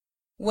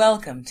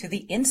Welcome to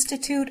the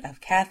Institute of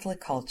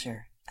Catholic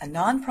Culture, a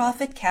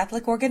nonprofit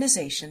Catholic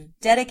organization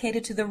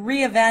dedicated to the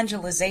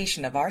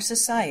re-evangelization of our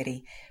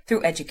society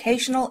through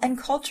educational and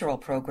cultural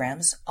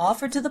programs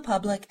offered to the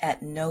public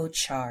at no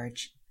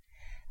charge.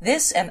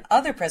 This and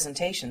other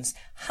presentations,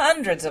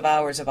 hundreds of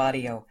hours of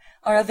audio,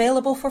 are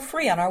available for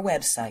free on our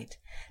website,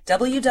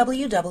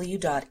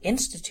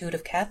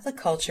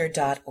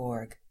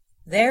 www.instituteofcatholicculture.org.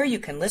 There you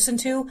can listen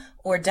to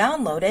or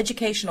download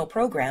educational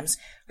programs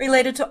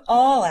related to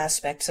all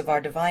aspects of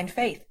our divine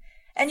faith,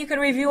 and you can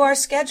review our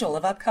schedule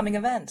of upcoming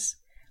events.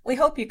 We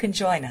hope you can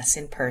join us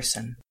in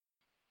person.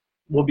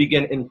 We'll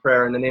begin in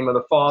prayer in the name of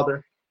the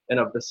Father, and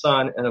of the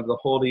Son, and of the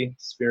Holy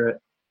Spirit.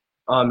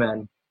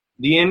 Amen.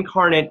 The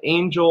incarnate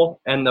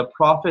angel and the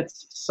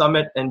prophets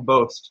summit and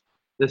boast,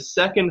 the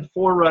second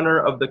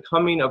forerunner of the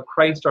coming of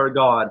Christ our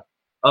God,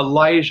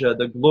 Elijah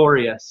the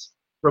glorious,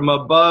 from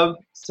above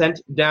sent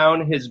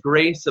down his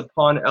grace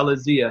upon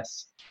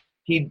Eliseus.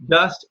 He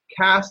doth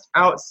cast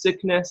out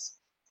sickness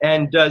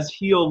and does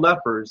heal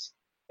lepers,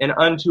 and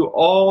unto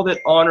all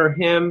that honor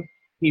him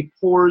he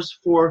pours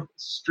forth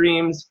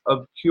streams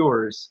of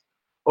cures.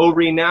 O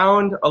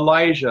renowned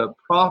Elijah,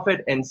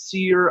 prophet and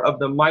seer of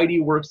the mighty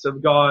works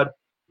of God,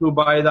 who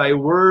by thy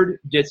word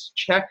didst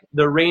check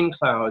the rain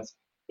clouds,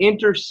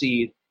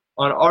 intercede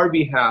on our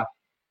behalf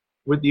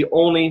with the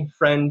only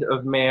friend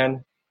of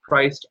man,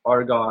 Christ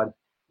our God.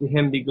 To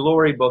him be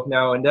glory both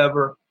now and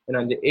ever, and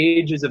unto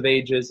ages of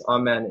ages.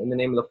 Amen. In the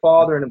name of the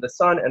Father, and of the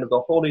Son, and of the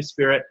Holy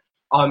Spirit.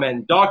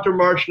 Amen. Dr.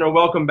 Marshner,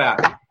 welcome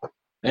back.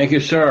 Thank you,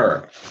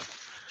 sir.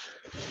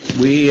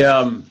 We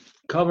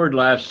covered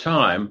last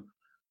time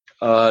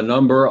a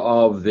number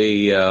of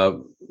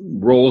the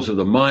roles of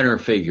the minor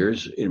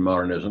figures in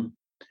modernism.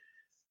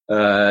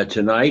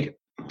 Tonight,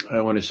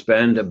 I want to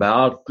spend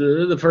about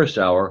the first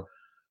hour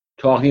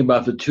talking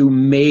about the two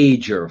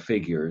major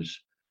figures,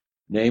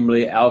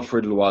 namely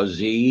Alfred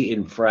Loisy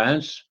in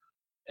France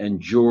and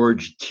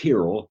George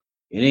Tyrrell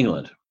in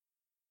England.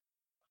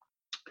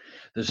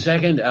 The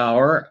second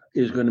hour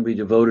is going to be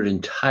devoted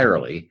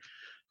entirely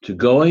to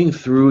going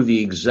through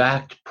the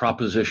exact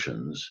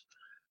propositions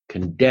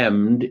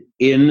condemned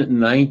in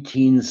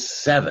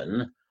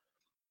 1907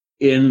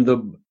 in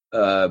the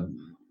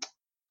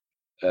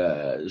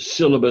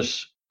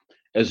syllabus,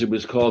 as it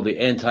was called, the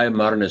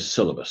anti-modernist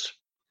syllabus.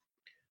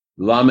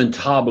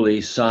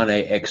 Lamentabili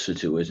sane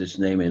exitu is its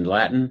name in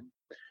Latin.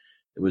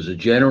 It was a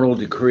general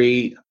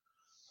decree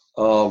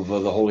of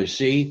the Holy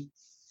See,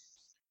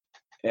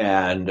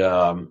 and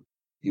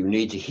you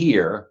need to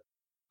hear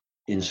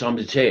in some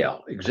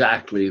detail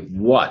exactly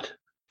what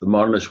the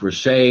modernists were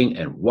saying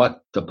and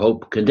what the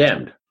Pope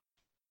condemned.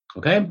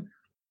 Okay?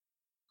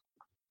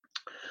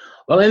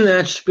 Well, in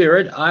that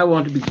spirit, I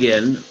want to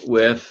begin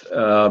with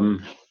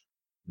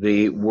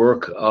the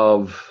work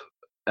of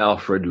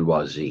Alfred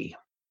Loisy.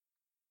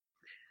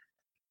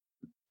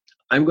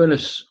 I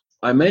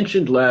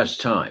mentioned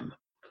last time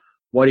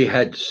what he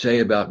had to say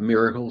about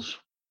miracles.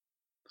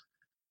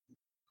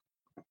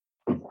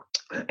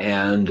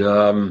 And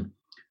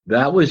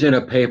that was in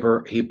a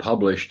paper he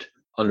published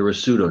under a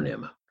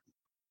pseudonym.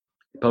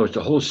 He published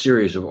a whole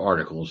series of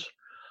articles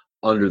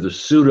under the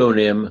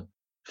pseudonym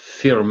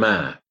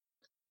Firmin,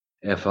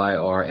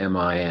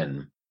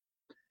 Firmin.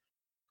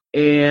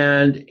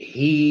 And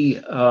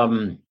he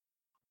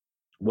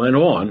went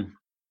on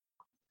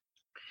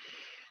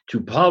to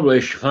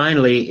publish,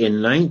 finally,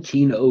 in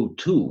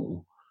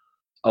 1902,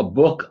 a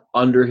book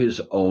under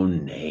his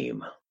own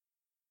name.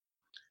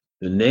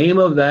 The name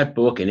of that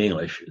book in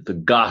English, The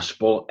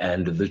Gospel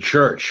and the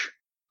Church.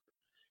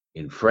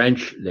 In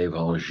French,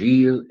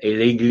 L'Évangile et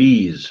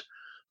l'Église,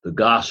 The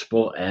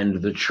Gospel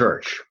and the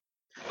Church.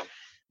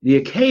 The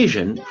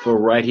occasion for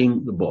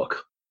writing the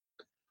book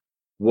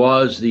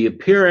was the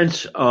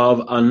appearance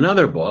of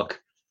another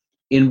book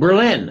in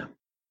Berlin.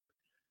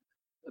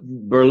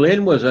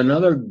 Berlin was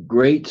another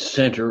great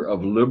center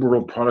of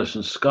liberal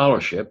Protestant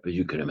scholarship, as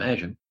you can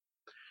imagine.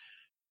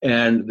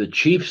 And the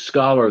chief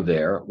scholar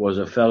there was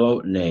a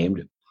fellow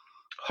named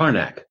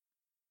Harnack,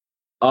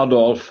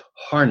 Adolf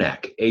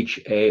Harnack,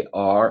 Harnack.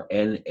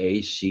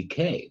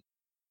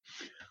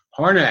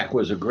 Harnack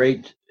was a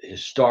great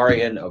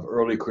historian of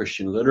early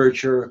Christian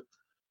literature,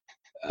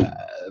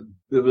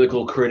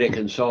 biblical critic,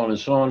 and so on and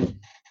so on.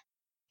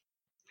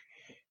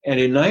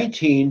 And in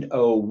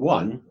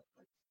 1901,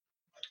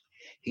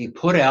 he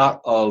put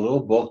out a little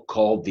book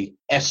called The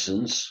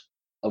Essence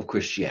of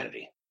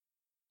Christianity.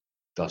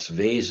 Das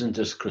Wesen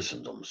des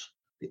Christentums,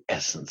 the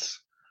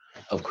essence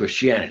of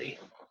Christianity.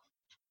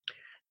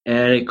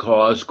 And it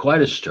caused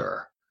quite a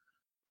stir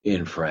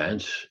in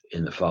France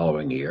in the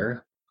following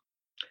year.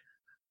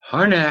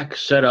 Harnack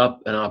set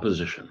up an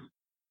opposition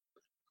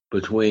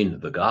between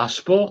the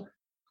gospel,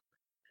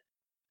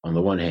 on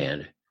the one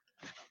hand,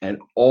 and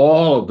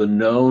all of the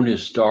known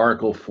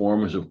historical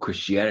forms of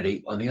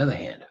Christianity, on the other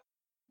hand.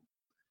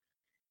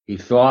 He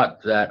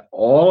thought that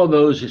all of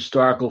those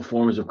historical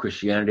forms of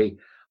Christianity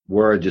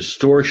were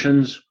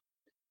distortions,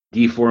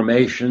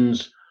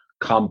 deformations,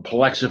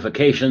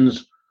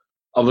 complexifications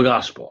of the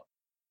gospel.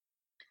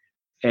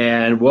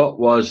 And what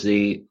was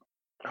the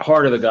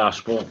heart of the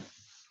gospel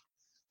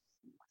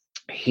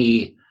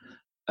he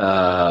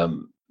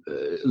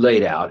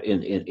laid out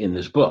in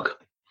this book.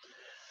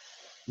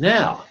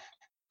 Now,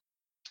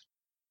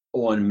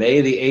 on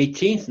May the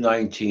 18th,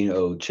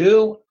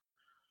 1902,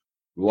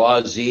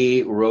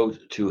 Loisy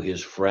wrote to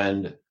his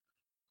friend,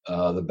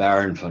 the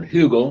Baron von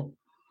Hugel,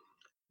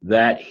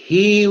 that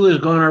he was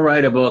going to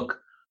write a book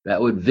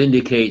that would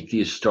vindicate the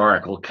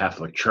historical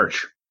Catholic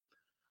Church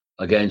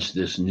against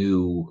this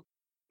new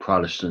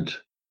Protestant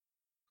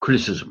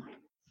criticism.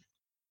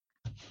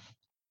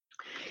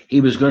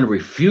 He was going to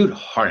refute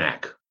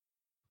Harnack.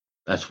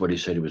 That's what he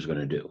said he was going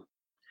to do.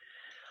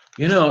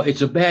 You know,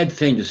 it's a bad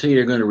thing to say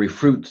you're going to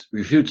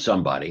refute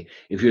somebody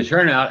if you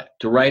turn out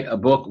to write a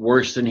book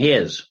worse than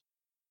his.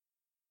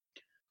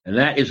 And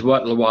that is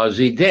what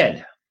Loisy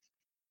did.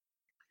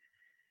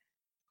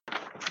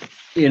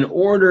 In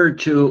order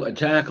to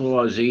attack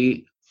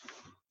Loisy,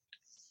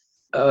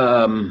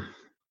 to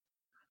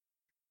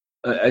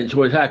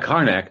attack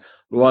Harnack,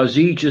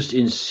 Loisy just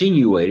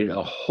insinuated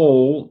a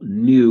whole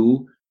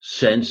new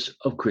sense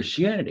of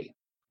Christianity.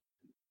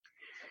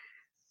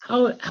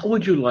 How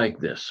would you like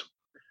this?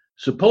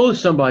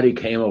 Suppose somebody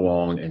came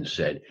along and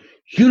said,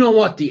 you know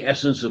what the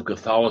essence of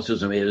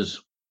Catholicism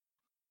is,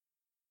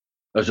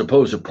 as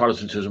opposed to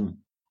Protestantism?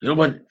 You know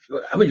what?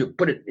 How would you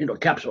put it into a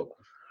capsule?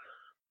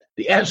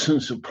 The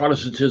essence of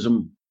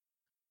Protestantism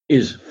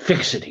is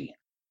fixity,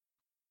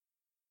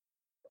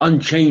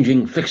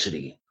 unchanging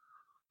fixity.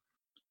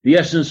 The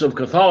essence of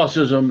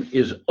Catholicism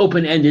is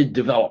open-ended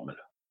development.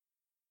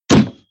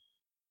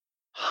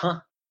 Huh?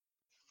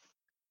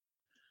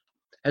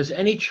 Has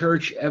any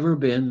church ever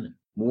been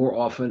more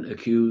often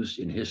accused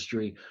in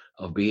history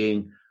of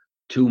being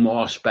too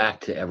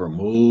moss-backed to ever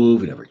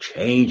move and ever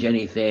change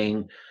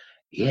anything?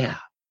 Yeah.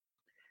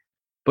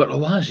 But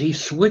Loisy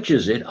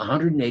switches it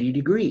 180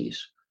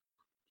 degrees.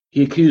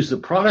 He accused the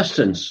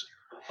Protestants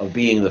of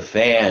being the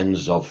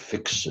fans of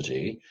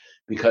fixity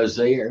because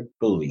they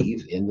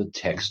believe in the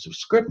text of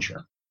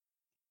Scripture.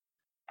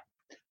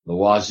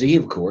 Loisy,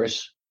 of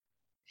course,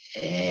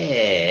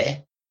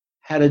 had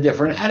a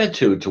different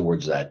attitude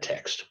towards that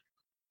text,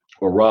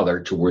 or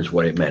rather towards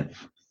what it meant.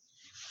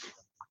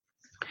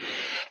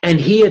 And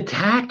he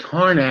attacked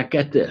Harnack,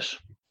 at this,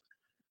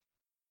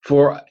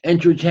 for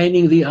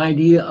entertaining the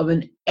idea of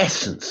an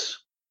essence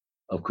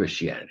of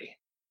Christianity.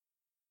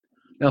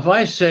 Now, if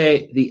I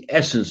say the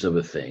essence of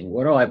a thing,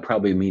 what do I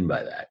probably mean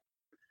by that?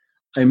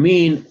 I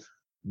mean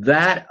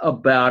that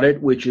about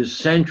it which is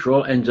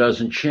central and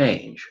doesn't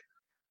change.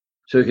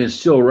 So you can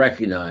still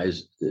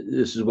recognize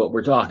this is what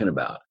we're talking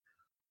about.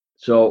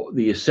 So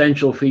the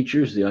essential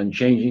features, the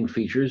unchanging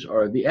features,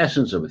 are the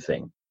essence of a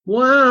thing.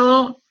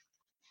 Well,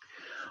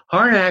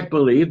 Harnack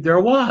believed there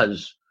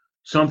was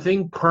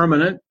something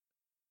permanent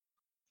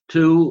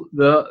to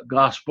the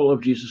gospel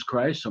of Jesus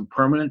Christ, some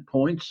permanent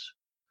points.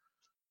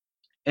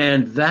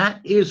 And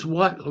that is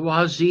what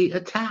Loisy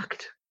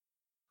attacked.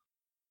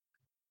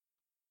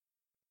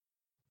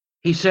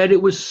 He said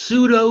it was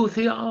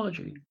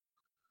pseudo-theology,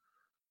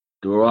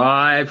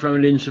 derived from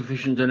an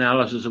insufficient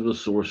analysis of the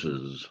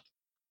sources.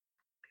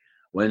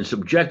 When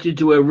subjected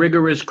to a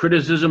rigorous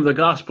criticism, the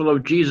gospel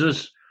of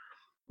Jesus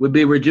would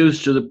be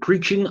reduced to the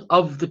preaching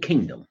of the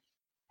kingdom.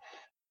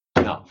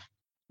 Now,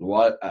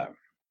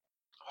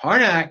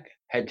 Harnack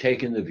had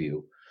taken the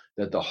view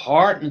that the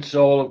heart and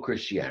soul of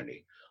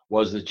Christianity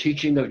was the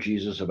teaching of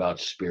Jesus about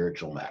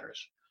spiritual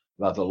matters,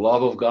 about the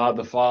love of God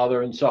the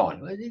Father and so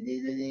on.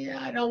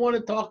 I don't want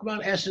to talk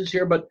about essence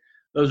here, but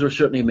those are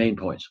certainly main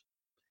points.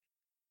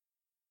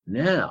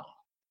 Now,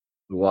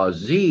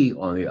 Loisy,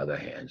 on the other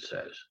hand,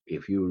 says,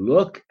 if you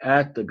look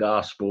at the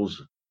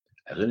Gospels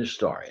as an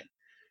historian,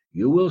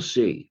 you will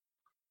see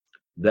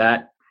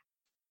that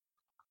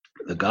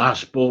the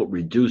Gospel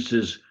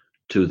reduces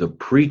to the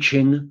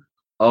preaching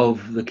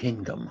of the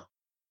kingdom.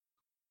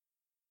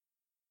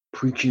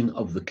 Preaching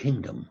of the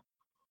kingdom.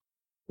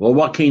 Well,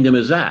 what kingdom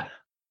is that?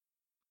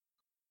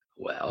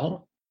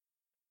 Well,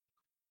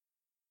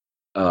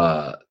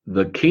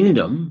 the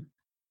kingdom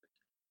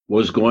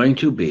was going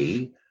to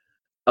be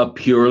a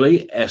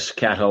purely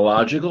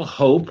eschatological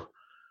hope,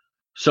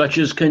 such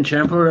as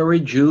contemporary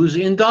Jews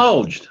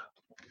indulged.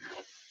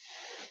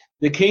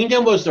 The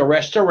kingdom was the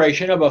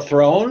restoration of a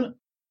throne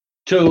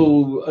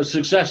to a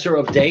successor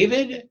of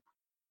David,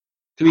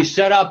 to be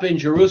set up in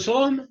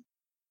Jerusalem.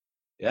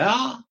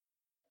 Yeah.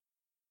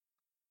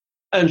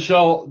 And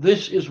so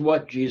this is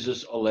what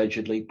Jesus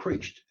allegedly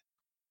preached.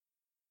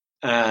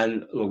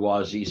 And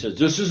Loisy says,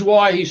 this is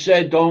why he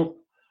said, don't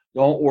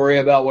worry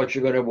about what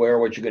you're going to wear,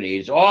 what you're going to eat.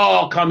 It's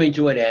all coming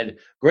to an end.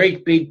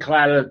 Great big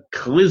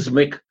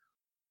cataclysmic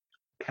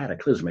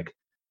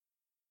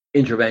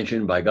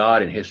intervention by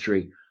God in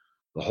history.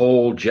 The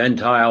whole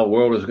Gentile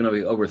world is going to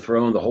be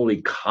overthrown. The whole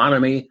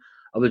economy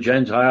of the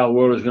Gentile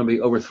world is going to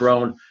be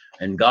overthrown.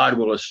 And God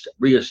will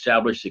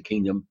reestablish the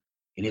kingdom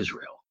in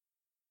Israel.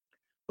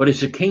 But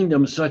it's a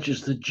kingdom such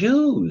as the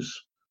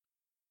Jews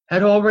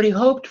had already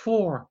hoped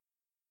for.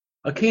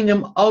 A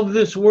kingdom of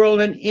this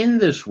world and in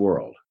this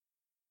world.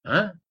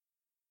 Huh?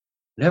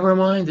 Never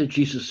mind that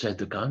Jesus said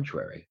the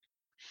contrary.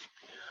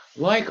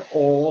 Like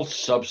all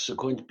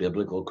subsequent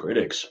biblical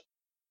critics,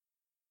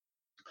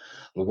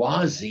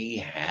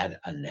 Loisy had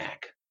a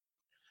knack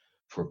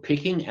for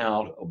picking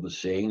out of the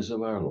sayings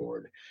of our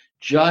Lord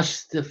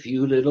just the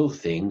few little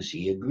things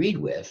he agreed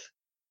with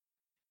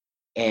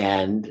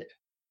and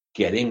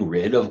getting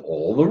rid of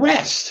all the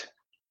rest.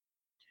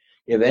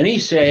 If any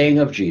saying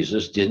of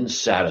Jesus didn't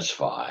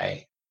satisfy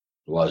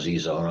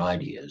Loisy's own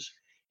ideas,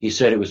 he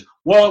said it was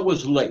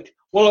late,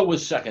 it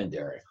was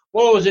secondary, it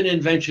was an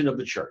invention of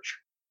the church.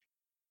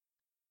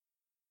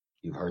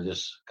 You've heard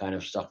this kind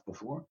of stuff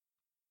before?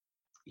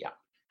 Yeah.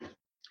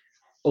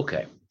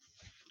 Okay.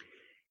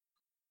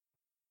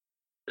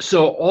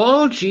 So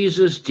all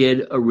Jesus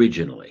did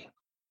originally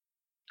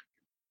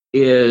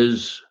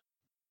is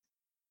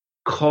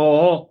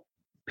call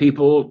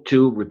people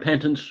to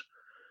repentance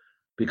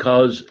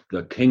because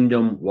the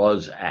kingdom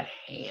was at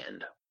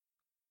hand.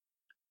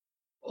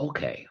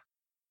 Okay.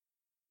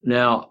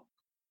 Now,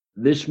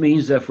 this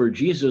means that for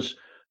Jesus,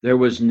 there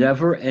was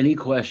never any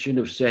question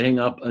of setting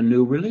up a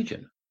new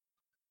religion.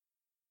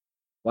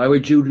 Why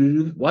would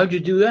you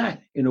do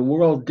that in a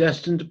world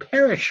destined to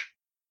perish?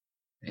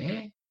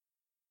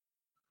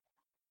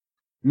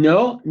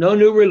 No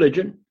new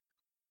religion.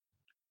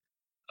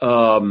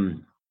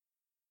 Only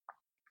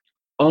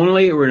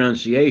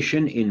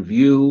renunciation in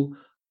view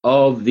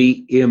of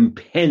the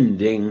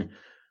impending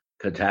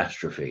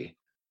catastrophe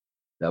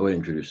that would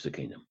introduce the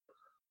kingdom.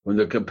 When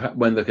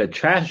the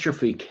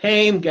catastrophe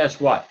came, guess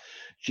what?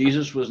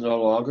 Jesus was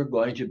no longer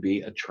going to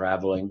be a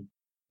traveling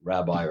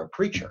rabbi or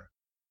preacher.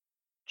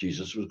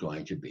 Jesus was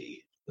going to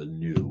be the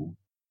new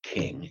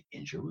king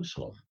in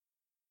Jerusalem.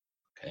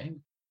 Okay?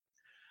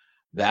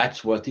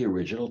 That's what the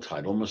original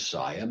title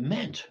Messiah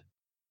meant.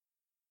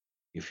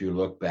 If you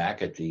look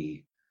back at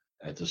the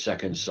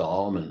second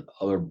Psalm and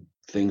other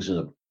things in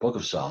the book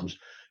of Psalms,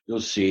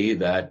 you'll see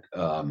that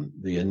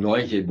the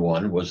anointed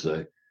one was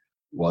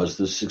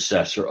the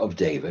successor of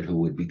David, who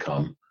would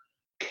become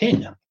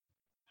king.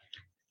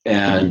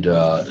 And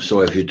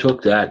so if you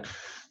took that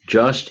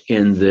just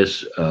in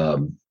this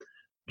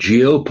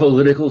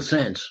geopolitical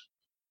sense,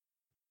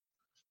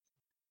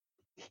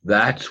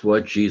 that's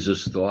what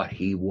Jesus thought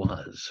he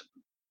was,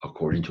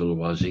 according to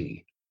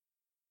Loisy.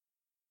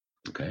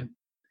 Okay?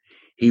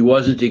 He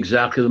wasn't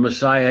exactly the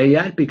Messiah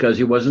yet because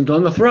he wasn't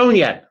on the throne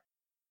yet.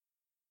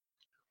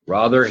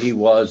 Rather, he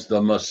was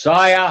the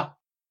Messiah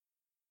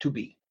to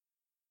be,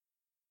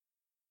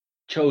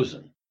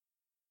 chosen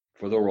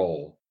for the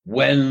role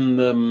when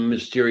the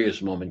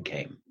mysterious moment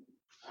came.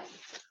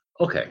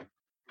 Okay.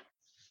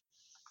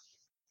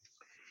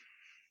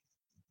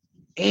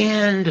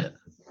 And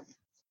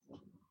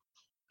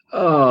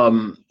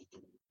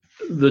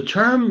the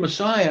term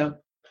Messiah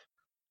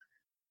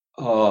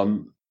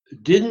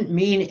didn't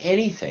mean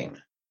anything,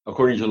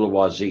 according to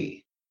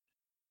Loisy,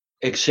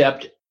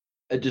 except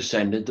a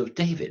descendant of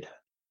David,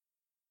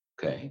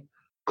 okay,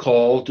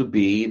 called to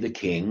be the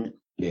king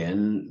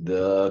in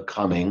the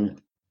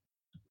coming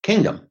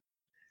kingdom.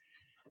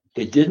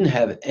 It didn't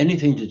have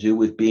anything to do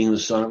with being the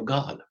Son of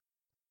God,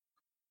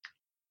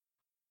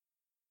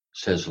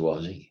 says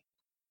Loisy.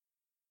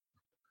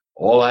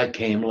 All that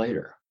came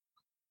later.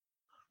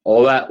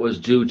 All that was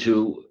due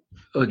to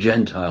a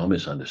Gentile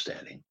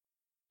misunderstanding.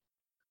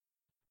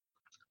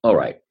 All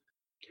right.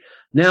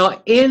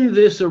 Now, in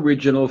this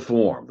original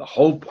form, the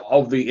hope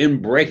of the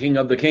inbreaking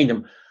of the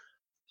kingdom,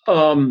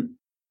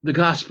 the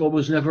gospel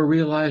was never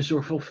realized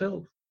or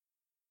fulfilled,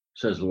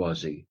 says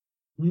Loisy.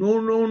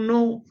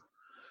 No.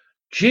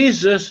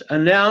 Jesus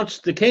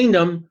announced the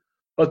kingdom,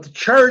 but the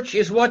church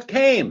is what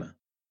came,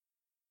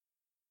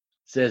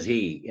 says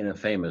he in a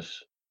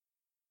famous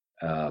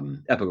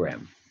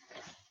epigram.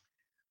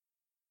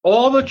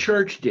 All the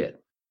church did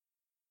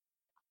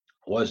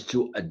was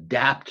to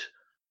adapt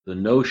the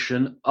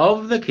notion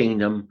of the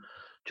kingdom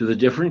to the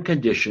different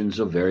conditions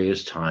of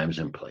various times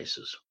and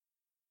places.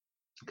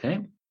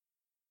 Okay?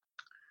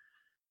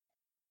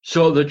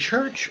 So the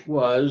church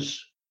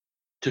was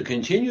to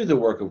continue the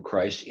work of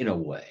Christ in a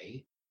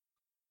way,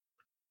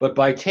 but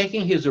by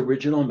taking his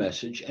original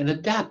message and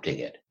adapting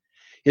it.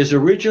 His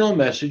original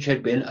message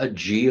had been a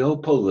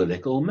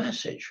geopolitical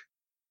message.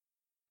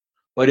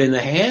 But in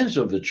the hands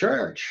of the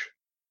church,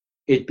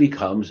 it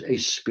becomes a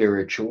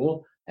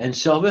spiritual and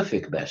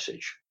salvific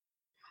message.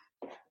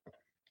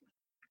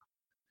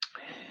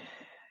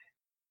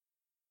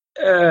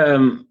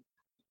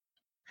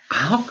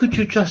 How could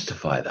you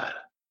justify that?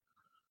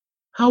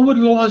 How would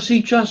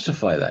Loisy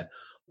justify that?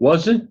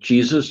 Wasn't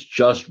Jesus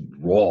just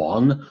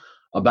wrong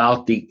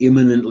about the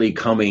imminently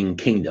coming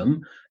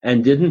kingdom?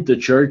 And didn't the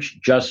church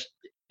just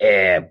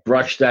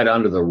brush that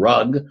under the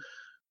rug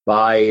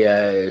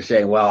by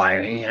saying, well,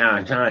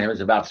 it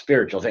was about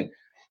spiritual things?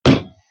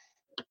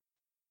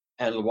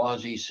 And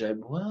Loisy said,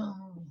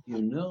 well,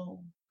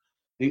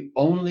 the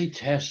only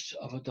test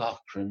of a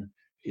doctrine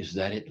is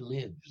that it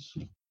lives.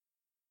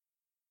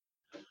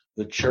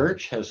 The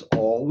church has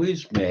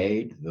always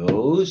made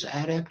those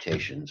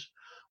adaptations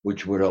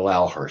which would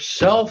allow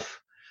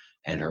herself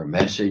and her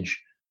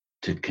message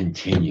to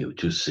continue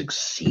to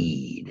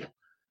succeed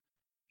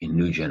in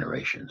new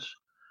generations.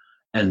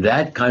 And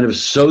that kind of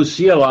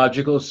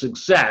sociological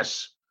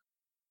success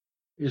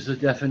is the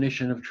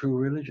definition of true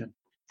religion.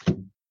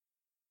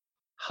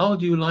 How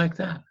do you like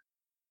that?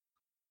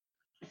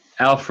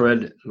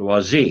 Alfred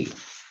Loisy.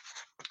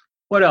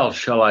 What else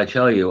shall I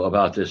tell you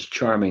about this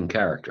charming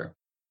character?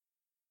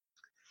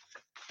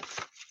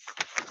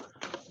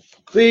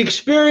 The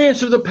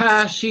experience of the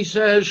past, he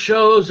says,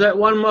 shows that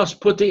one must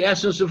put the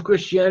essence of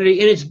Christianity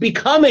in its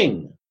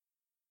becoming,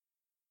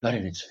 not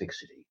in its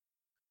fixity.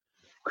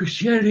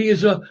 Christianity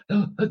is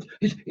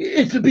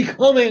it's a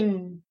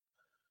becoming.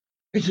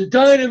 It's a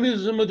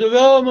dynamism, a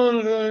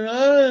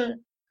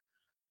development.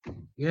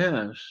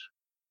 Yes.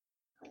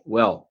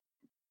 Well,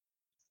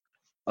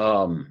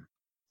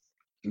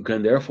 you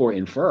can therefore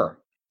infer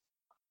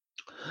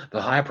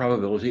the high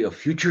probability of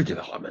future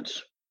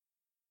developments.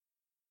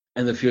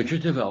 And the future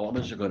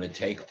developments are going to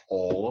take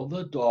all of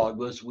the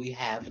dogmas we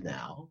have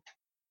now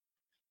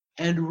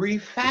and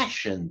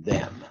refashion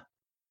them.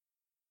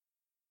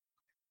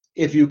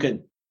 If you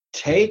can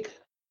take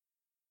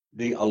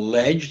the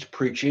alleged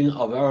preaching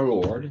of our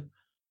Lord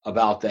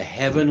about the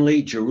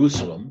heavenly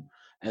Jerusalem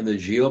and the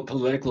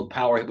geopolitical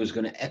power he was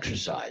going to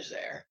exercise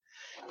there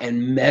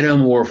and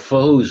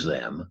metamorphose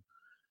them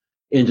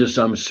into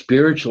some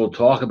spiritual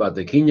talk about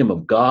the kingdom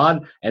of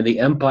God and the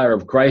empire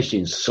of Christ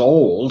in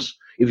souls,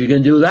 if you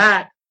can do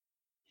that,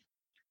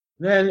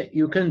 then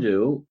you can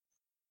do,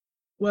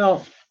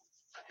 well,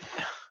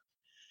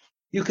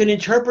 you can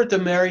interpret the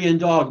Marian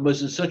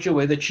dogmas in such a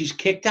way that she's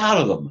kicked out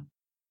of them.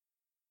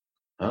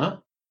 Huh?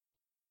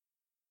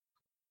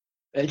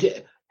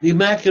 The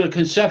Immaculate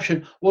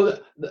Conception, well,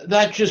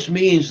 that just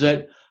means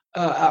that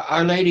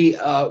Our Lady,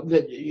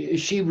 that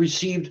she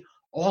received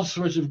all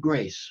sorts of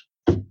grace.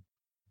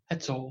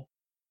 That's all.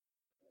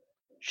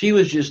 She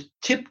was just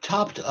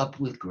tip-topped up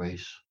with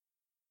grace.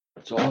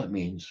 That's all it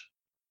means.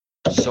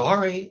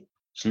 Sorry,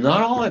 it's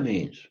not all it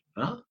means.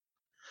 Huh?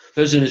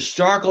 There's an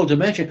historical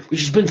dimension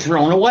which has been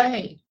thrown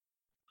away.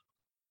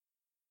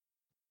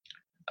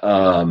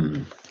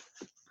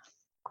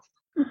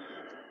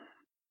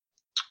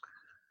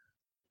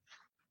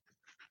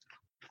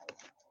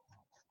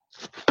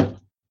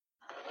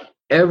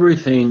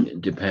 Everything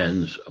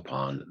depends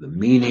upon the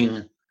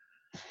meaning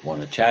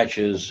one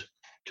attaches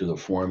to the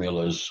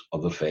formulas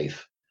of the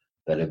faith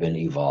that have been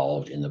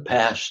evolved in the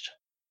past.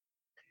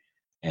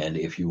 And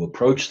if you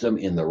approach them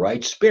in the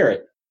right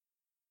spirit,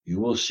 you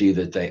will see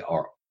that they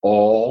are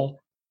all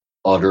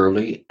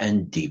utterly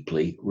and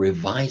deeply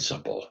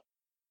revisable.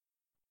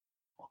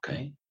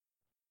 Okay?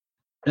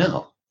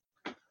 Now,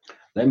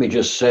 let me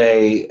just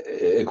say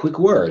a quick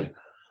word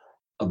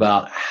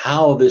about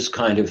how this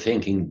kind of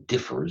thinking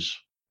differs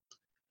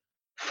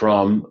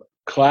from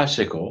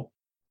classical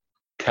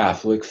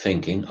Catholic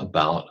thinking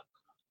about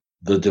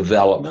the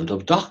development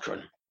of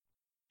doctrine.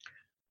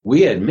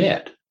 We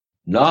admit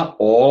not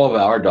all of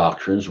our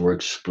doctrines were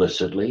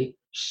explicitly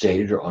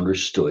stated or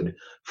understood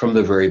from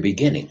the very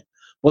beginning.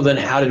 Well, then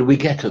how did we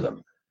get to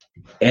them?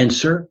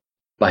 Answer: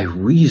 by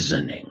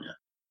reasoning.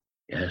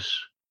 Yes.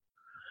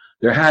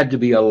 There had to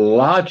be a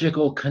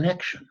logical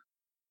connection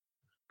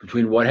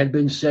between what had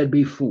been said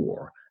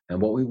before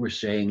and what we were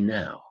saying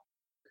now.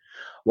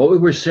 What we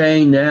were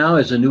saying now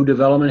as a new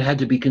development had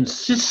to be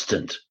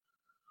consistent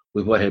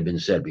with what had been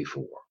said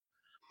before.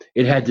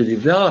 It had to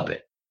develop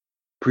it,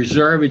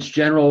 preserve its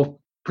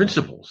general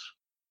principles,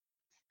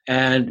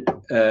 and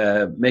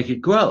make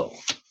it grow,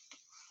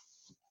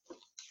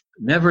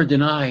 never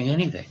denying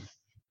anything.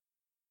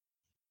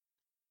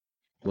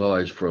 Well,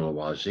 as for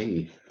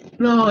Loisy,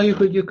 no, you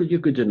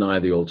could deny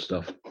the old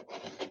stuff.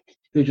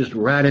 They just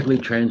radically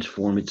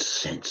transform its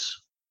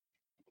sense.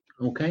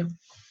 Okay?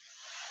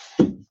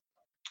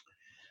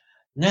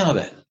 Now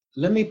then,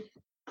 let me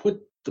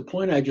put the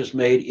point I just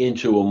made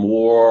into a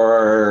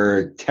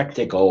more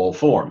technical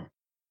form.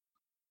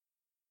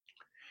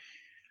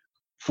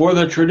 For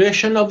the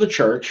tradition of the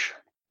church,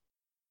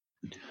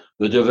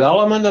 the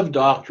development of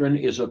doctrine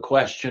is a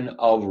question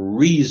of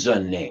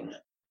reasoning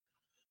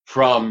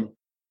from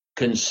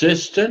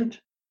consistent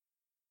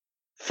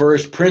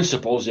first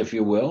principles, if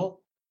you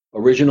will,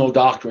 original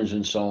doctrines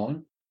and so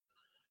on,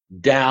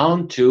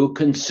 down to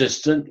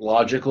consistent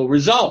logical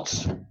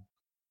results,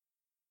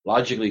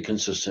 logically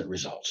consistent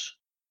results.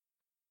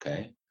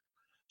 Okay?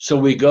 So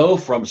we go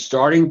from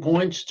starting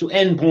points to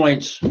end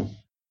points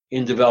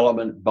in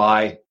development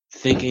by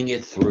thinking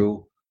it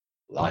through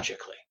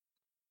logically.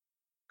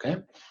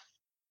 Okay?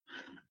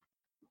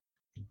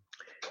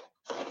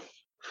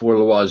 For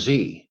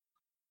Loisy,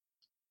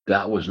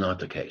 that was not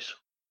the case.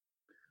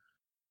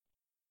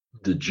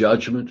 The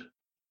judgment,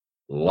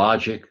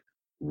 logic,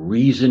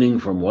 reasoning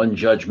from one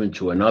judgment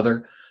to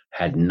another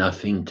had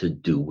nothing to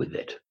do with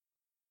it.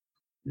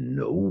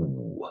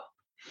 No.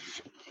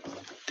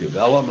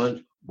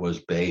 Development was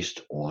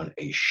based on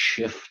a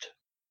shift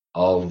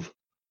of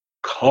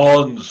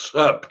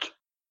concept.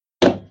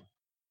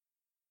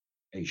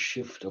 A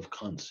shift of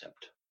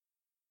concept.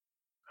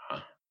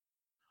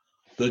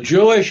 The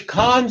Jewish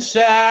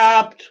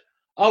concept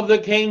of the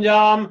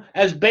kingdom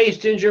as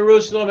based in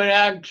Jerusalem and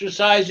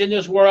exercised in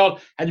this world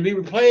had to be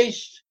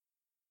replaced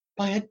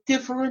by a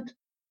different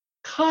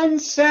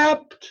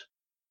concept.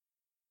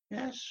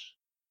 Yes.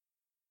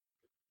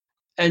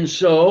 And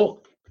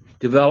so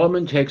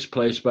development takes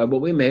place by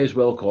what we may as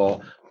well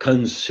call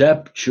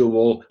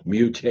conceptual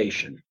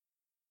mutation.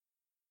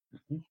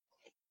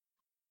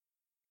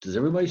 Does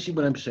everybody see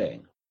what I'm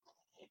saying?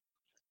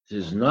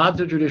 This is not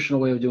the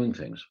traditional way of doing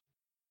things.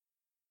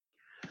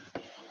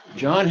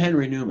 John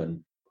Henry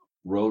Newman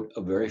wrote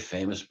a very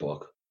famous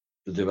book,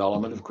 The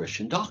Development of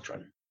Christian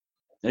Doctrine.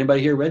 Anybody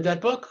here read that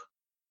book?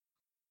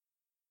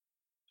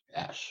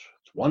 Yes,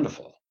 it's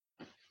wonderful.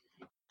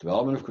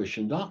 Development of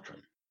Christian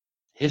Doctrine.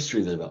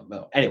 History of the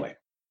development. Anyway,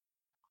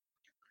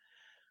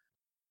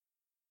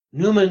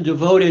 Newman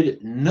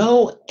devoted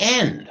no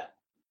end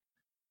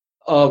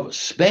of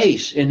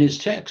space in his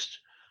text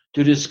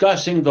to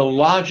discussing the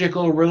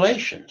logical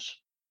relations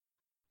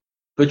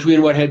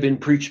between what had been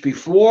preached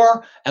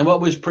before and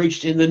what was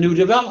preached in the new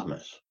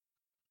developments.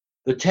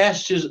 The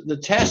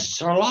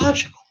tests are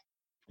logical.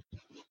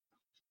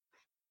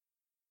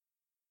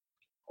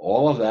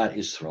 All of that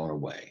is thrown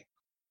away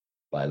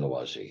by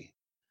Loisy.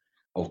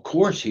 Of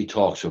course, he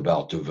talks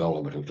about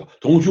development of doctrine.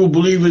 Don't you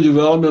believe in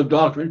development of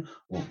doctrine?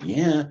 Well,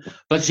 yeah.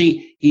 But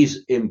see,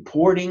 he's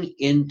importing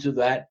into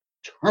that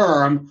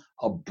term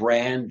a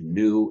brand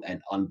new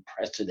and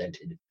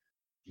unprecedented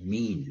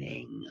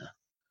meaning,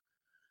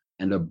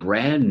 and a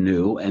brand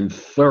new and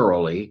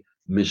thoroughly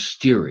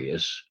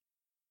mysterious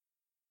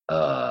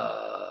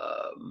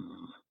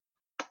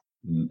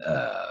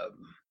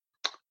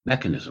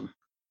mechanism.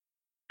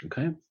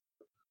 Okay?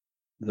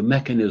 The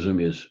mechanism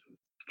is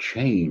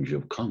change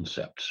of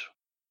concepts.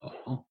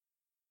 All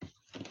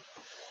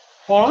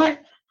right.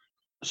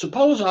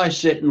 Suppose I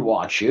sit and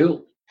watch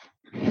you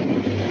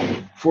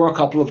for a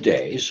couple of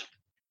days.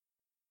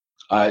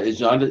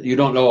 It's not, you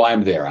don't know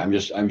I'm there. I'm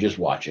just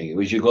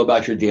watching. As you go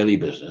about your daily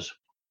business,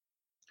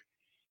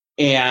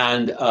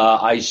 and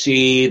I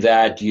see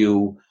that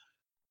you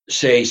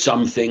say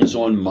some things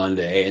on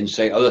Monday and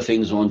say other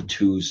things on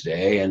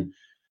Tuesday,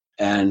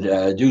 and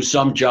do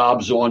some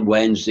jobs on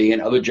Wednesday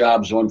and other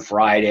jobs on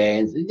Friday.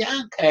 And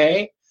yeah,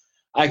 okay,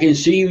 I can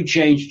see you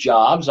change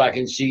jobs. I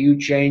can see you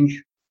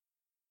change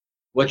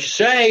what you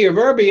say, your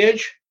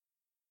verbiage.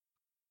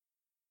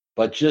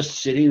 But just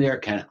sitting there,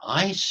 can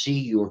I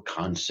see your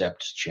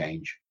concepts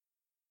change?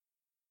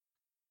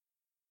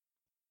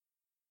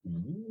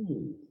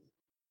 Ooh.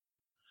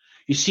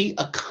 You see,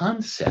 a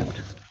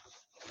concept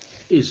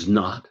is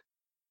not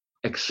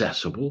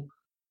accessible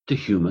to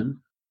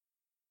human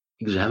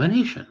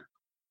examination.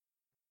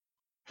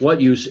 What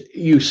you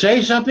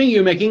say something,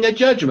 you're making a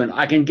judgment.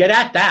 I can get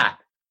at that.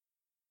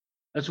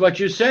 That's what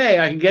you say.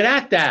 I can get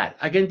at that.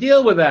 I can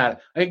deal with that.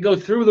 I can go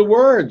through the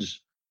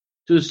words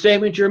to the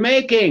statement you're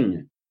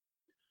making.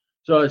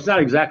 So it's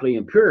not exactly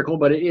empirical,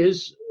 but it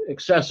is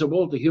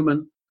accessible to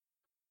human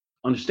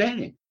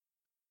understanding.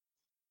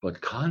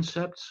 But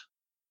concepts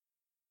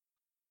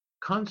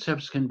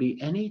can be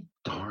any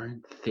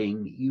darn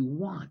thing you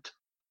want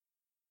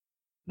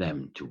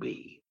them to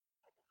be.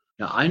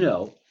 Now, I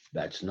know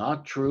that's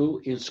not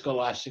true in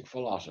scholastic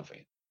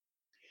philosophy.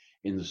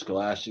 In the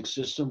scholastic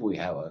system, we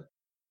have a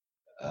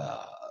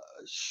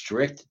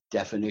strict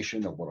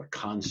definition of what a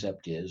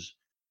concept is,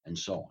 and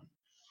so on.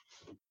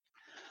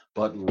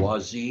 But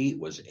Loisy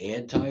was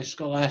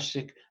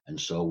anti-scholastic, and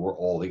so were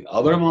all the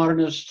other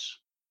modernists.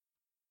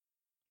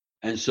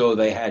 And so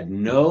they had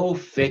no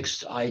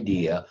fixed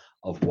idea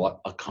of what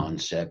a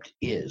concept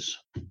is.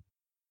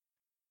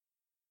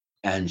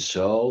 And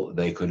so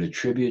they could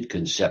attribute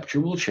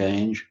conceptual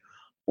change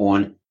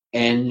on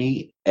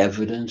any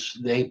evidence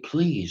they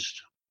pleased.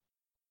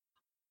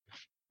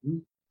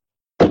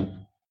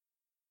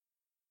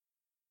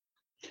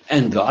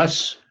 And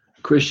thus,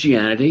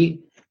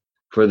 Christianity,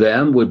 for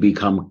them, would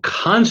become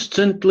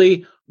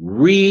constantly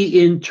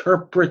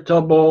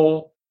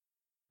reinterpretable,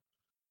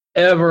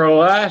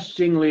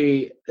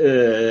 everlastingly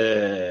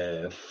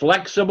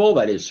flexible,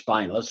 that is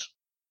spineless,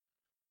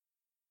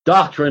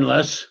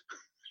 doctrineless,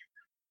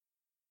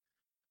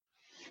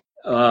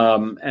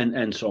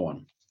 and so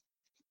on.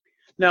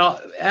 Now,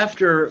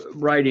 after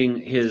writing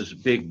his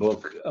big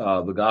book,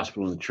 The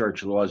Gospel and the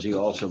Church, Loisy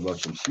also wrote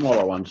some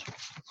smaller ones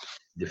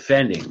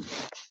defending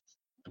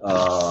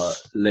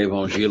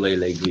l'Évangile et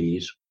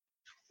l'Église.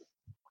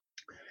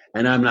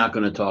 And I'm not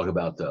going to talk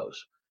about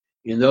those.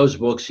 In those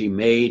books, he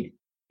made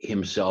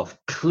himself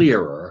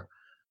clearer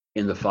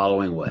in the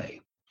following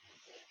way.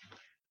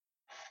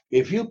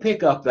 If you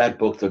pick up that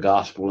book, The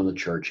Gospel and the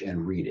Church,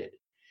 and read it,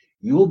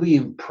 you will be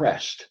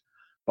impressed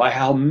by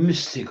how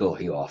mystical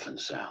he often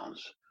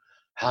sounds.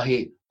 How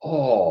he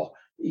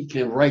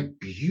can write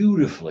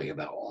beautifully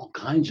about all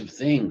kinds of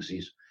things.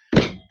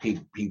 He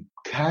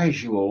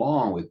carries you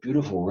along with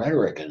beautiful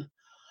rhetoric, and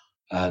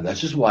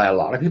that's just why a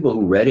lot of people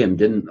who read him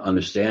didn't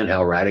understand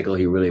how radical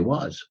he really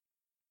was.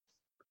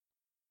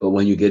 But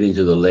when you get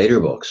into the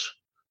later books,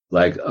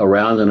 like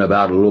Around and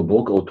About a Little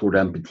Book, Autour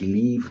d'un Petit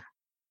Livre,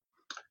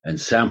 and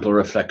Simple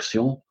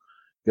Réflexion,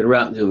 get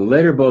around to the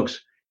later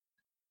books,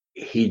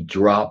 he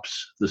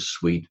drops the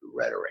sweet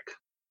rhetoric.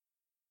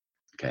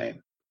 Okay.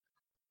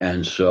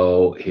 And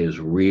so his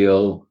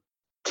real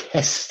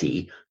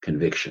testy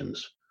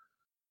convictions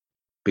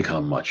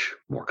become much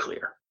more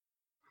clear.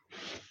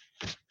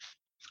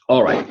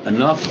 All right,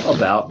 enough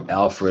about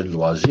Alfred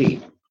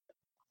Loisy.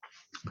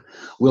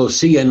 We'll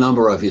see a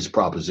number of his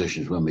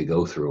propositions when we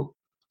go through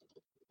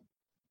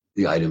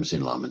the items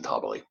in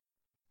Lamentabili.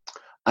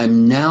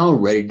 I'm now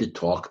ready to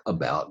talk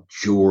about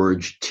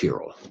George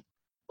Tyrrell.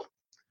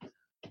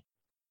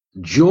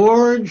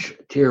 George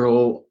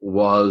Tyrrell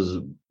was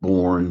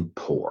born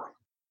poor.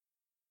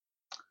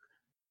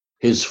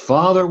 His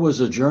father was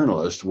a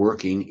journalist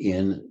working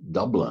in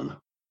Dublin,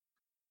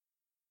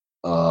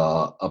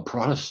 a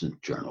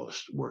Protestant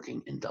journalist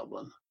working in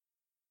Dublin.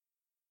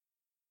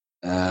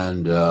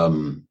 And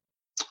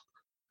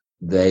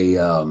they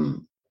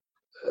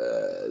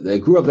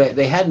grew up,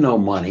 they had no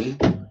money,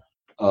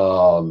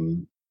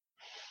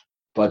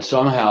 but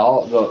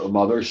somehow the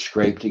mother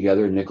scraped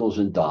together nickels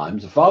and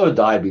dimes. The father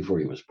died before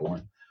he was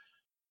born.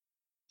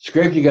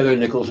 Scraped together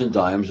nickels and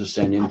dimes to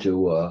send him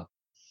to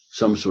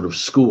some sort of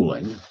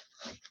schooling.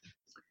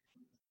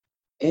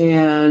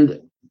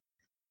 And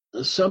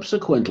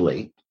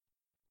subsequently,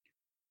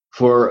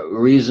 for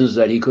reasons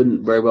that he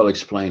couldn't very well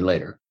explain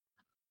later,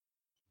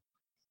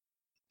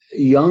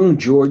 young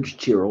George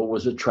Tyrrell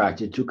was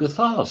attracted to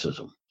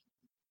Catholicism.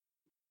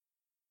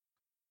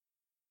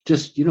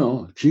 Just,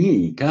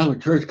 gee,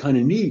 Catholic Church, kind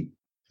of neat.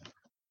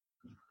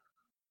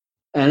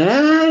 And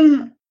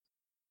then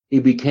he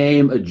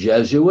became a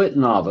Jesuit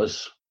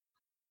novice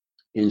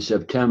in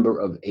September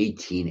of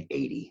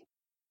 1880.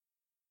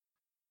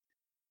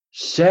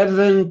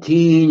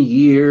 17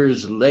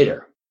 years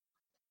later,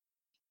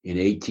 in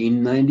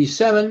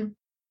 1897,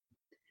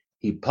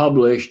 he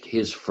published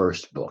his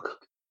first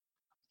book,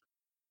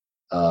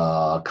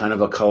 kind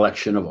of a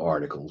collection of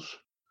articles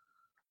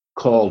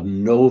called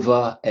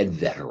Nova et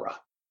Vetera,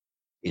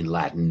 in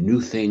Latin,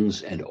 New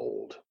Things and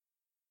Old.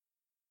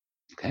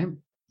 Okay?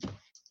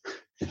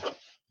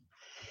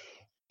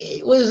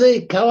 It was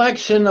a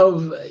collection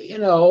of,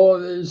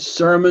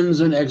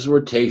 sermons and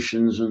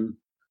exhortations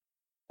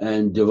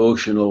and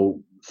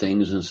devotional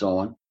things and so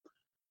on.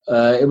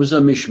 It was a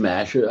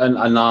mishmash,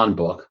 a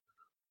non-book,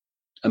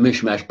 a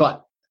mishmash,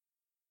 but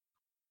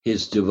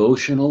his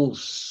devotional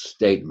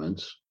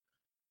statements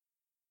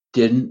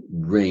didn't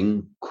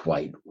ring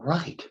quite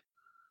right.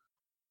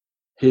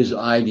 His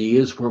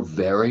ideas were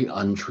very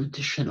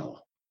untraditional.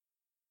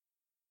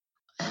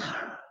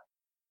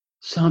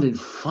 Sounded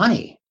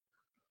funny.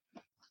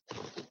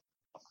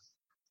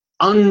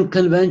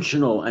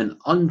 Unconventional and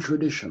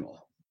untraditional.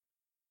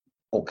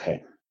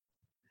 Okay.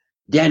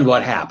 Then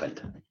what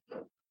happened?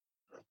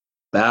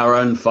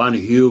 Baron von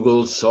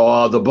Hugel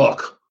saw the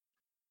book.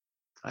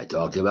 I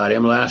talked about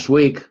him last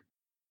week.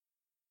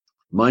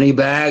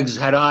 Moneybags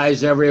had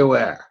eyes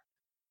everywhere.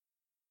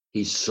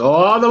 He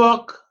saw the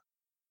book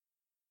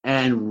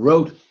and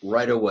wrote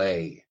right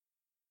away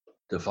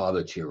to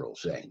Father Tyrrell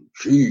saying,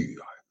 gee,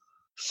 I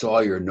saw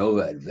your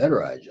Nova et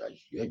Vetera.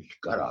 You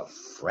got a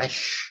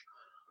fresh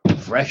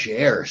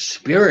air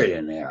spirit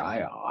in there.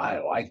 I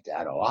like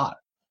that a lot.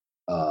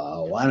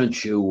 Why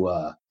don't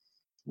you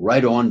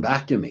write on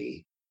back to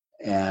me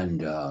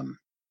and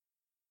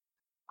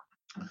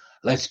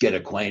let's get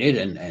acquainted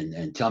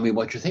and tell me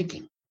what you're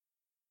thinking.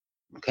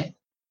 Okay.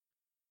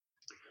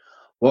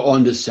 Well,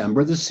 on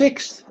December the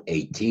 6th,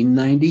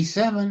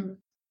 1897,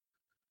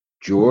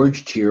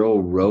 George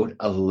Tyrrell wrote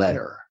a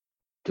letter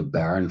to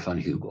Baron von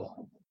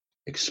Hugel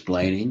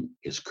explaining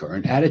his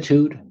current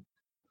attitude,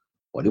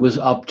 what he was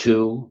up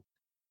to,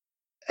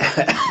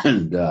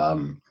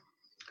 and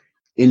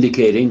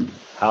indicating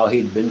how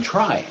he'd been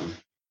trying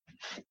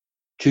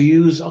to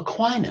use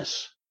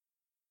Aquinas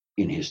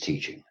in his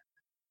teaching.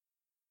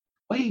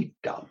 Wait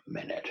a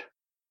minute.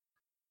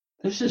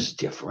 This is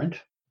different.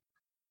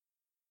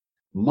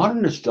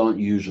 Modernists don't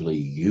usually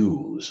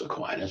use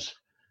Aquinas.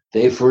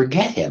 They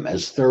forget him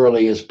as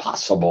thoroughly as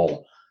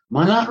possible. Am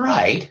I not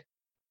right?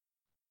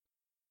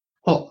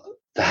 Well,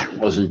 that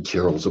wasn't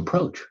Tyrrell's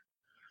approach.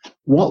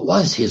 What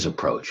was his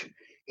approach?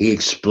 He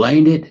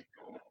explained it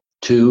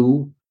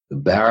to the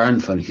Baron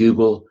von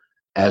Hugel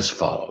as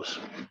follows.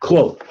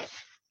 Quote,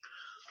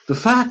 the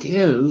fact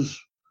is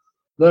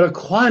that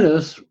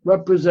Aquinas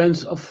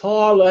represents a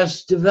far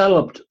less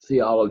developed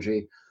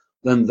theology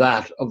than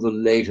that of the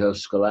later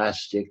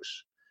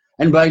scholastics.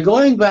 And by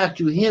going back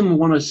to him,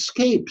 one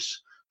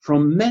escapes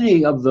from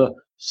many of the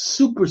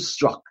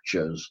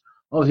superstructures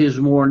of his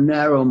more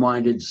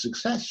narrow-minded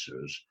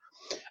successors.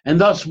 And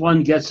thus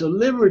one gets a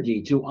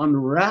liberty to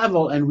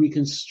unravel and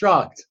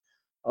reconstruct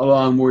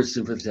along more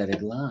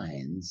sympathetic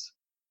lines.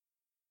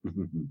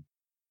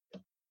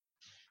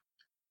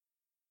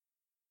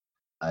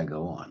 I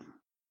go on.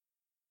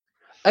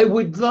 I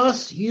would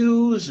thus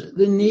use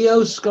the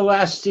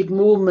neo-scholastic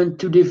movement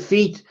to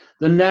defeat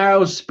the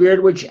narrow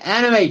spirit which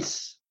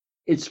animates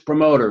its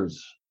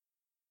promoters.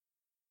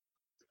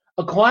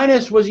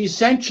 Aquinas was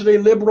essentially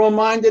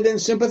liberal-minded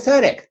and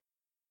sympathetic.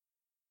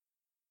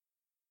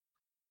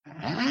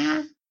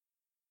 Huh? ...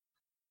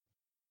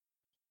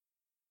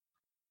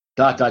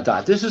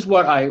 This is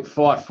what I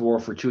fought for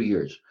 2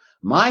 years.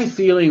 My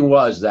feeling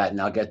was that,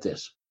 now get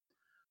this,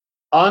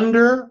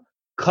 under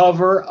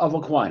cover of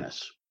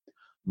Aquinas,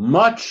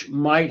 much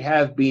might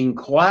have been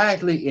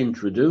quietly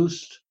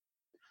introduced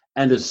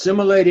and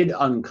assimilated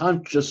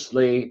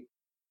unconsciously,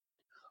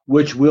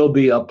 which will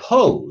be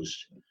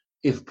opposed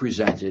if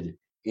presented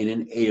in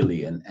an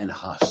alien and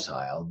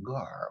hostile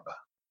garb.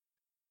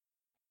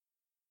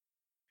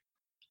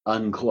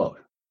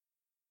 Unquote.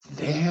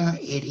 There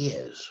it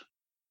is.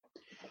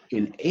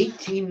 In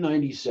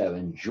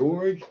 1897,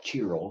 George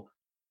Tyrrell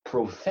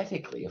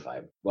prophetically,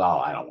 I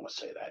don't want to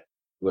say that.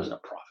 He wasn't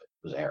a prophet,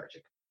 he was a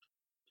heretic.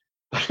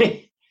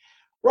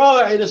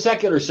 Rather, in a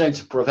secular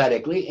sense,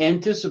 prophetically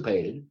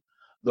anticipated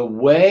the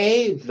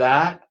way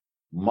that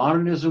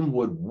modernism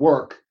would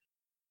work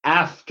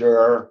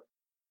after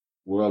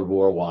World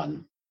War I.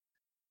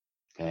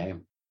 Okay?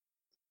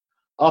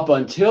 Up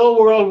until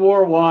World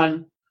War I,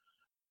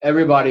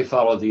 everybody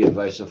followed the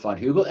advice of von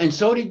Hugel, and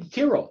so did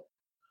Tyrrell.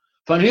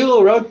 Von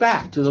Hugel wrote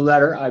back to the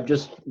letter I've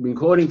just been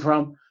quoting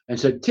from and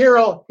said,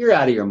 Tyrrell, you're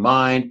out of your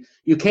mind.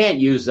 You can't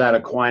use that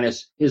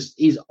Aquinas.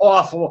 He's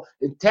awful,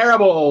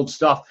 terrible old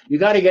stuff. You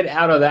got to get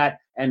out of that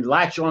and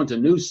latch on to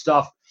new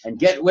stuff and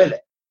get with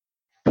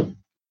it.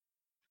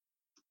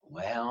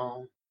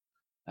 Well,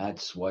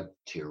 that's what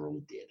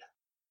Tyrrell did.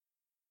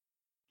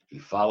 He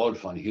followed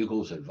von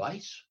Hugel's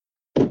advice,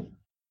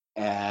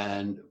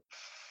 and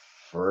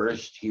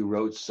first he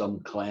wrote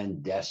some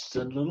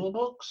clandestine little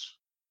books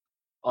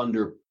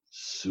under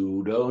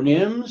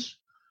pseudonyms.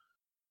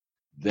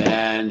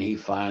 Then he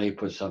finally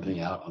put something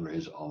out under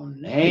his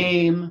own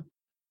name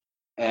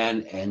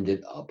and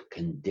ended up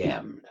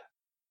condemned.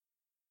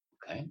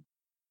 Okay?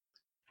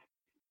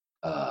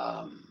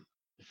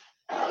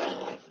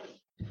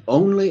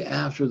 Only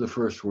after the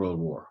First World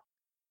War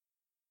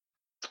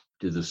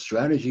did the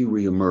strategy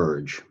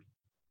reemerge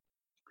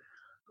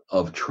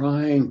of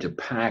trying to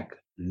pack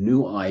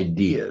new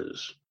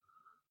ideas,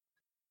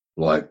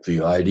 like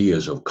the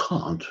ideas of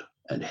Kant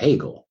and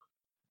Hegel,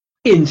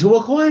 into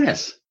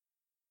Aquinas.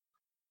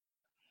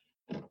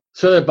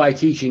 So that by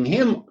teaching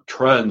him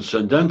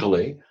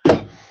transcendentally,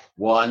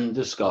 one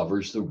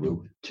discovers the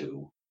route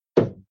to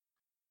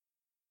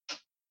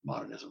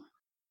modernism.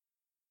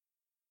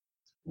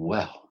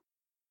 Well,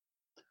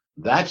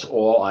 that's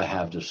all I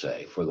have to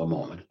say for the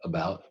moment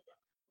about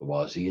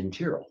Lavoisier and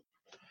Tyrrell.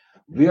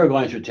 We're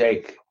going to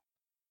take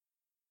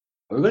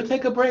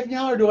a break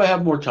now, or do I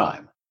have more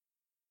time?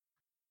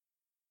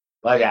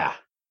 But yeah.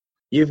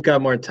 You've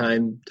got more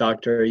time,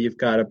 Doctor. You've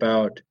got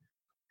about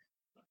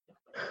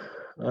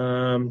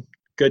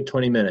good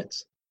 20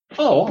 minutes.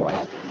 Oh, all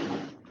right.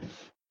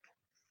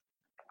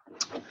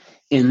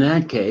 In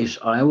that case,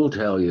 I will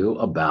tell you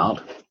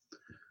about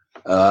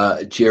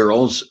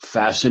Tyrrell's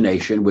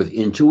fascination with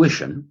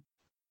intuition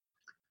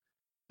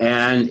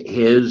and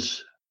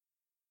his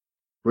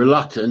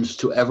reluctance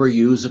to ever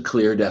use a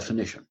clear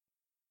definition.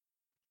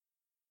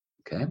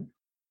 Okay?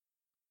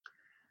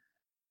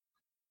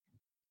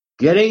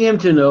 Getting him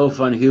to know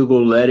von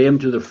Hugel led him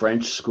to the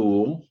French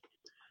school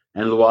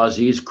and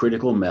Lavoisier's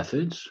critical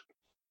methods.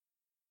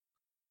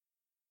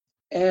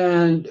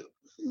 And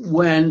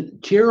when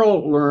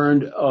Tyrrell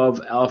learned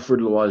of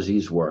Alfred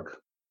Lavoisier's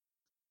work,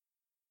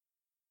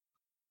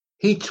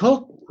 he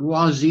took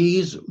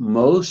Lavoisier's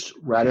most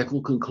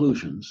radical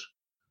conclusions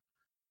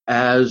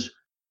as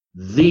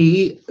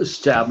the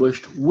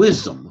established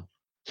wisdom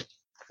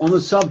on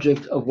the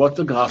subject of what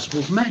the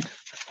Gospels meant.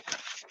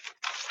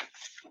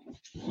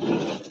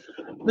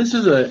 This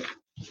is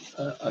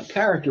a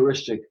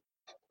characteristic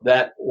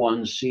that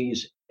one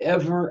sees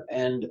ever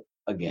and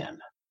again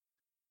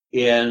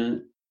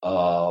in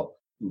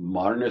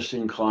modernist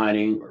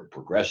inclining or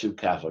progressive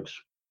Catholics.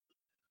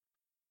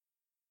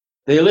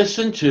 They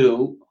listen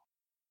to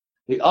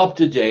the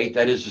up-to-date,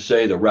 that is to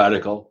say, the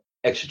radical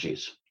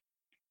exegetes.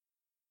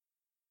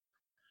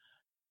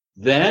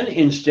 Then,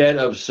 instead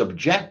of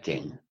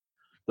subjecting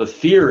the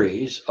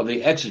theories of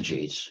the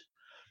exegetes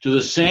to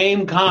the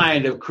same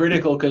kind of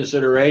critical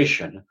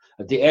consideration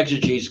that the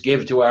exegetes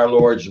give to our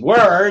Lord's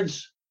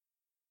words,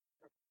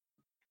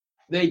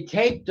 they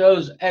take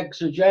those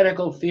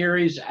exegetical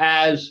theories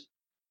as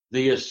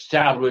the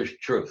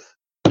established truth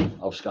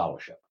of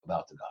scholarship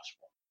about the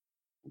gospel.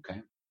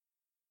 Okay?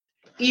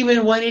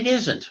 Even when it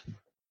isn't.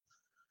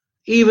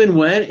 Even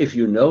when, if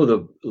you know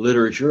the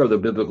literature of the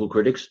biblical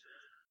critics,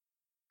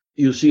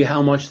 you see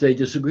how much they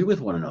disagree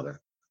with one another.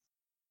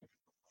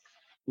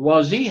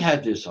 Lavoisier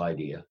had this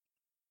idea,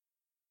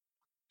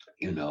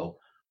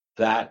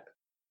 that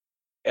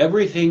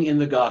everything in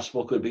the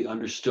gospel could be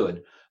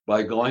understood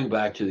by going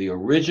back to the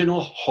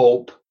original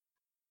hope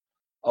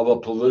of a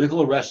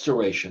political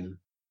restoration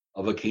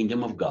of a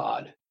kingdom of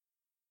God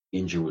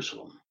in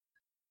Jerusalem.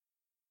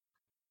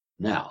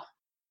 Now,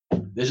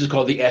 this is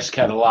called the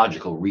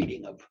eschatological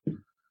reading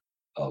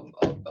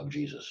of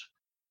Jesus.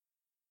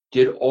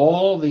 Did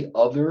all the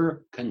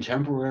other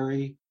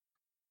contemporary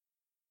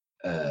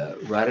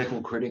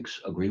radical critics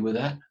agree with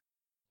that?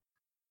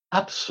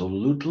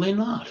 Absolutely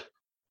not.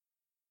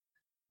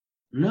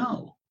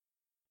 No.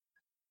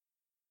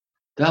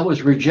 That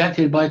was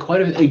rejected by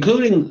quite a few,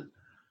 including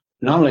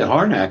not only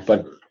Harnack,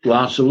 but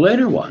lots of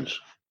later ones.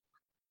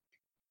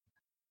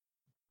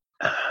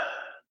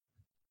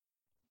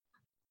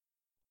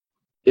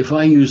 If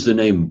I use the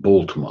name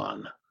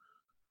Bultmann,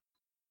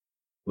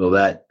 will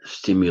that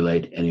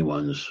stimulate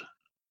anyone's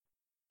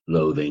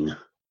loathing?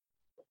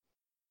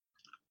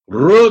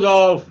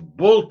 Rudolf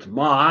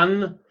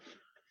Bultmann,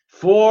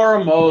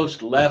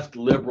 foremost left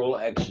liberal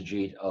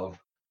exegete of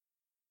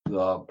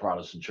the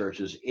Protestant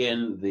churches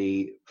in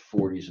the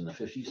 40s and the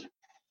 50s.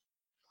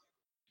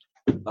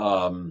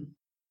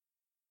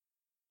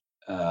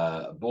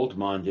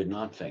 Bultmann did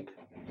not think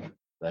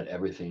that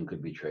everything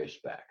could be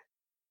traced back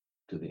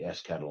to the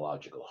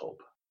eschatological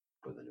hope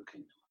for the new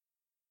kingdom.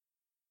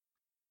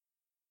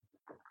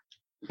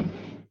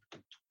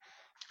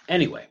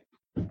 Anyway,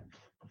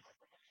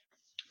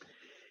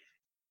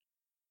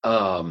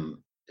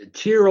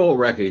 Tyrrell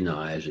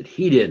recognized that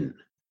he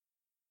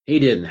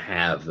didn't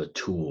have the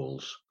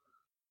tools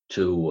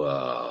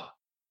to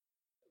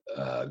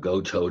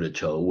go toe to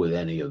toe with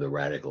any of the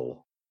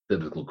radical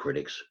biblical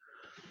critics,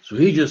 so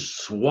he just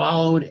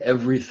swallowed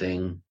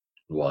everything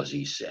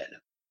Loisy said.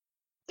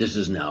 This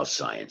is now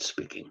science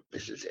speaking.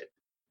 This is it.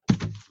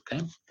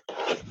 Okay.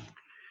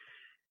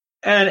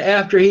 And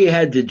after he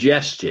had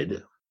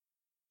digested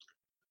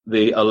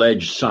the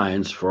alleged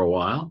science for a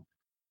while,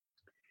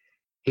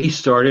 he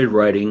started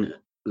writing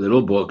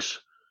little books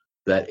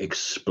that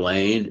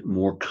explained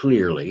more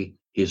clearly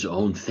his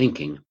own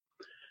thinking.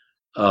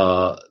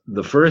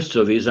 The first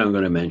of these I'm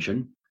going to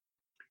mention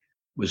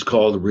was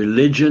called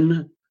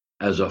Religion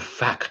as a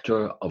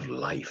Factor of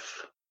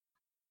Life.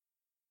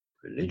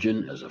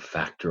 Religion as a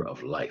Factor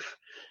of Life.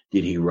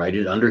 Did he write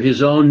it under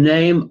his own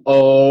name?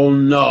 Oh,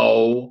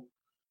 no.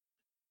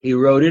 He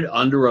wrote it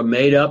under a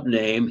made-up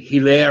name,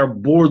 Hilaire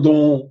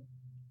Bourdon.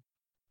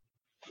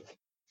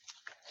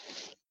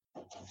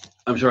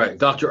 I'm sorry,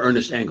 Dr.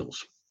 Ernest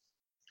Engels.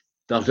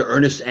 Dr.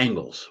 Ernest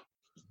Engels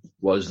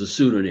was the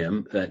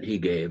pseudonym that he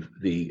gave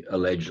the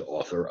alleged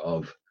author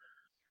of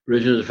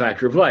Religion as a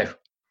Factor of Life.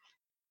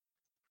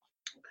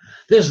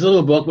 This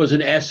little book was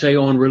an essay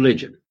on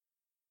religion.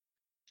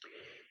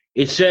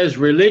 It says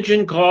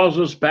religion calls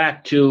us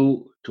back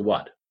to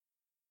what?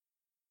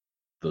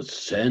 The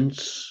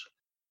sense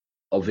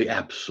of the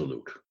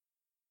absolute.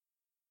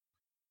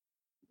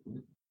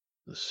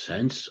 The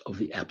sense of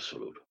the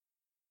absolute.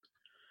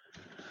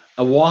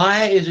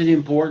 Why is it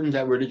important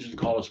that religion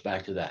call us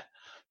back to that?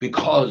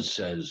 Because,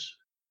 says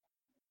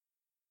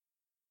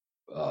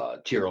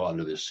Tyrrell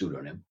under this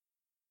pseudonym,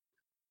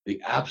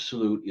 the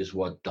absolute is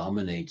what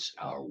dominates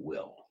our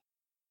will.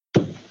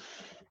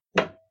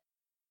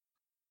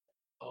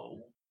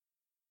 Oh.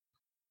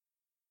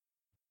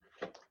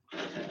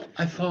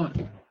 I thought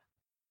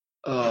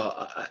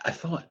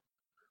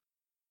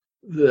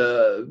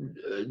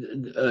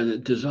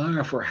the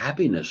desire for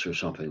happiness or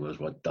something was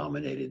what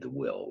dominated the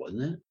will,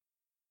 wasn't it?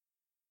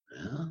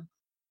 Yeah.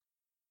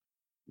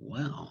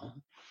 Well,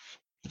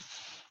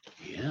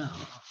 yeah.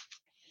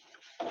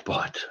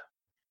 But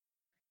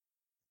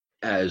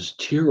as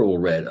Tyrrell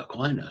read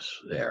Aquinas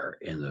there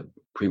in the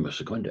Prima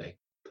Secundae,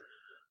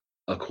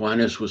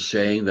 Aquinas was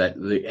saying that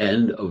the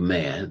end of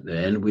man, the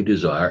end we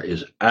desire,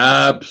 is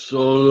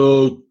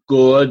absolute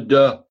good.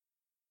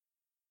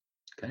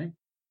 Okay?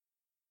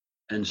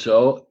 And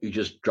so you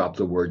just drop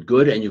the word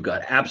good and you've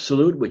got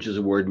absolute, which is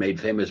a word made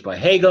famous by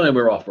Hegel, and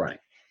we're off running.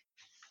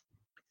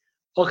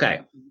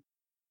 Okay.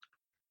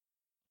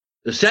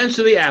 The sense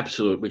of the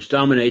absolute, which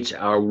dominates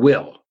our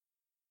will.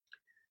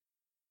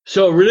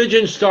 So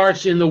religion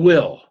starts in the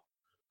will.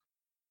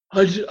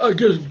 I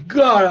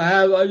gotta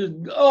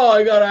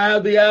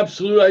have the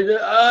absolute.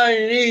 I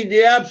need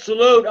the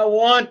absolute. I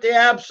want the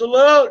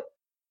absolute.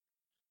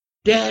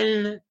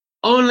 Then,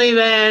 only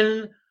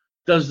then,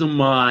 does the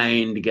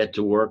mind get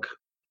to work.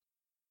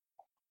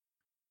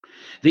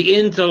 The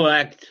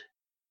intellect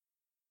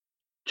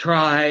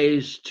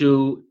tries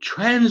to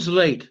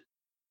translate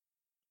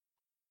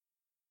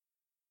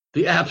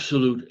the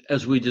absolute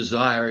as we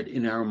desire it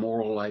in our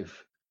moral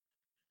life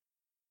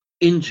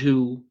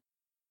into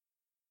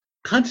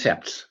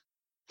concepts.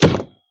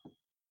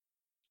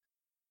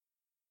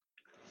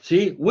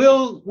 See,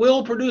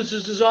 will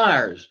produces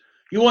desires.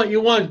 You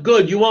want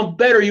good, you want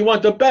better, you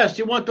want the best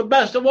of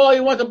all,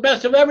 you want the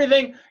best of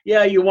everything.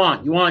 Yeah, you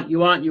want. Now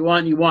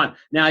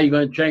you're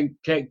going to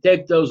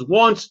take those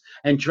wants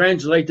and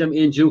translate them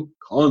into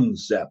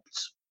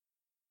concepts,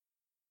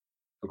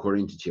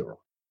 according to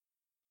Tyrrell.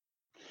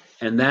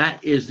 And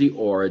that is the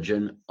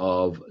origin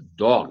of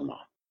dogma.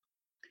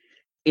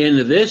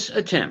 In this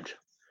attempt,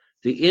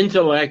 the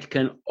intellect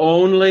can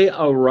only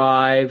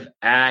arrive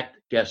at,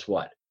 guess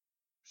what?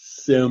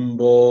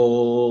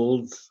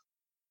 Symbols.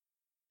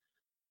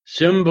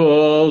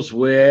 Symbols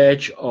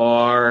which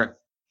are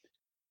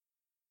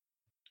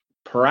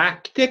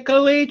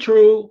practically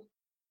true,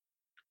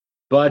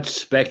 but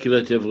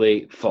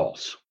speculatively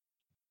false.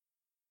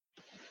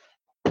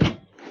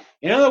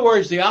 In other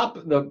words,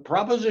 the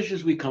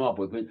propositions we come up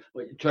with,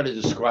 we try to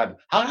describe,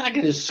 how am I going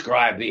to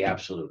describe the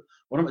absolute?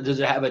 Does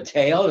it have a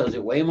tail? Does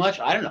it weigh much?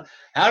 I don't know.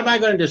 How am I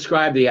going to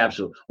describe the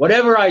absolute?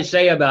 Whatever I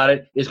say about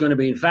it is going to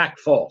be, in fact,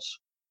 false.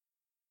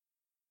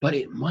 But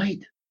it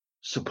might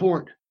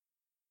support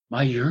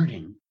my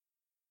yearning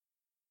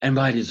and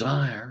my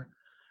desire,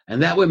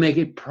 and that would make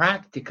it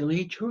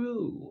practically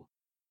true.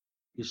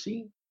 You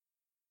see?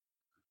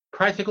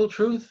 Practical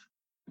truth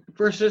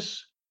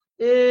versus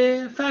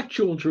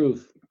factual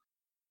truth.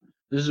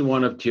 This is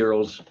one of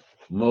Tyrrell's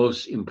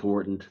most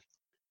important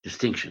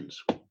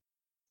distinctions.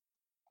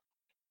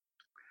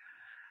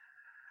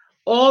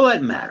 All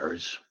that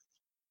matters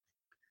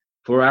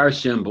for our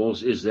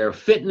symbols is their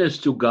fitness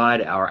to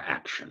guide our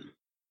action.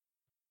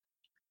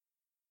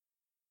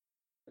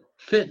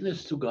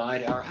 Fitness to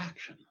guide our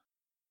action.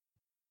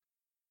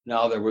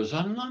 Now, there was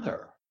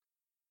another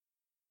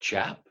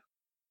chap,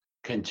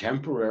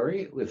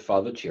 contemporary with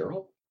Father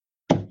Tyrrell,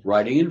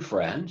 writing in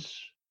France,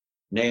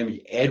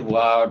 named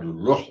Edouard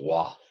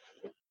Leroy,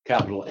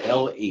 capital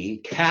L-E,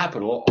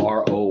 capital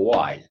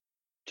R-O-Y,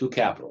 two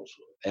capitals,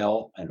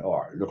 L and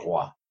R,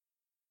 Leroy,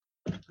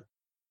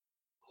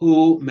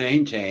 who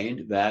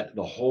maintained that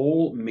the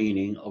whole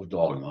meaning of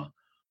dogma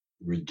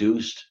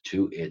reduced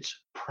to its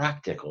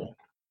practical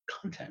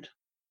content.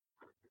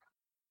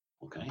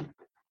 Okay?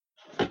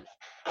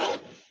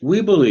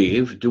 We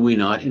believe, do we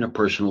not, in a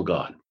personal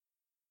God?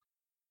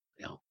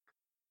 Yeah.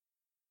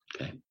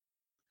 Okay.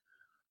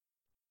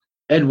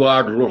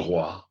 Edouard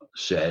Leroy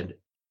said,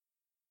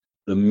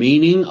 the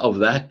meaning of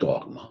that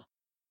dogma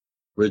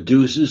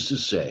reduces to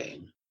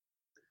saying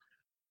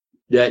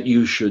that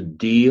you should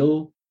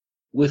deal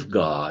with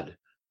God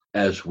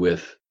as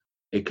with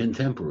a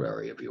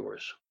contemporary of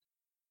yours.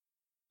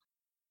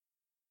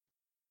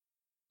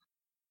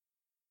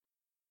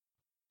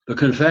 The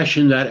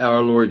confession that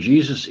our Lord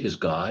Jesus is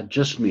God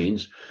just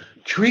means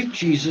treat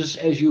Jesus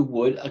as you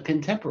would a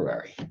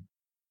contemporary.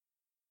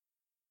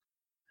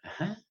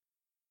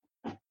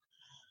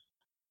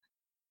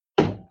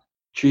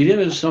 Treat him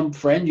as some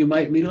friend you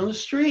might meet on the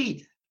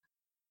street.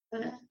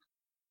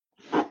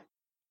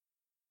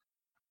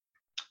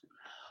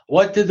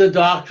 What did the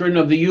doctrine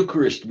of the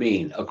Eucharist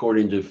mean,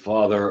 according to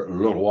Father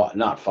Leroy,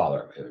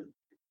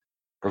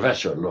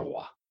 Professor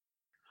Leroy?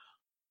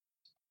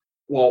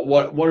 Well,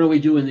 what do we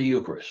do in the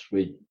Eucharist?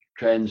 We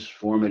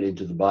transform it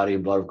into the body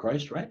and blood of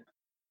Christ, right?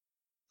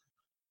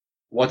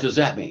 What does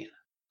that mean?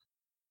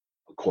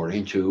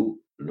 According to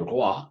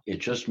Leroy, it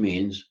just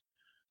means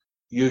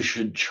you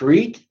should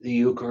treat the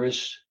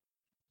Eucharist,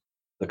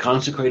 the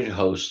consecrated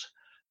host,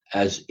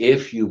 as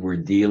if you were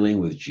dealing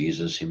with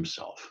Jesus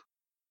himself.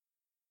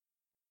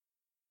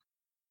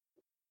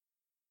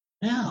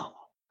 Now,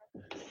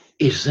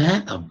 is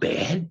that a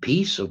bad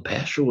piece of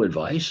pastoral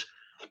advice?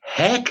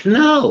 Heck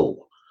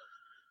no.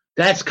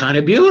 That's kind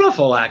of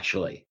beautiful,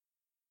 actually.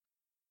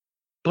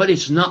 But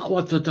it's not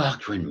what the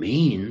doctrine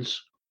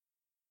means.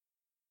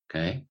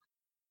 Okay?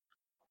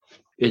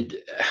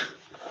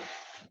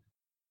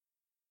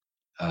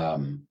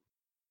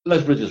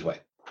 Let's put it this way.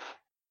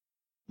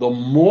 The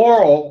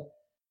moral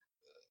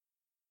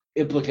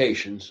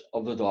implications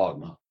of the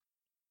dogma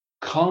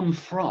come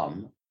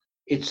from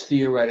its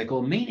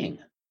theoretical meaning.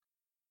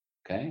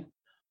 Okay?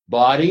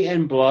 Body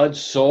and blood,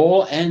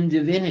 soul and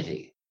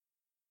divinity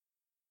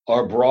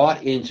are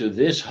brought into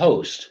this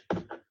host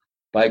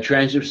by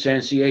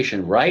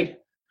transubstantiation, right?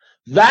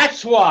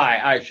 That's why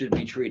I should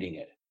be treating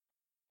it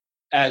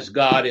as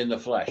God in the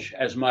flesh,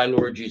 as my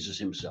Lord Jesus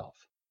himself.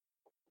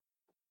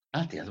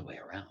 Not the other way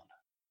around.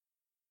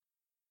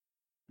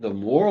 The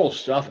moral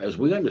stuff, as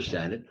we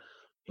understand it,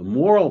 the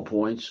moral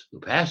points, the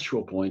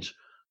pastoral points,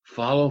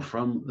 follow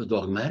from the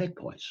dogmatic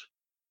points.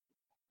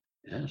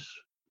 Yes.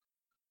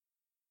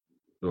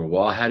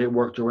 Leroy had it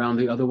worked around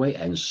the other way,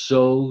 and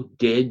so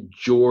did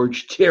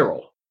George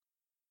Tyrrell.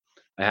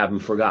 I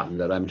haven't forgotten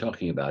that I'm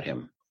talking about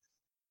him.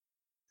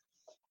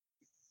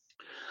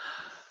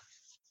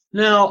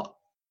 Now,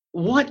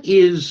 what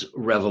is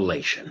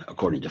revelation,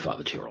 according to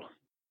Father Tyrrell?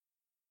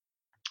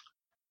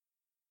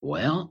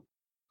 Well,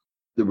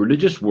 the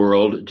religious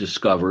world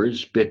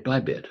discovers bit by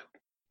bit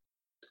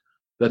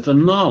that the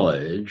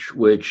knowledge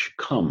which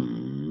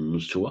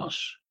comes to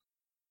us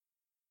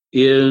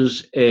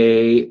is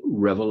a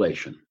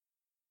revelation.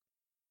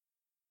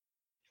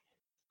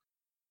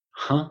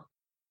 The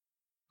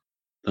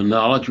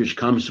knowledge which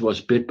comes to us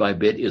bit by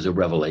bit is a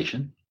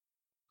revelation.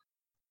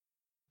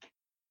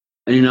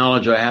 Any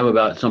knowledge I have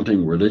about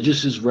something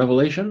religious is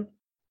revelation?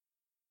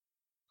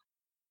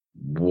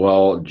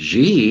 Well,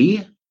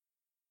 gee,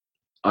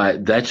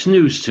 that's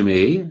news to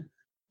me.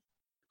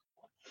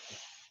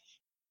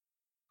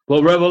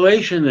 Well,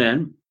 revelation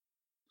then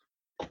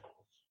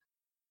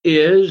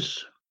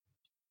is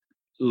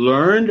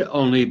learned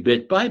only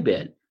bit by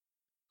bit,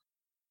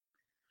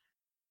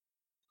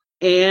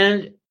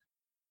 and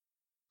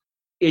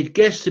it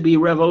gets to be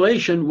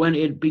revelation when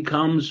it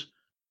becomes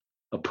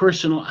a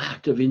personal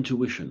act of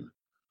intuition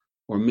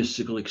or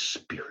mystical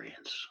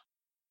experience.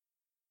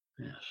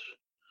 Yes.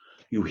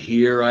 You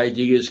hear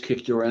ideas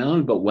kicked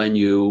around, but when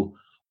you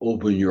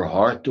open your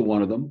heart to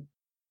one of them,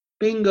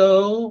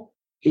 bingo,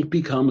 it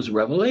becomes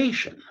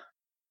revelation.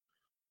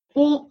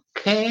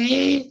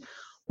 Okay,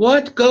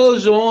 what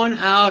goes on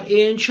out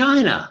in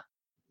China?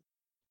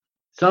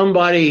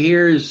 Somebody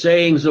hears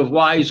sayings of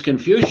wise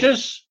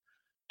Confucius,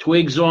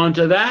 twigs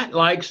onto that,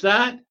 likes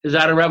that. Is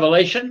that a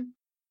revelation?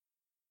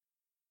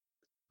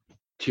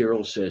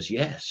 Tyrrell says,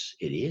 yes,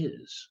 it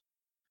is.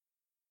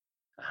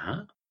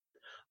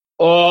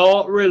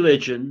 All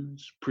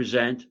religions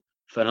present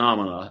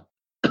phenomena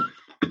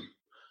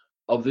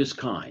of this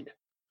kind,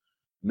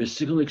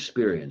 mystical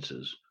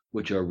experiences,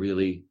 which are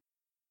really,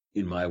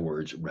 in my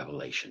words,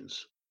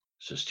 revelations,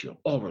 says Tyrrell.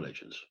 All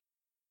religions.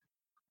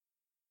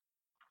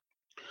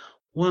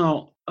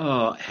 Well,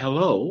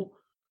 hello.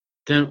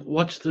 Then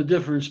what's the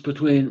difference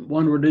between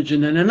one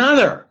religion and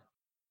another?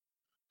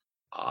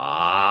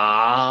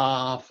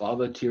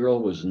 Father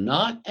Tyrrell was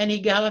not an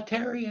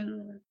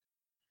egalitarian.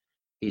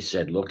 He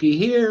said, looky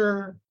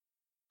here.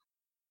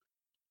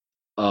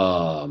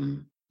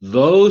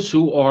 Those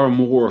who are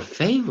more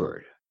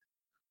favored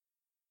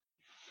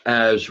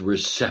as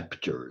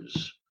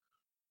receptors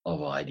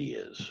of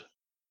ideas,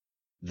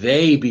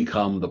 they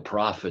become the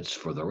prophets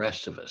for the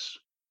rest of us.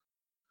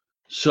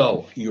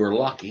 So you're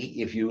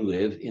lucky if you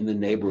live in the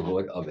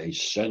neighborhood of a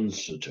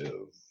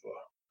sensitive,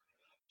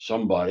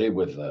 somebody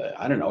with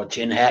a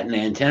tin hat and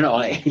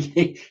antenna.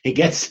 He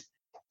gets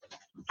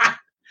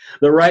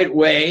the right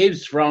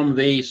waves from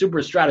the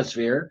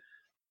superstratosphere.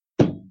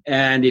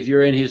 And if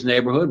you're in his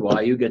neighborhood,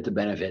 why, you get to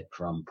benefit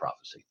from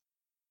prophecy.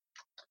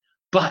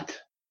 But,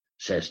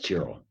 says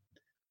Tyrrell,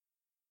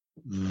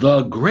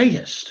 the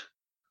greatest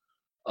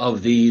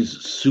of these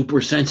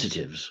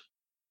supersensitives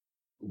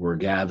were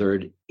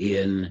gathered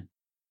in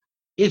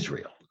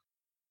Israel.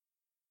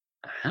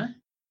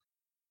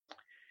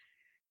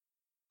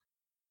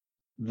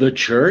 The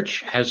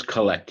church has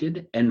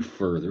collected and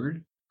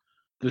furthered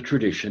the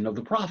tradition of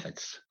the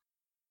prophets.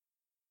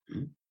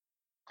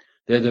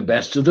 They're the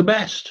best of the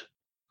best.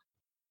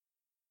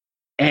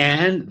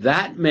 And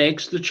that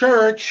makes the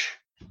church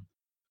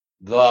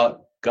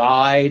the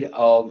guide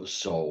of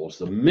souls,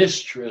 the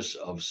mistress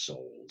of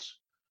souls,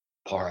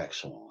 par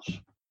excellence.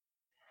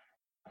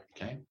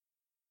 Okay?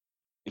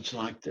 It's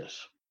like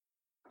this.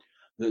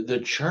 The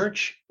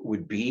church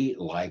would be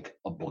like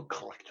a book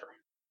collector.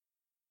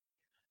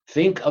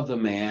 Think of the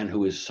man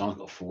who has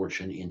sunk a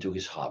fortune into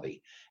his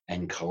hobby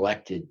and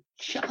collected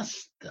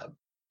just the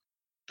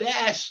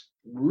best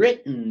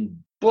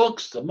written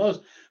books, the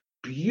most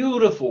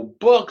beautiful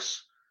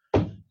books,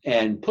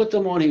 and put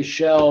them on his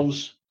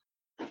shelves.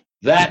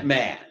 That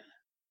man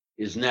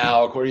is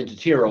now, according to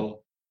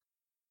Tyrrell,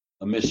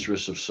 a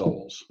mistress of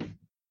souls.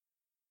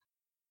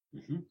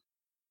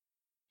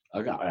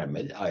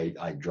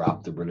 I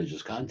dropped the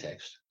religious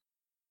context.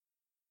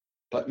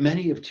 But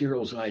many of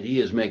Tyrrell's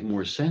ideas make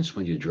more sense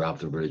when you drop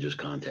the religious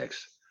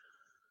context.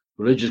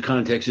 Religious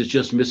context is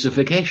just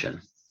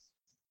mystification.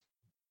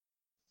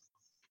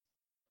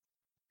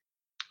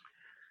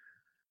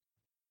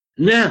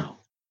 Now,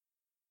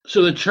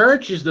 so the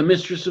church is the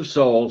mistress of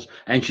souls,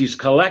 and she's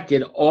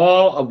collected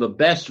all of the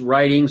best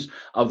writings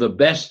of the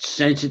best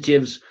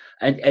sensitives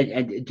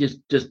and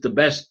just the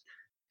best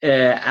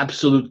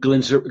absolute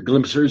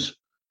glimpsers.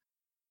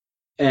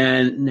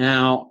 And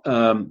now,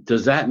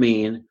 does that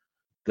mean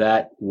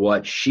that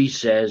what she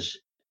says,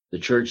 the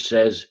church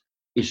says,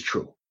 is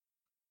true?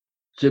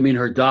 Does it mean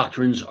her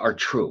doctrines are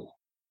true?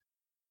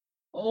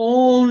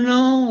 Oh,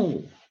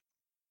 no.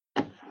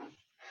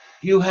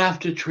 You have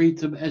to treat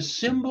them as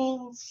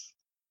symbols,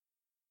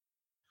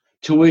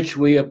 to which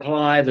we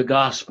apply the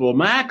gospel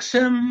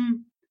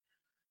maxim: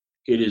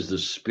 it is the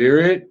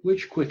spirit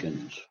which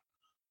quickens,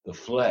 the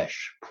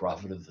flesh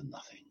profiteth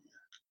nothing.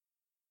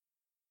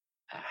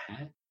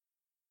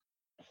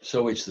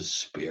 So it's the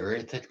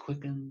spirit that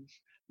quickens.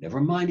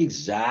 Never mind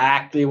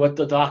exactly what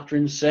the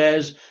doctrine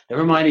says.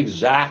 Never mind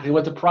exactly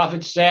what the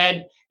prophet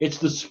said. It's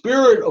the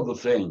spirit of the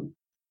thing.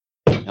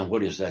 And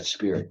what is that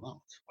spirit?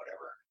 Well, it's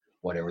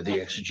whatever the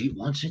exegete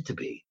wants it to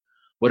be,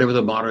 whatever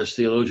the modernist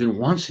theologian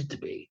wants it to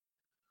be.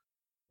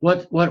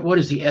 What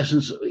is the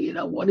essence?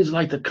 What is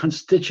like the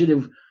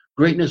constitutive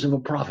greatness of a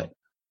prophet?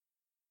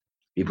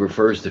 He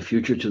prefers the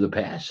future to the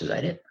past. Is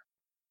that it?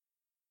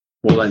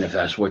 Well, then, if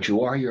that's what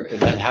you are, if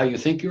that's how you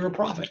think, you're a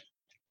prophet.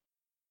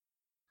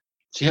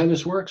 See how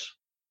this works?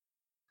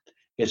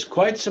 It's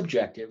quite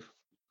subjective.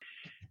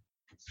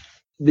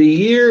 The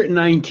year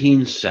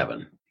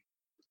 1907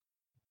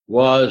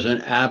 was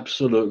an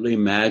absolutely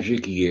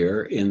magic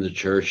year in the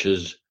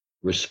church's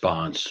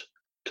response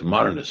to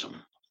modernism.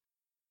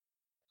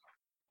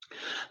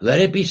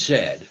 Let it be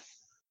said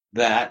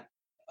that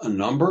a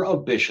number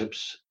of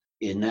bishops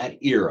in that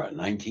era,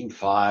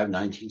 1905,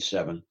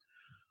 1907,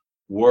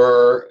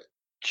 were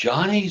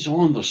Johnnies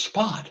on the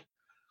spot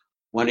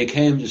when it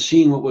came to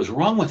seeing what was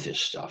wrong with this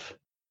stuff.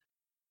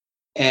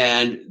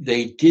 And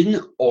they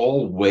didn't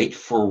all wait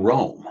for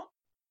Rome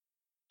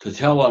to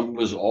tell them it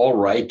was all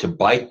right to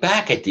bite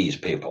back at these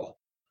people.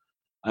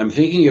 I'm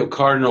thinking of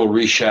Cardinal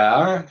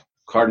Richard,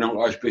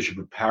 Cardinal Archbishop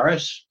of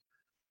Paris,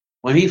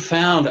 when he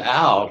found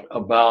out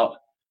about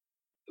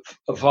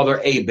Father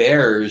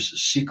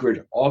Hébert's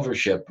secret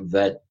authorship of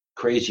that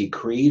crazy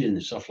creed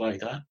and stuff like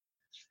that.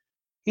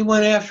 He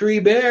went after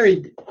Hebert.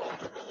 He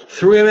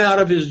threw him out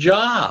of his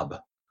job.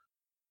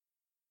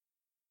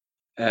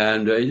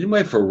 And he didn't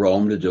wait for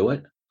Rome to do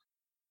it.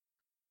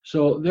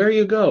 So there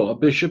you go, a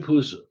bishop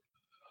who's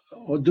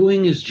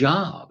doing his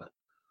job.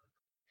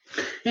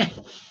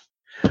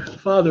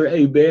 Father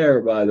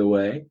Hebert, by the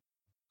way,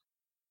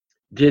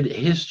 did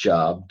his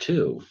job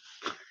too.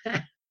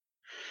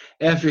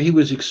 After he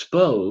was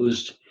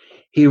exposed,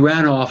 he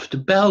ran off to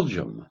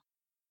Belgium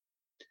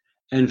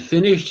and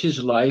finished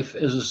his life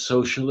as a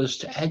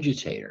socialist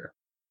agitator.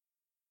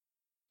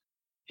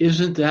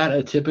 Isn't that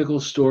a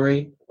typical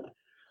story?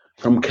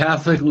 From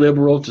Catholic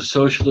liberal to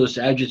socialist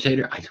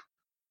agitator?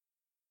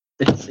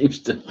 It seems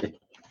to me.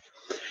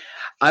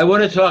 I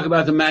want to talk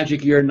about the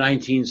magic year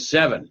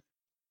 1907,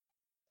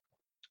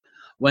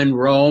 when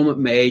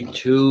Rome made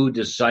two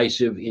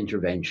decisive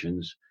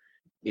interventions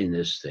in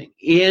this thing.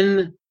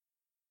 In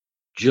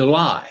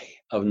July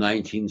of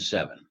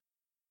 1907,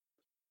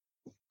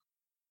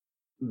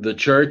 the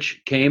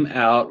church came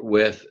out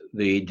with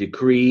the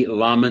decree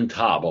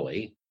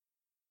Lamentabili,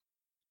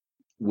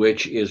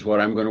 which is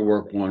what I'm going to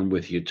work on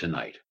with you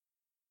tonight.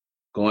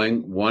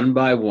 Going one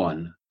by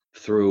one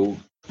through,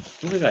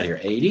 what do we got here,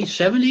 80,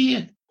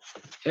 70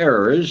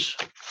 errors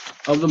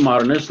of the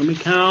modernists. Let me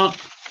count.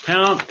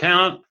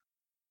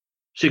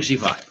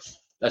 65.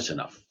 That's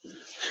enough.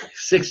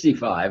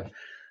 65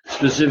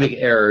 specific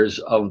errors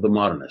of the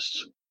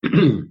modernists.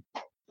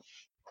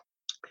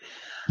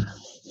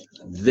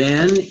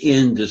 Then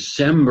in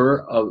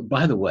December of,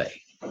 by the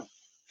way,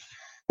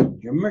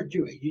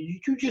 did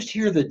you just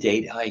hear the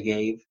date I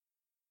gave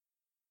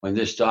when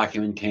this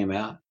document came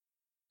out?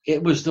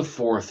 It was the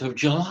 4th of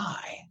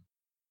July.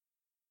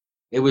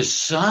 It was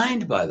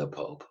signed by the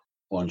Pope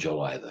on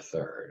July the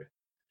 3rd,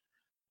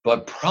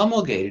 but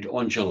promulgated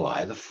on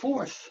July the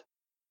 4th.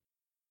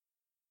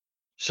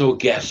 So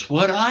guess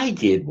what I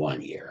did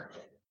one year?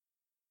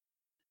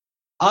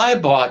 I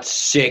bought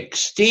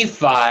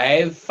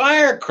 65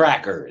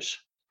 firecrackers,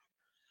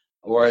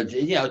 or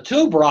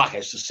 2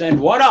 brackets to send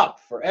one up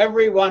for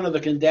every one of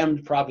the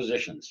condemned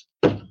propositions.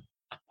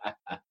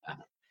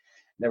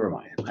 Never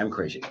mind, I'm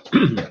crazy.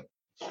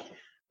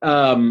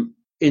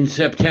 In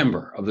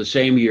September of the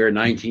same year,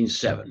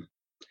 1907,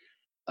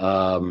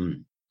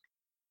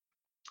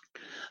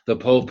 the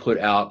Pope put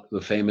out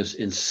the famous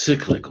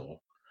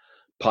encyclical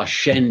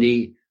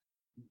Pascendi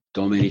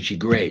Dominici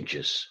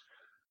Gregis,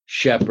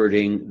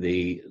 shepherding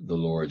the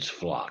Lord's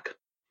flock.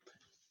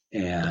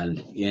 And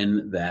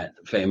in that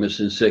famous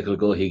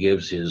encyclical, he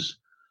gives his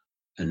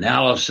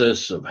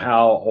analysis of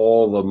how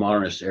all the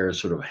modernist errors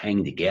sort of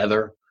hang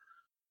together,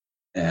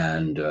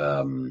 and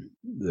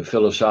the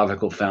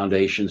philosophical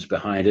foundations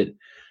behind it.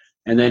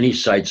 And then he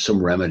cites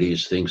some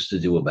remedies, things to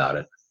do about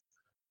it,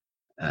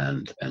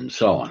 and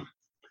so on.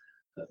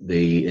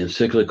 The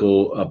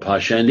encyclical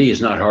Pascendi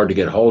is not hard to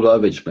get hold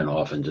of. It's been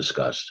often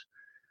discussed.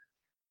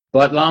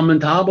 But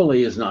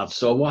Lamentabili is not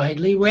so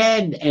widely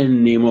read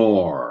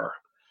anymore.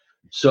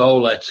 So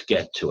let's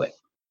get to it.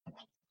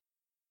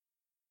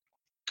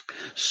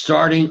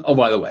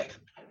 By the way,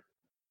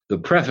 the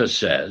preface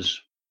says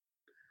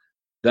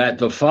that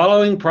the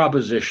following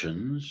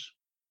propositions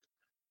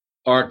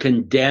are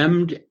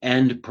condemned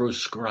and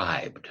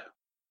proscribed.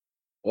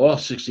 All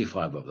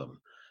 65 of them.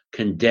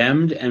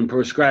 Condemned and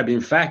proscribed.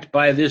 In fact,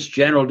 by this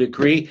general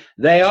decree,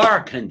 they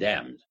are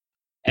condemned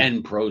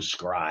and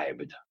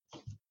proscribed.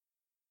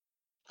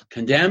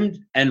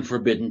 Condemned and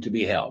forbidden to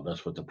be held.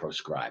 That's what the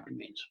proscribed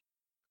means.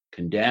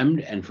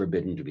 Condemned and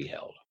forbidden to be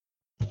held.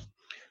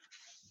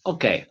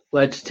 Okay,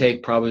 let's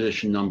take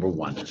proposition number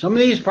 1. Some of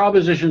these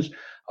propositions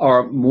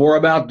are more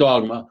about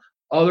dogma.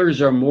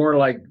 Others are more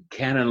like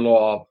canon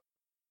law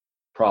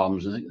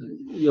problems.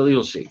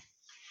 You'll see.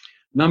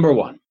 Number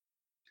 1.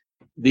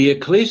 The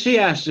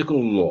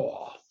ecclesiastical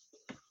law,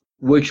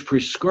 which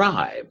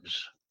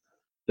prescribes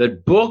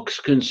that books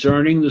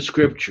concerning the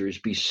scriptures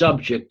be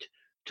subject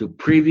to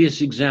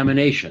previous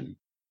examination,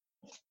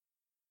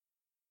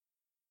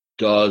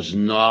 does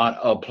not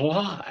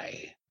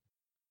apply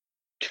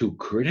to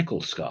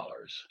critical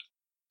scholars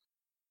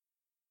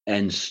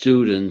and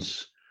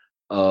students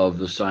of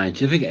the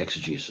scientific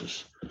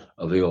exegesis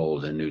of the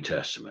Old and New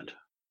Testament.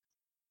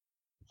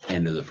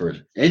 End of the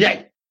first.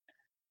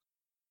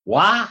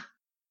 What?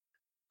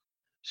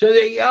 So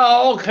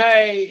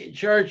okay,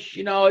 church,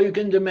 you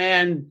can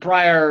demand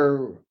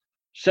prior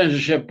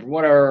censorship,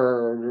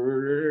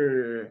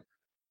 whatever,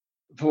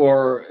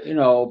 for,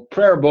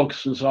 prayer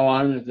books and so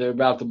on, if they're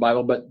about the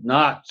Bible, but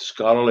not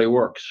scholarly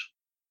works.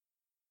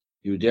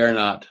 You dare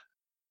not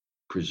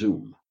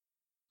presume.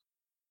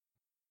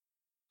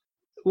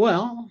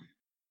 Well,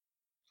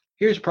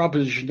 here's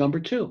proposition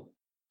number 2.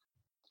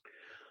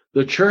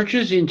 The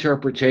church's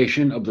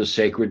interpretation of the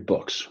sacred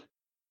books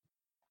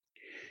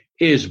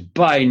is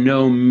by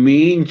no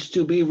means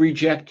to be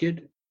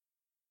rejected.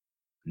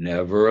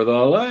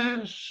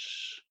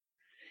 Nevertheless,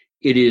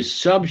 it is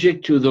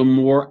subject to the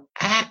more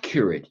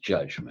accurate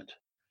judgment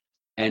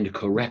and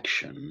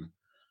correction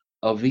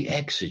of the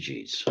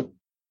exegetes.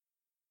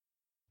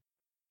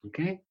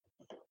 Okay?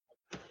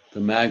 The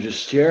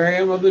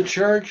magisterium of the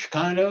church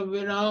kind of,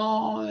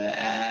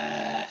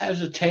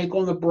 has a take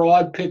on the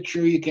broad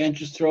picture. You can't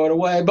just throw it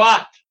away.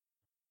 But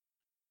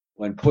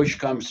when push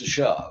comes to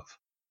shove,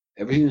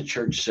 everything the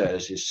church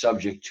says is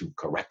subject to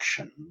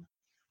correction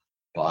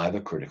by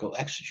the critical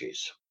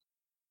exegetes.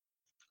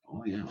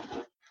 Oh, yeah.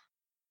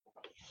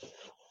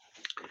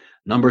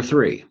 Number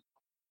 3.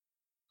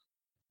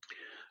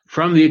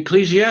 From the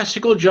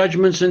ecclesiastical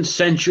judgments and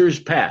censures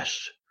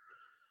past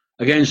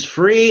against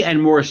free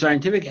and more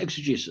scientific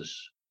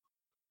exegesis,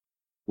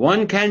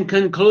 one can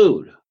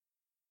conclude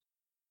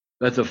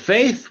that the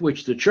faith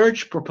which the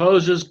Church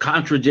proposes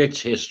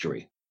contradicts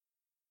history,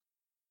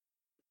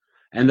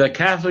 and that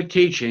Catholic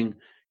teaching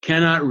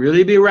cannot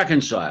really be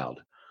reconciled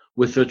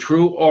with the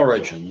true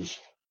origins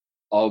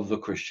of the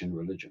Christian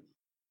religion.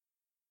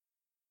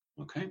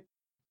 Okay?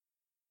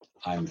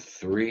 I'm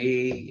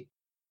 3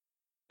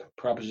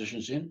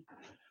 propositions in,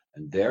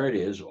 and there it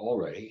is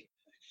already.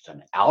 It's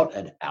an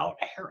out-and-out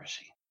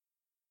heresy.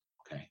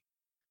 Okay?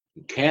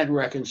 You can't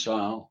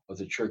reconcile what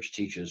the church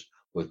teaches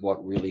with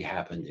what really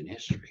happened in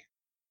history.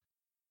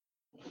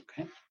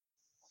 Okay?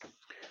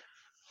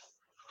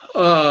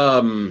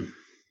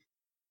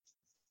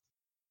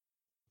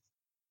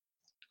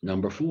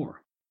 Number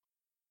 4.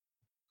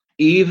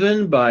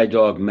 Even by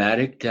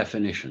dogmatic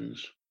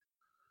definitions,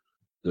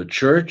 the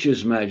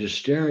church's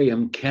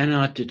magisterium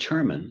cannot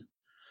determine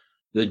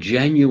the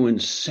genuine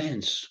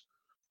sense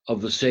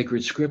of the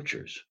sacred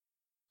scriptures.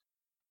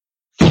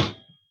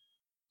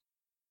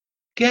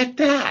 Get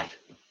that?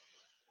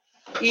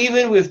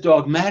 Even with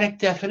dogmatic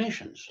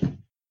definitions,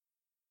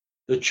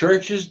 the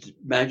church's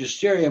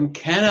magisterium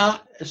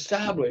cannot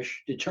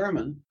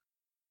determine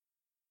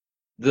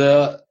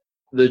the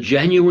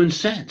genuine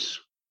sense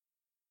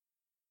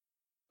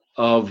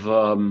of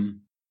the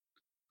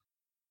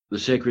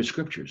sacred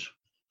scriptures.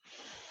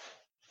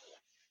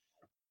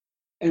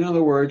 In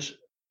other words,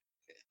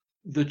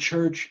 the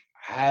church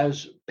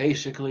has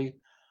basically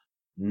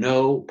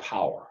no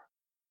power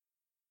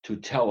to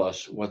tell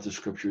us what the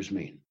scriptures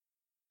mean.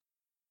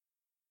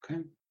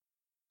 Okay?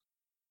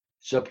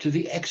 It's up to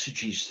the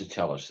exegetes to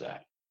tell us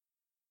that.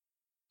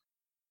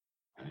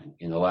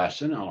 In the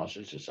last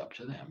analysis, it's up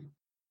to them.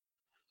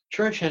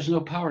 Church has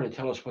no power to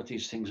tell us what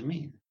these things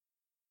mean,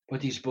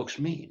 what these books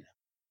mean.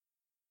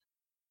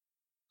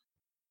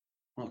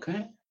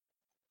 Okay?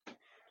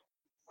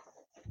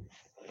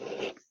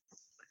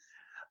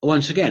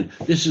 Once again,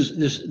 this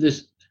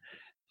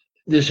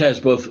has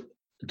both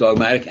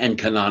dogmatic and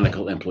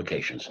canonical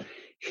implications.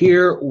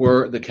 Here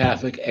were the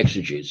Catholic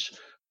exegetes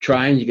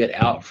trying to get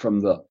out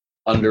from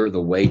under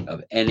the weight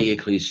of any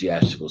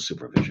ecclesiastical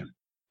supervision.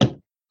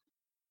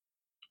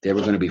 They were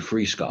going to be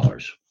free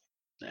scholars.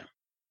 Yeah.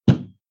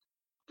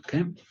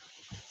 Okay.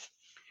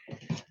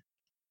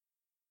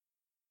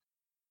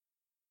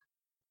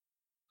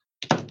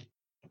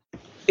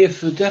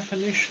 If the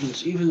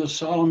definitions, even the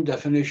solemn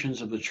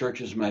definitions of the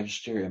church's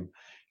magisterium,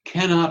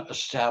 cannot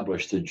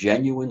establish the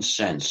genuine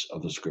sense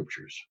of the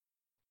scriptures,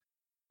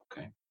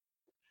 okay,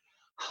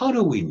 how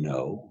do we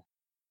know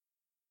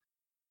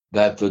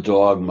that the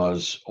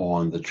dogmas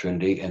on the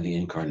Trinity and the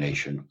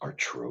Incarnation are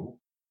true?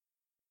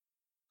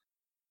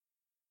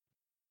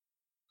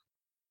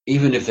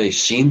 Even if they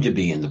seem to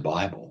be in the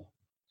Bible.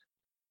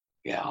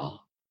 Yeah.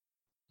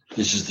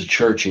 This is the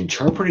church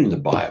interpreting the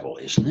Bible,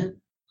 isn't it?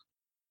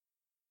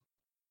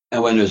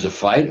 And when there's a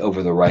fight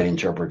over the right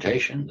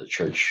interpretation, the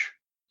church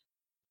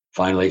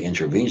finally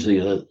intervenes,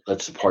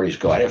 lets the parties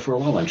go at it for a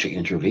while, and she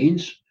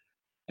intervenes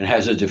and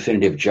has a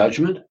definitive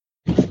judgment.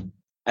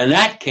 And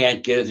that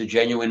can't get at the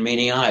genuine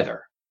meaning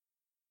either,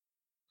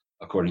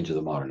 according to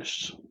the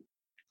modernists.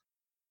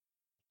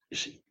 You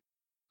see,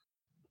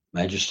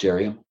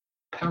 magisterium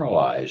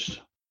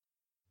paralyzed.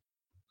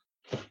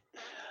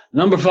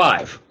 Number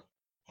 5.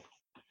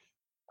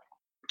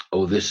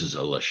 Oh, this is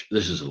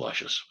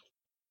luscious.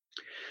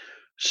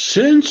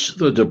 Since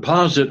the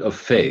deposit of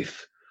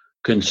faith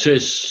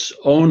consists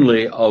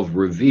only of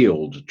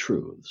revealed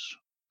truths,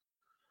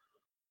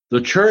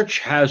 the church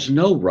has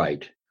no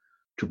right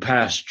to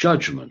pass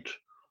judgment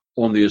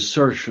on the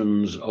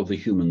assertions of the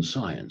human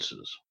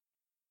sciences.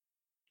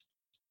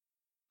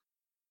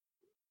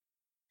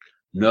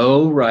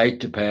 No right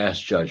to pass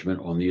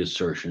judgment on the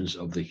assertions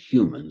of the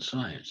human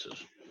sciences.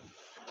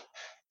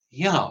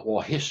 Yeah,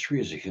 well, history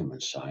is a human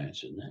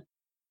science, isn't it?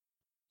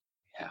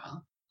 Yeah.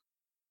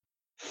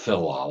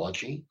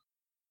 Philology.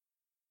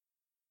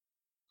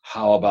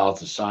 How about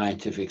the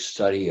scientific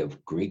study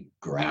of Greek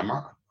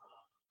grammar?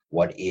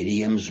 What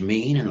idioms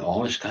mean and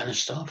all this kind of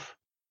stuff?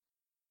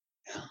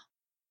 Yeah.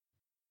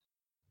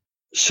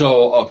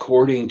 So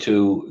according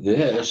to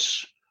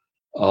this,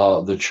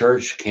 the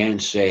church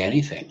can't say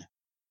anything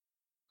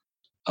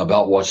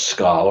about what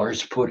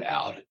scholars put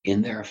out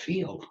in their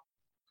field.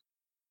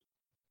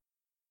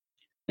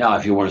 Now,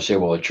 if you want to say,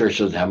 well, the church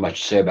doesn't have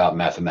much to say about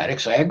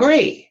mathematics, I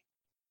agree.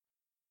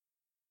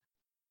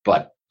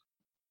 But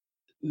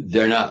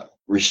they're not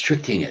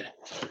restricting it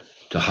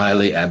to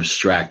highly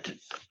abstract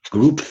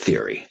group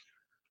theory.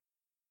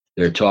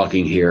 They're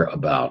talking here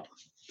about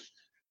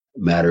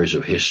matters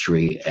of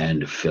history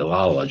and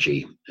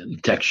philology,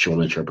 and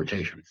textual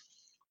interpretation.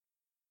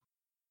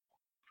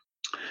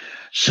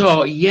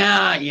 So,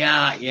 yeah,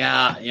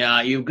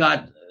 you've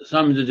got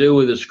something to do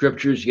with the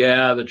scriptures.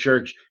 Yeah, the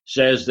church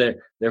says that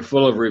they're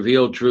full of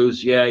revealed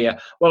truths. Yeah.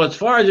 Well, as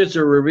far as it's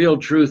a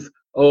revealed truth,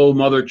 oh,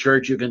 Mother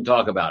Church, you can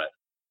talk about it.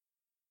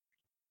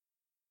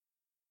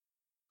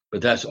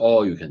 But that's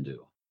all you can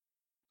do.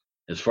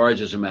 As far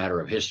as it's a matter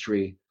of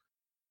history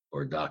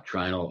or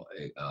doctrinal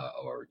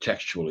or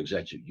textual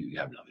exegesis, you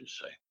have nothing to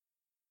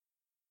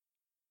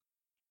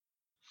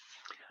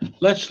say.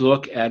 Let's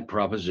look at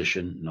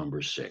proposition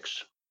number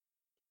 6.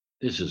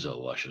 This is a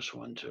luscious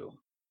one, too.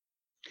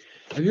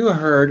 Have you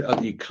heard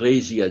of the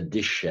Ecclesia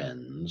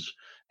Discens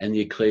and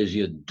the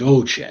Ecclesia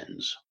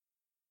Docens?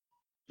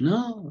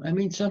 No? That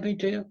means something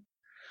to you?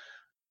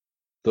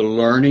 The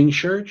learning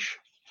church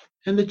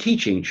and the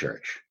teaching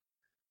church.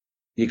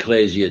 The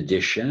Ecclesia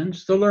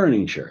Discens, the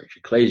learning church.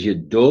 Ecclesia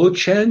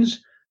Docens,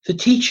 the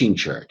teaching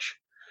church.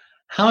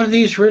 How do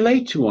these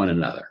relate to one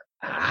another?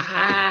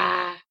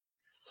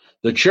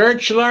 The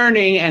church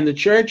learning and the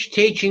church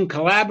teaching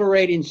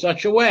collaborate in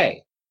such a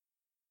way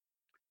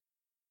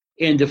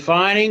in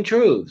defining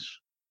truths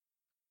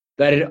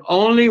that it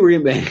only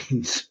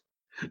remains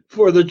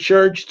for the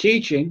church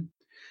teaching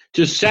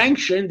to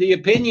sanction the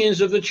opinions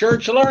of the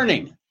church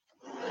learning.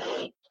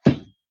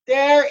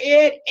 There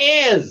it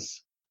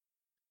is.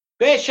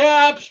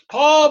 Bishops,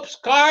 popes,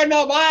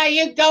 cardinal, why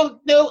you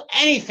don't do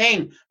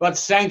anything but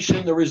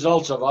sanction the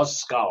results of us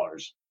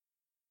scholars.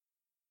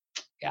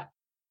 Yeah.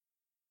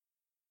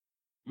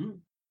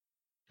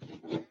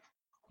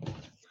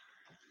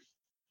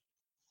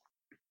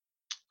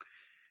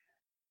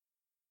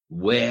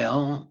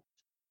 Well,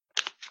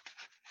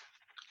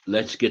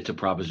 let's get to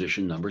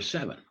proposition number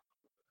 7,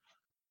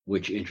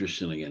 which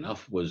interestingly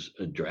enough was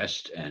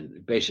addressed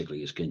and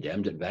basically is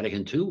condemned at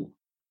Vatican II.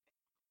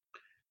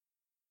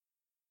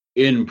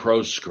 In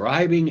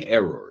proscribing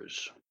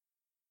errors,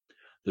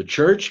 the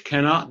church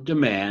cannot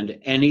demand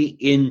any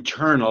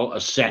internal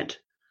assent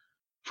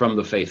from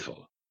the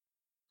faithful,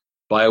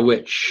 by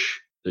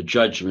which the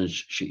judgments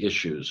she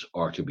issues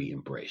are to be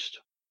embraced.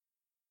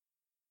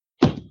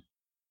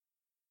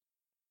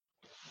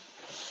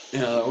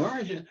 In other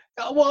words,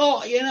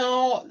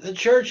 well, the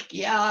church,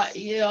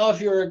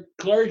 if you're a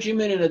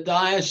clergyman in a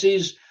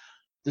diocese,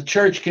 the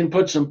church can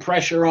put some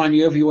pressure on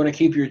you if you want to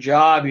keep your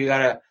job. You got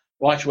to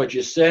watch what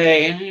you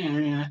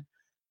say.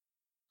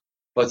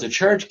 But the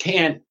church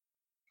can't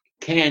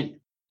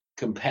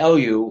compel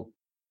you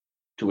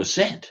to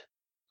assent.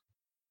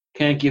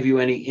 Can't give you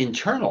any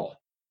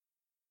internal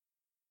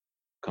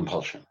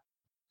compulsion.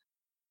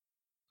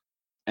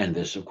 And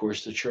this, of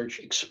course, the church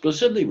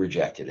explicitly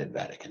rejected at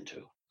Vatican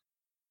II,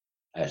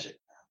 as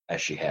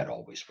she had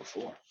always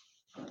before.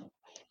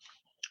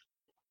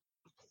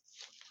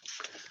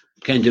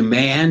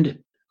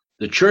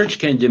 The church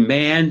can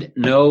demand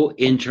no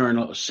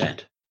internal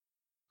assent.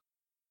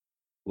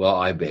 Well,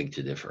 I beg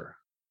to differ.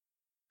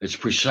 It's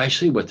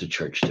precisely what the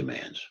church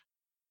demands.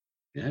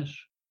 Yes?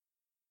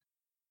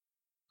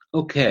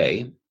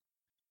 Okay.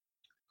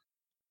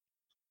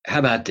 How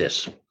about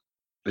this?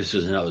 This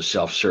is another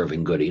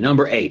self-serving goodie.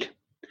 Number 8.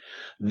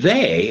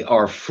 They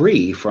are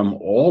free from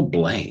all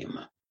blame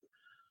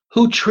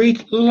who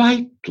treat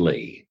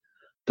lightly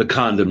the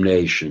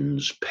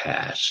condemnations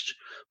passed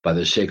by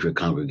the Sacred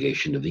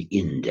Congregation of the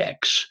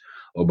Index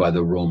or by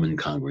the Roman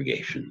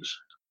congregations.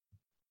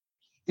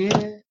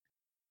 Yeah.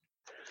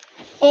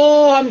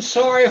 Oh, I'm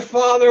sorry,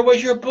 Father.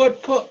 Was your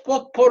book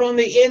put on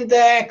the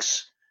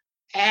Index?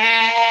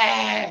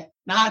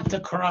 Not to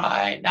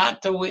cry,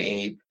 not to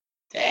weep.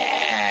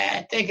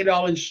 Take it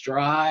all in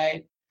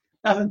stride.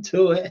 Nothing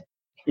to it.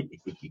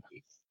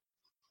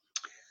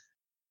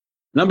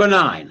 Number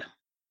 9.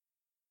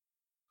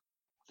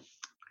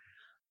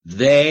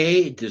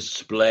 They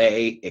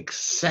display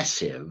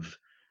excessive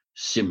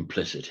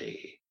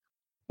simplicity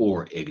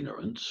or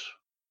ignorance,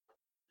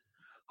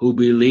 who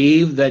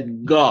believe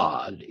that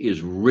God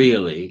is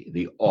really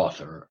the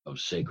author of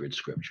sacred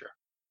scripture.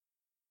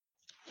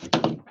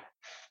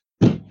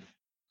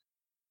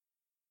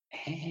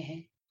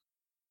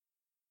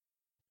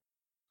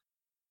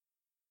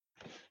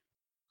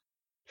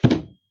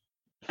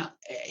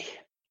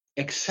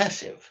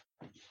 Excessive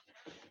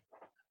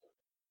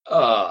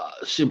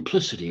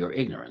simplicity or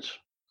ignorance,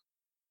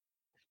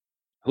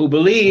 who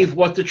believe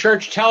what the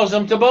church tells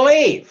them to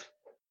believe.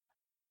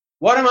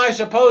 What am I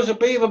supposed to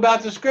believe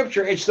about the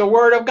scripture? It's the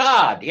word of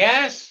God,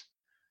 yes?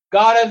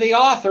 God is the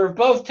author of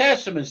both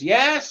testaments,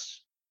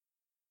 yes?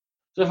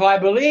 So if I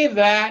believe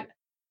that,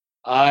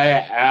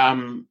 I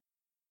am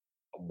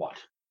what?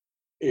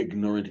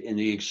 Ignorant in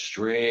the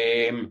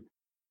extreme,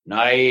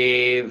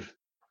 naive,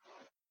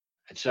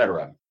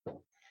 etc.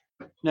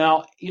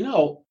 Now,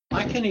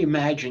 I can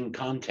imagine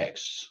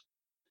contexts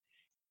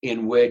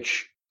in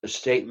which a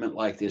statement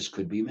like this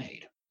could be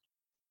made.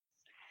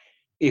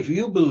 If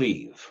you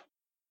believe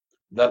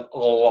that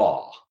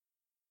Allah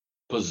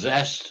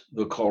possessed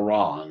the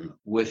Quran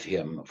with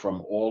him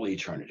from all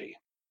eternity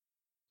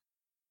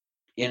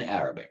in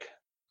Arabic,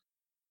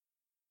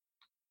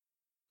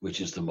 which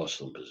is the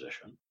Muslim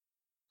position,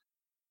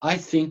 I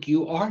think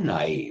you are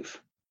naive.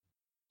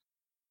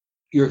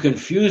 You're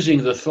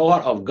confusing the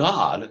thought of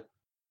God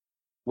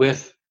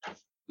with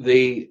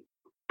the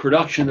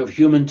production of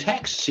human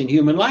texts in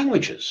human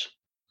languages.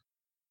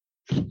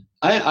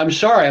 I'm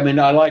sorry. I mean,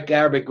 I like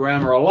Arabic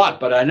grammar a lot,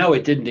 but I know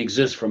it didn't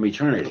exist from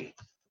eternity.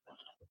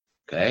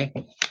 Okay?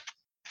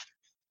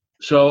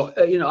 So,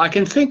 I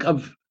can think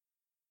of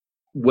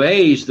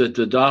ways that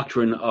the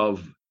doctrine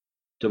of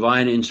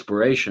divine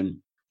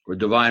inspiration or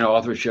divine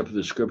authorship of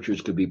the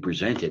scriptures could be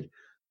presented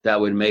that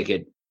would make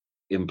it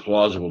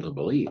implausible to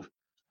believe.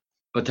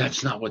 But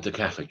that's not what the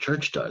Catholic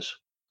Church does.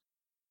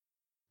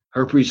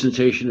 Her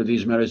presentation of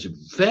these matters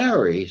is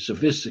very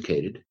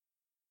sophisticated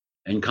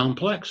and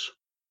complex.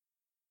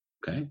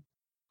 Okay?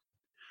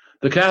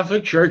 The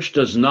Catholic Church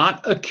does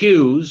not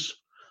accuse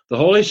the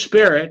Holy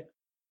Spirit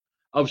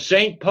of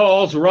St.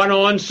 Paul's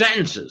run-on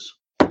sentences.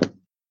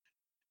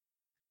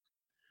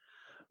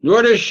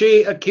 Nor does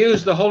she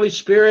accuse the Holy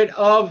Spirit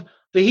of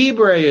the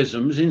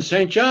Hebraisms in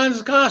St.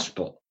 John's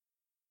Gospel.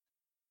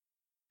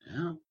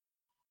 Yeah.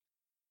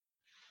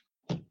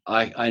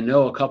 I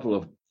know a couple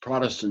of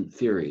Protestant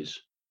theories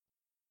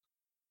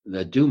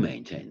that do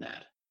maintain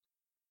that.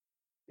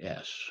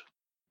 Yes.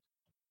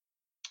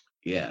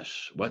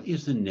 Yes. What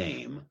is the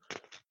name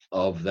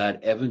of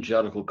that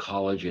evangelical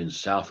college in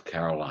South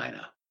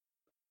Carolina?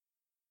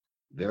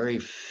 Very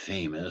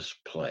famous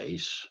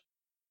place,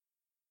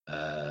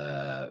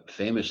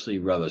 famously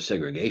rather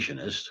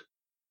segregationist.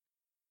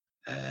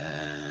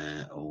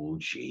 I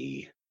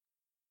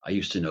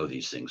used to know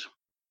these things.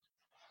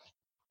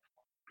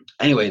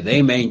 Anyway,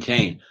 they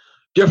maintain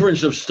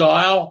difference of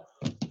style.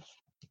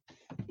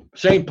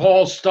 St.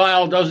 Paul's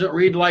style doesn't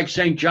read like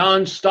St.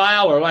 John's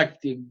style or like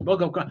the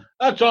Book of God.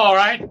 That's all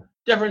right.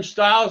 Different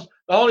styles.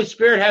 The Holy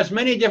Spirit has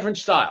many different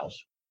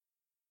styles.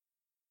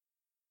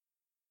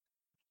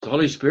 The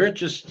Holy Spirit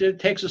just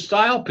takes a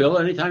style pill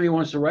anytime he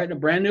wants to write in a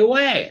brand new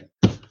way.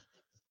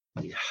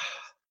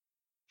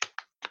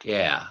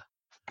 Yeah.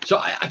 So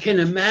I can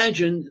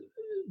imagine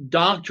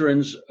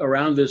doctrines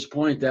around this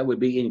point that would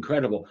be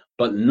incredible,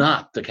 but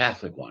not the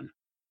Catholic one.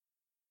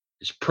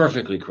 It's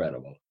perfectly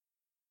credible.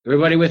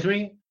 Everybody with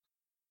me?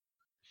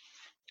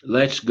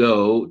 Let's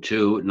go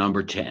to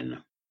number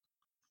 10.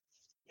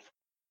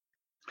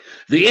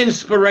 The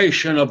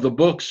inspiration of the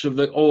books of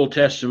the Old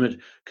Testament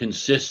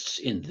consists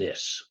in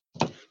this.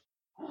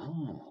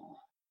 Oh,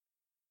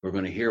 we're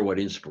going to hear what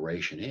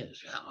inspiration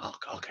is.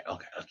 Okay,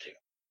 let's see.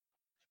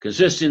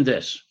 Consists in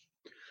this.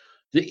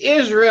 The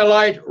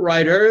Israelite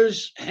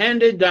writers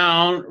handed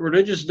down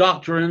religious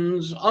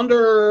doctrines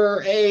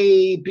under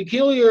a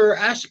peculiar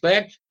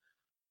aspect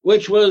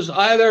which was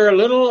either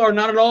little or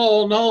not at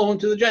all known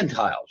to the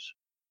Gentiles.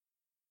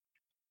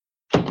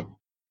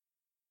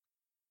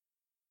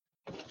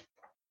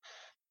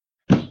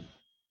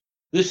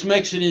 This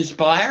makes it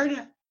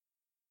inspired.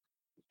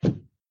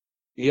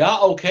 Yeah,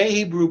 okay,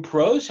 Hebrew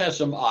prose has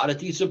some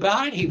oddities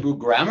about it. Hebrew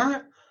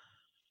grammar.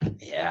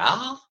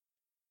 Yeah.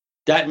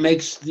 That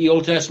makes the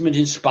Old Testament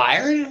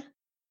inspired?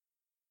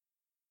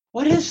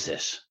 What is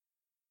this?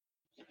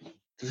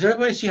 Does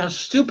everybody see how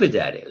stupid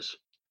that is?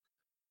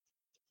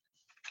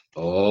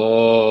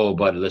 Oh,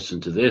 but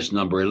listen to this,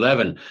 number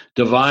 11.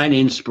 Divine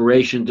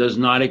inspiration does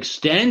not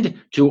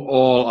extend to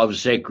all of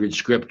sacred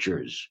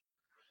scriptures,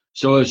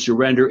 so as to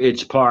render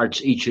its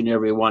parts, each and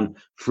every one,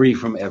 free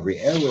from every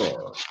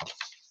error.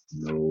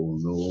 No.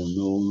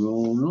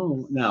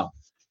 Now,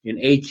 in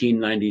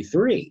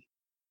 1893,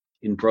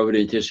 in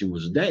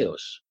Providentissimus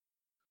Deus,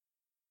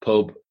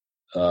 Pope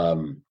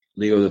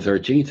Leo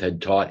XIII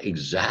had taught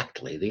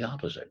exactly the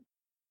opposite.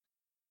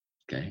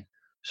 Okay,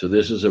 so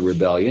this is a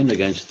rebellion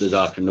against the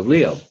doctrine of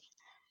Leo.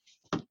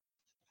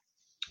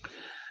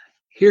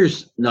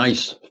 Here's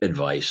nice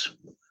advice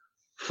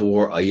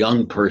for a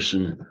young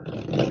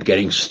person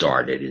getting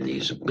started in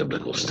these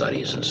biblical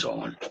studies and so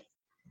on.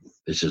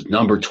 This is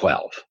number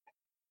 12.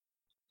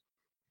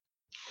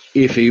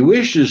 If he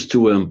wishes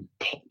to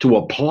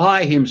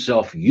apply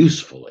himself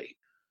usefully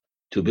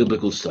to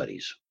biblical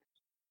studies,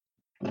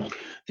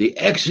 the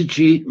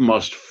exegete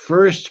must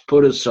first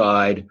put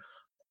aside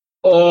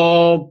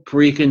all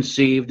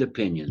preconceived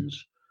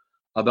opinions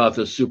about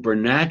the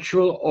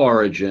supernatural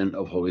origin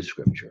of Holy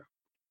Scripture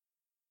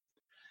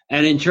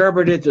and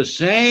interpret it the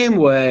same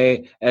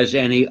way as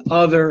any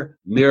other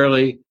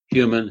merely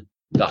human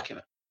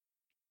document.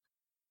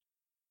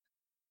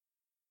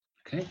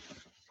 Okay?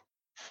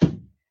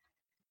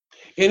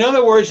 In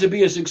other words, to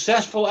be a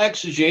successful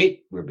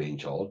exegete, we're being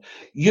told,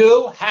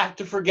 you have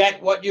to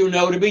forget what you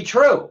know to be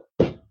true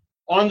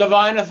on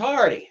divine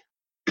authority.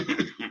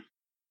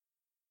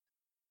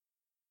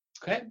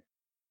 Okay?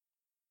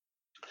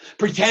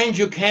 Pretend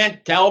you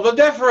can't tell the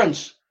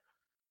difference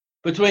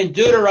between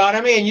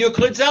Deuteronomy and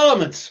Euclid's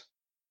Elements.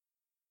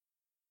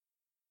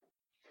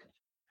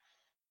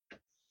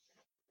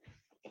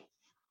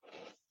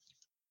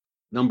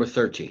 Number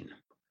 13.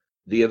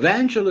 The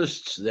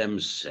evangelists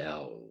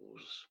themselves,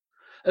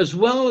 as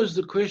well as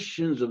the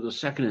Christians of the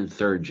second and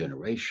third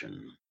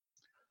generation,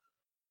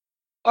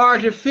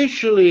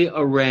 artificially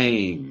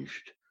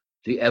arranged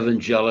the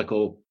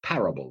evangelical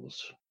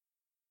parables.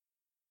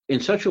 In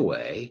such a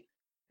way,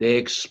 they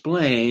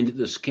explained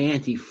the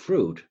scanty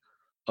fruit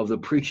of the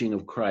preaching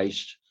of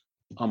Christ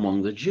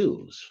among the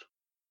Jews.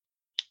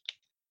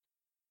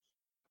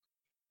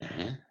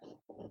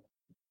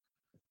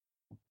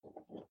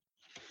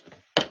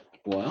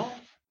 Well,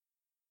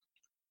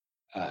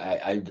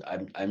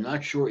 I'm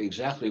not sure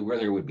exactly where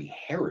there would be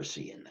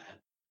heresy in that,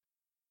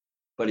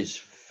 but it's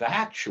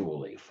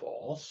factually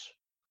false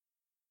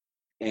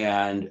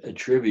and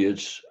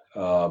attributes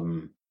a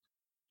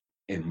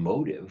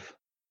motive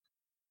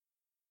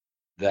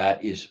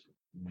that is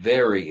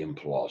very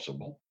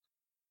implausible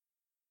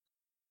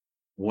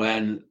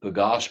when the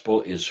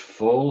gospel is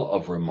full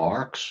of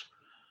remarks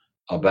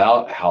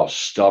about how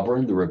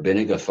stubborn the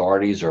rabbinic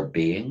authorities are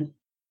being.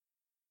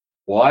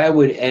 Why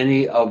would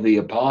any of the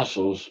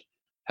apostles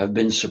have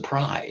been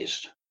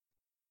surprised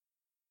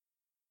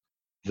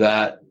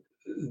that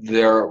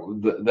there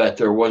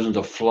wasn't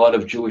a flood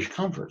of Jewish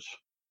converts?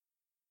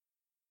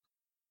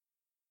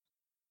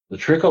 The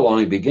trickle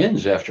only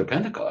begins after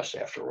Pentecost,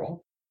 after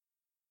all.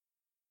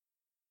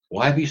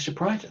 Why be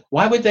surprised?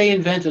 Why would they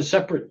invent a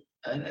separate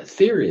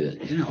theory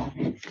that,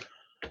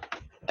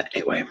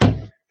 Anyway.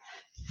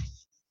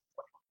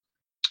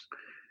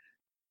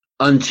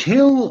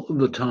 Until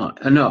the time,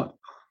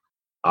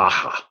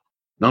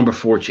 number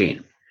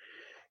 14.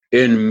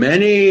 In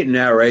many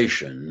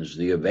narrations,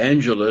 the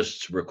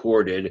evangelists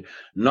recorded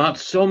not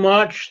so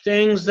much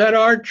things that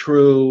are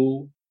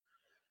true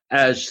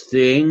as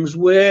things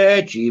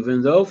which,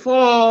 even though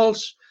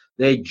false,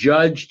 they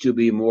judge to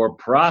be more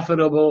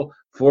profitable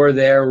for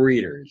their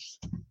readers.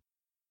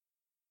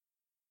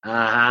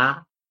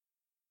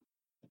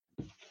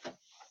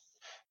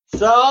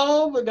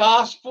 So the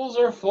Gospels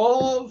are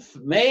full of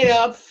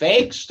made-up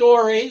fake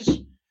stories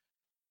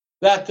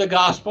that the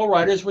Gospel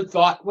writers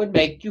thought would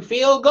make you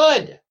feel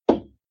good.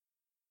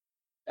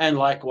 And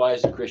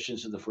likewise, the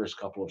Christians in the first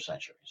couple of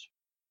centuries.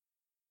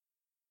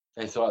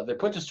 They thought they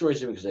put the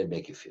stories in because they'd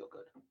make you feel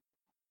good.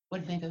 What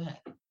do you think of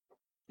that?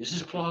 Is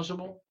this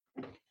plausible?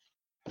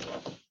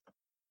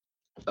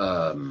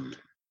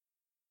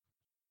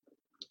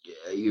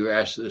 You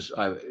asked this.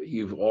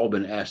 You've all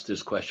been asked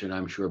this question,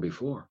 I'm sure,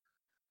 before.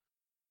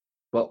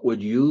 But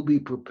would you be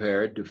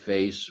prepared to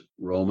face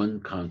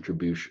Roman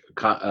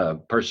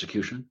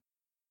persecution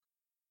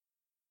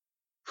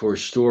for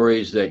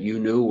stories that you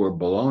knew were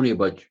baloney,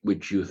 but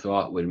which you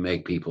thought would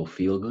make people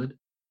feel good?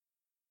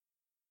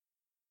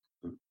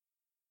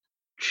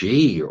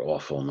 Gee, you're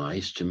awful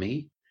nice to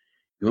me.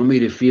 You want me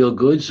to feel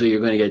good, so you're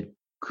going to get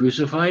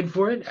crucified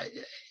for it?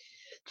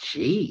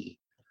 Gee.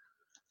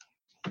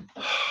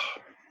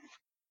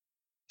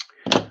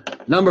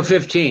 Number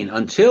 15,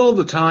 until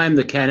the time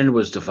the canon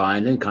was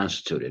defined and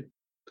constituted,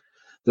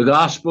 the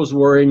Gospels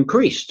were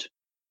increased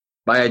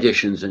by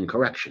additions and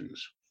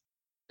corrections.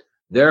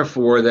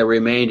 Therefore, there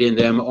remained in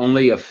them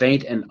only a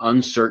faint and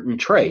uncertain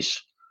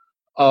trace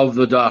of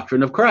the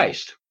doctrine of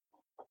Christ.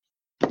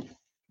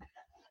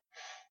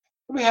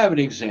 We have an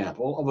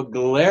example of a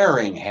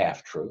glaring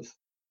half-truth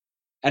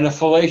and a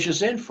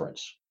fallacious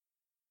inference.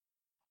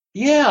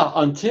 Yeah,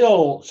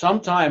 until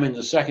sometime in the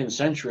 2nd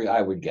century,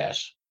 I would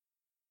guess,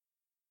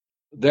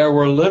 there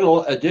were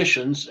little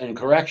additions and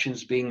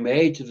corrections being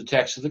made to the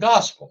text of the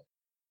gospel.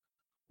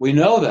 We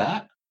know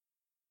that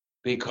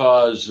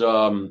because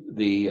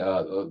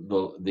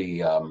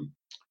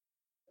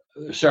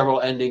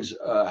several endings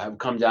have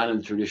come down in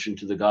the tradition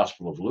to the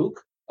Gospel of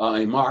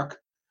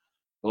Mark.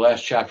 The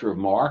last chapter of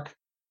Mark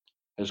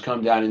has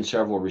come down in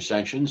several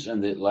recensions,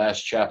 and the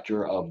last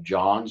chapter of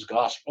John's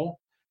Gospel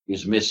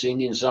is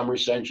missing in some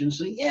recensions.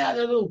 So yeah,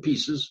 there are little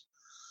pieces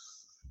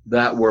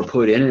that were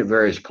put in at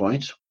various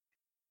points.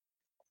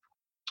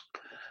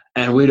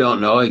 And we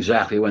don't know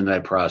exactly when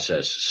that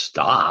process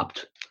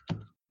stopped,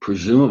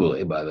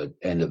 presumably by the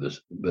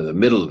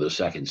middle of the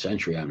 2nd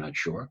century, I'm not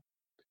sure.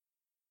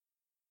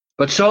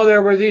 But so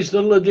there were these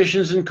little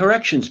additions and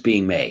corrections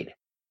being made.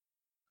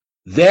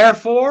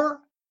 Therefore,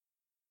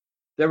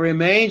 there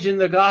remains in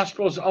the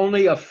Gospels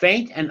only a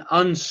faint and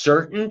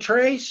uncertain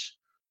trace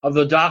of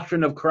the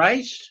doctrine of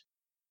Christ?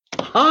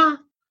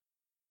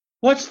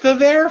 What's the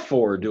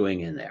therefore doing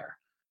in there?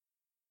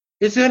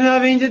 It's got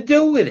nothing to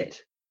do with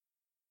it.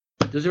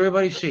 Does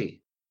everybody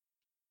see?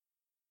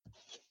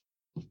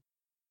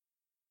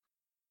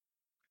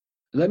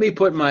 Let me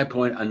put my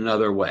point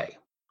another way.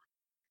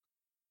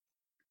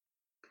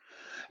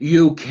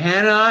 You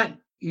cannot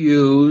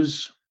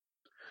use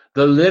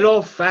the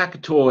little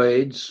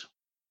factoids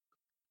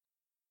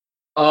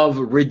of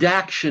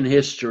redaction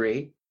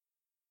history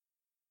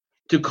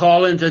to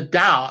call into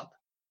doubt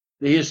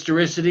the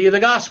historicity of the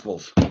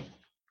Gospels.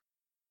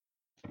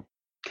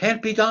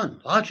 Can't be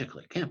done.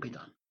 Logically, can't be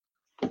done.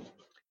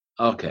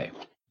 Okay.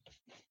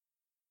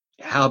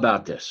 How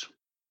about this?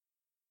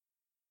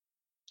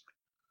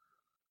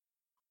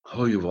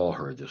 Oh, you've all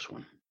heard this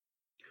one.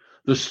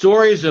 The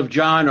stories of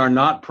John are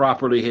not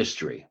properly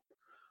history,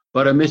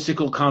 but a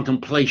mystical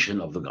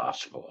contemplation of the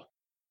gospel.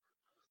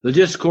 The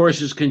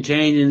discourses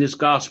contained in this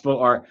gospel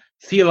are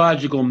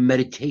theological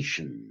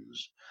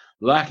meditations,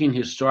 lacking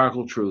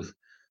historical truth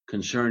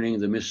concerning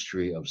the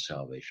mystery of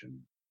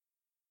salvation.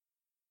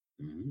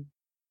 Mm-hmm.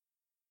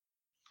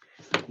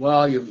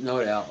 Well, you've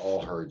no doubt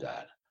all heard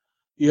that.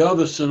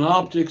 The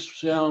synoptics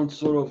sound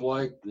sort of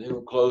like they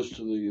were close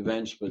to the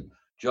events, but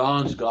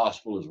John's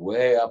gospel is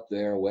way up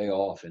there, way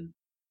off in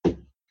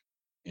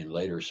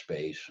later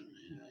space, and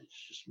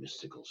it's just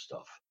mystical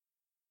stuff.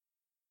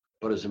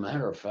 But as a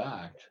matter of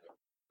fact,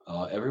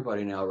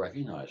 everybody now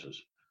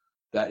recognizes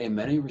that in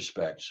many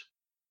respects,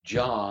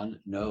 John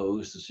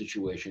knows the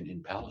situation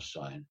in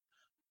Palestine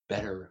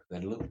better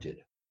than Luke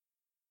did.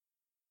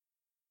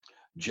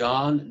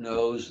 John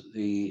knows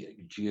the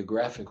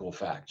geographical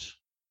facts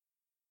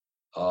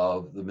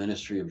of the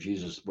ministry of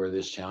Jesus, where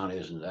this town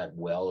is and that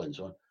well and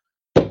so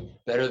on,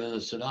 better than the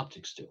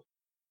synoptics do.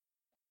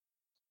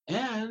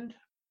 And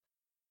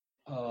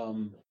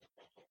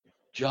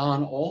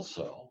John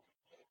also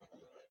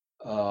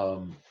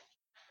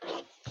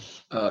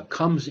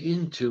comes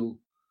into,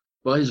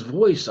 well, his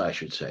voice, I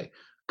should say,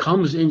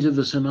 comes into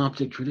the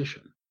synoptic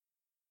tradition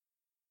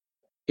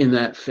in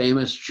that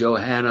famous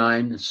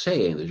Johannine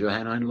saying, the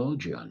Johannine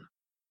Logion,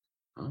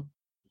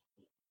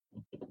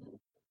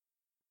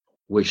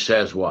 which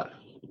says what?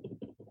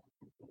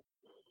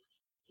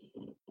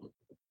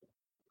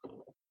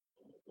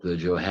 The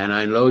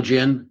Johannine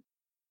Logion.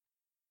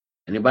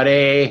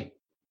 Anybody?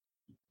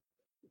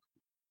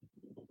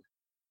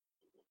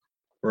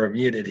 We're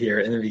muted here.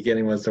 In the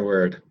beginning was the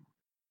word.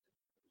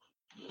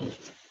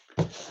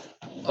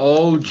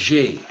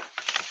 OG.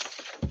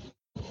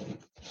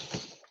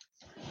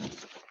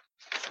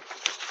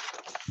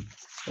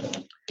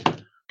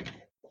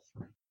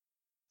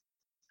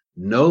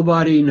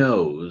 Nobody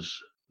knows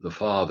the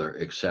Father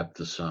except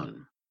the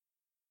Son.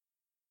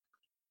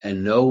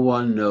 And no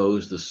one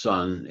knows the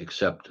Son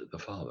except the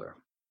Father.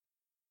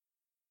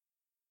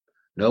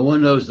 No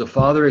one knows the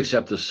Father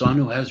except the Son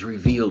who has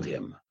revealed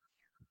him.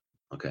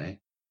 Okay?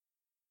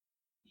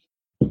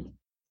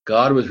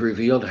 God was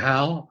revealed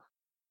how?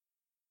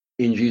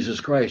 In Jesus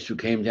Christ, who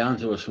came down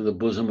to us from the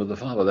bosom of the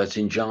Father. That's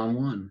in John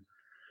 1.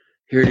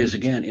 Here it is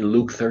again in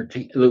Luke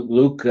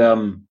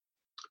 11.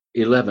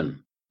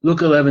 Luke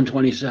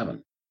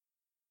 11:27.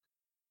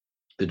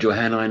 The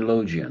Johannine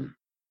Logion.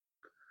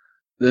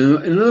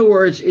 In other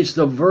words, it's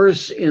the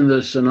verse in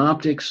the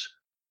synoptics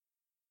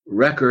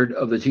record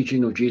of the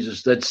teaching of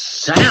Jesus that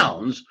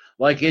sounds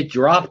like it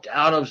dropped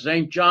out of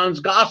St.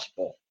 John's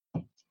Gospel.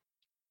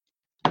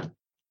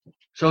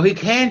 So he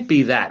can't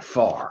be that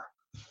far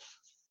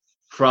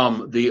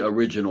from the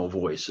original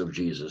voice of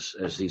Jesus,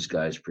 as these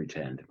guys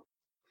pretend.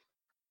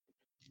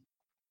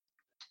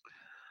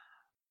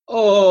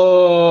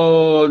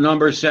 Oh,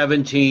 number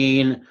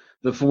 17,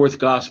 the fourth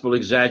gospel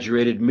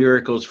exaggerated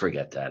miracles.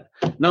 Forget that.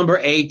 Number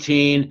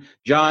 18,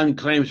 John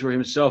claims for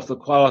himself the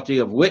quality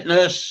of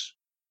witness.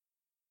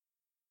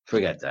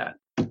 Forget that.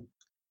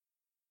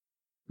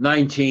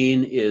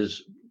 19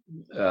 is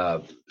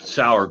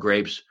sour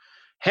grapes.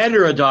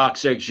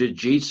 Heterodox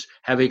exegetes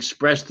have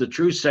expressed the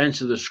true sense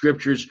of the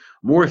scriptures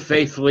more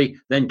faithfully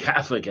than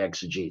Catholic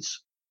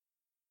exegetes,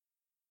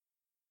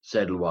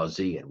 said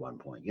Loisy at one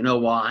point. You know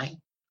why?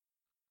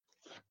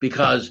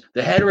 Because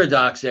the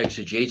heterodox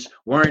exegetes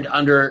weren't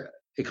under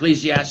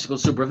ecclesiastical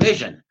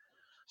supervision.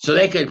 So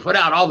they could put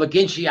out all the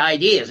Ginchy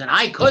ideas, and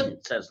I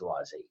couldn't, says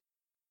Loisy.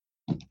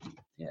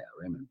 Yeah,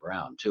 Raymond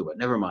Brown too, but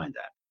never mind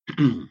that.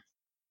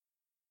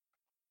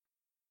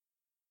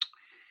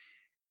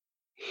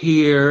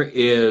 Here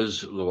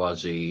is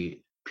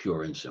Loisy,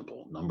 pure and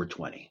simple, number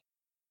 20.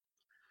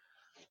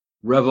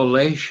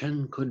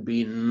 Revelation could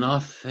be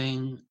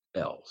nothing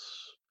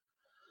else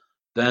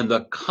than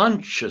the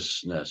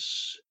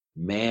consciousness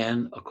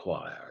man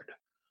acquired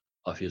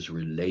of his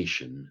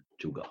relation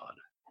to God.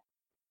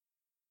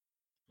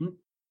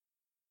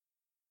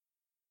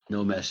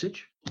 No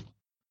message,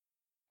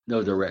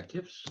 no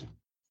directives,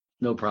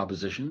 no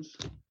propositions.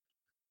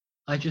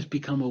 I just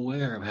become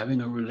aware of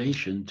having a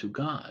relation to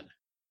God.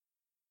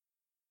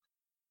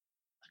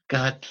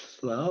 God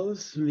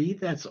loves me,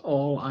 that's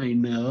all I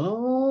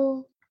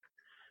know.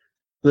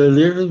 The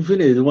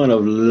living is one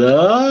of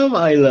love.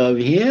 I love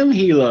him,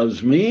 he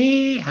loves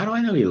me. How do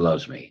I know he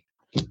loves me?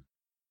 I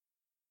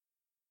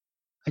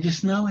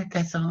just know it,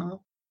 that's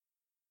all.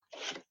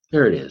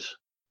 There it is.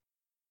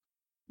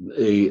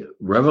 A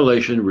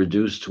revelation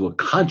reduced to a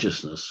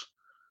consciousness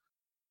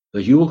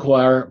that you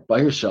acquire by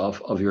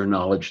yourself of your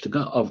knowledge to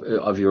God,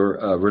 of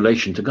your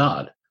relation to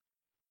God.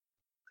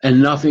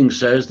 And nothing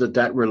says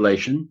that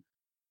relation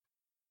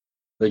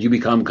that you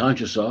become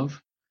conscious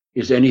of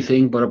is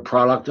anything but a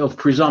product of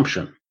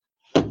presumption.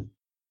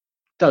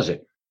 Does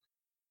it?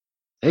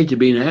 I hate to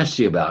be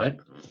nasty about it,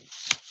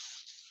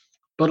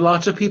 but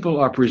lots of people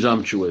are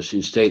presumptuous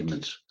in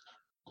statements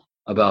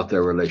about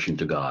their relation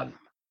to God.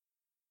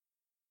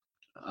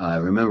 I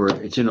remember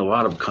it's in a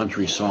lot of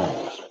country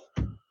songs.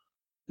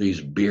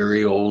 These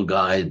beery old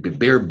guys,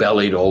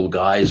 beer-bellied old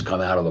guys come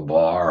out of the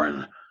bar,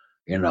 and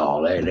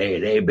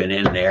they've been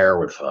in there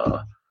with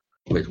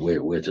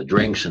the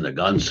drinks and the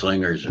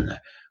gunslingers,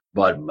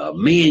 but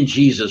me and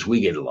Jesus,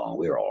 we get along.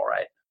 We're all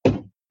right.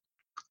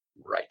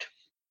 Right.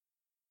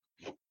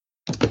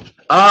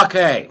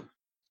 Okay.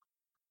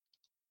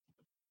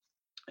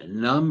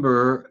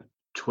 Number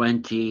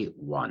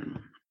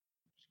 21.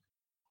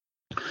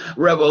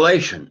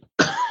 Revelation,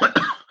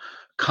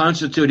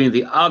 constituting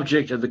the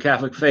object of the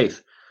Catholic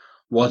faith,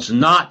 was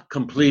not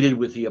completed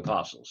with the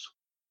apostles.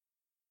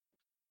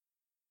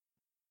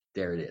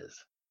 There it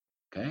is.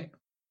 Okay.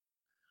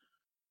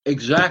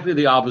 Exactly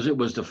the opposite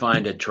was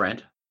defined at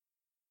Trent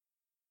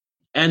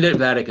and at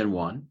Vatican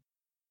I.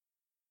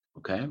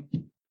 Okay.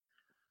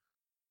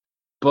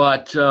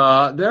 But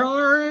there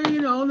are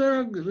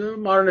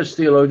modernist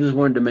theologians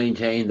wanted to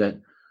maintain that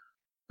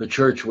the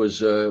church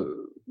was,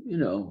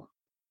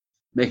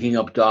 making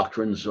up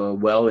doctrines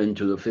well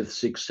into the 5th,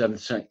 6th,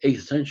 7th,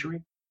 8th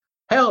century.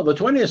 Hell, the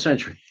 20th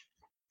century.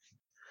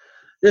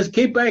 Just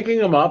keep banking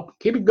them up,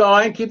 keep it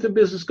going, keep the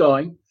business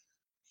going.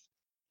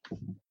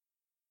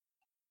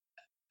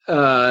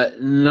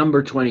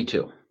 Number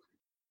 22.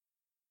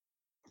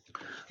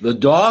 The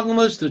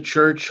dogmas the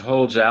church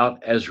holds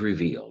out as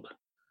revealed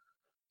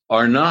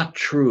are not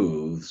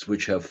truths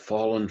which have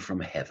fallen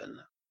from heaven.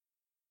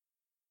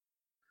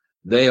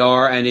 They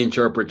are an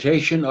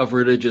interpretation of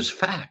religious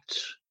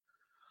facts,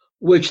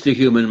 which the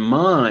human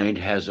mind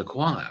has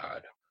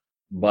acquired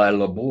by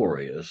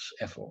laborious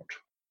effort.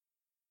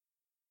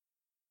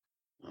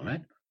 All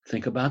right,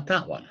 think about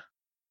that one.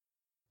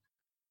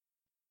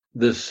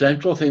 The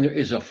central thing there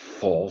is a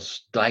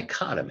false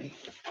dichotomy.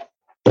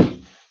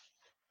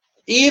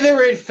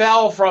 Either it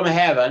fell from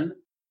heaven,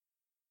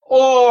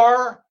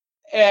 or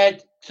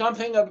at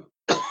something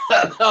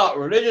about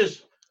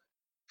religious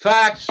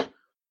facts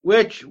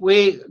which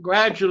we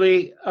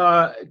gradually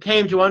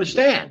came to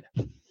understand.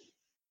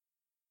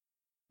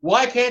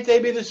 Why can't they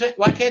be the same?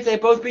 Why can't they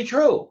both be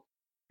true?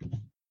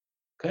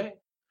 Okay,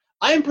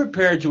 I'm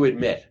prepared to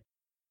admit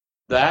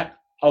that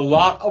a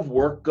lot of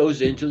work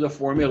goes into the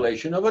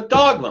formulation of a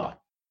dogma.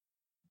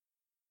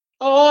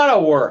 A lot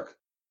of work.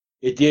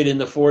 It did in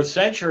the 4th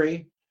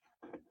century.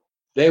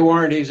 They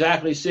weren't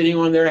exactly sitting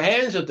on their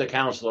hands at the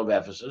Council of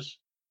Ephesus,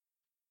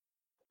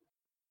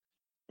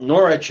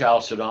 nor at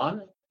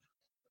Chalcedon.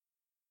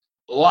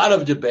 A lot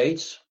of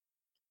debates.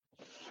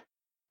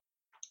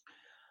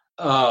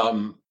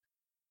 Pius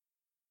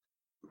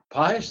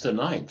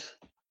IX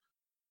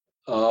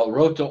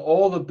wrote to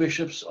all the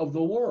bishops of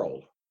the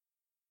world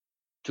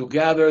to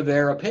gather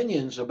their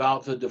opinions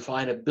about the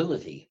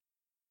definability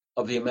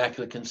of the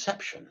Immaculate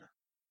Conception,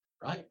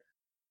 right?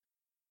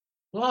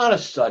 A lot of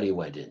study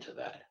went into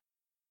that.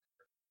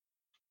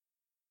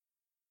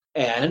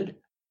 And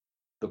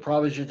the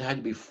provision had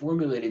to be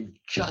formulated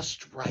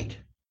just right.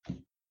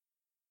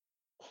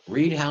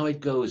 Read how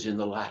it goes in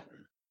the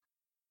Latin.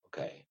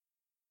 Okay.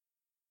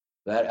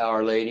 That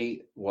Our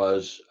Lady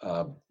was,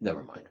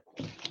 never mind.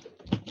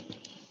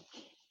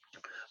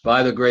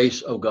 By the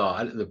grace of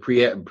God, the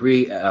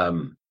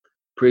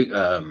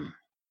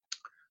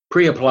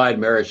pre-applied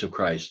merits of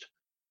Christ,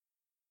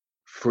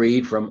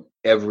 freed from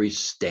every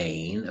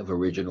stain of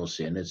original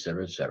sin,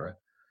 etc., etc.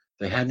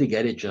 They had to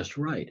get it just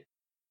right,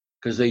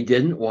 because they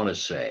didn't want to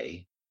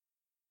say,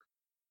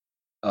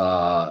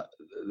 from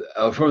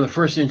the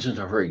first instance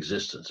of her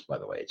existence, by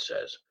the way, it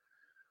says,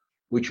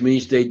 which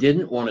means they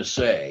didn't want to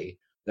say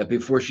that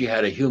before she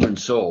had a human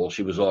soul,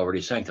 she was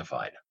already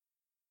sanctified.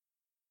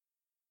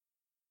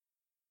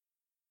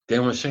 They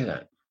didn't want to say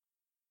that.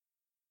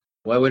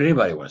 Why would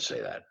anybody want to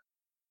say that?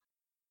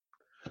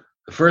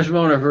 The first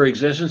moment of her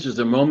existence is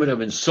the moment of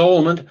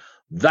ensoulment.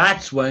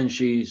 That's when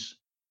she's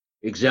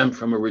exempt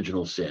from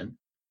original sin.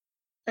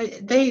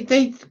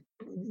 They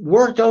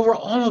worked over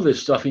all of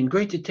this stuff in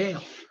great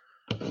detail.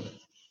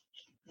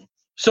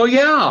 So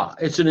yeah,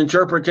 it's an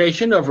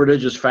interpretation of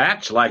religious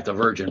facts like the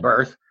virgin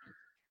birth,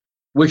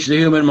 which the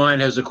human mind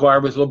has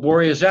acquired with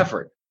laborious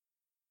effort.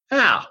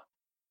 Yeah.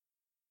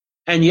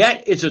 And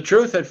yet it's a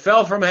truth that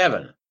fell from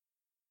heaven.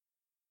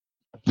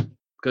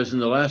 Because in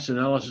the last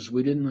analysis,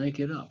 we didn't make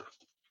it up.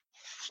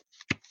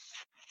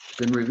 It's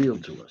been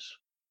revealed to us.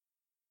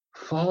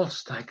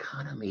 False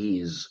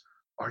dichotomies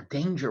are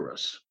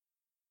dangerous.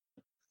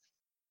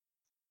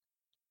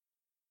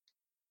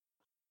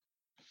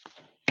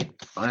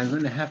 I'm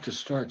going to have to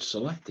start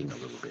selecting a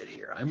little bit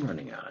here. I'm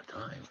running out of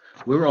time.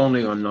 We're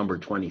only on number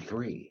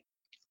 23.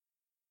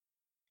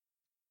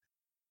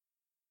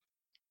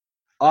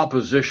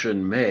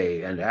 Opposition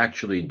may and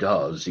actually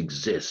does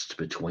exist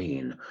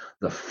between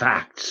the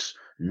facts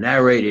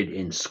narrated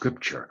in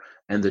Scripture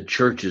and the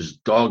Church's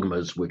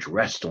dogmas which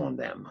rest on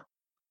them.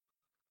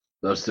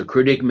 Thus, the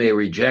critic may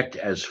reject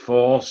as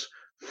false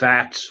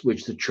facts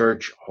which the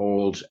Church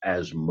holds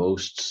as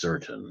most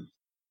certain.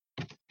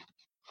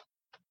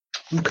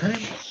 Okay.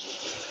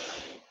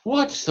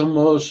 What's the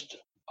most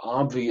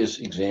obvious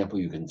example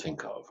you can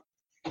think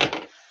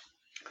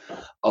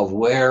of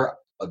where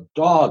a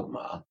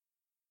dogma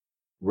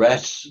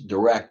rests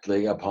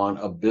directly upon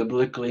a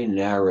biblically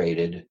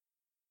narrated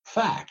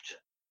fact?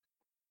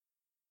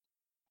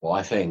 Well,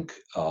 I think,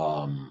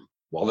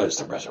 there's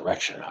the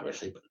resurrection,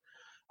 obviously, but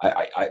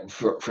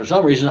for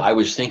some reason, I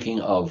was thinking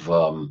of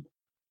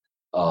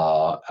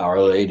Our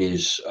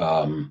Lady's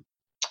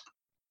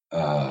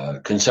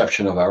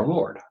conception of our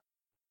Lord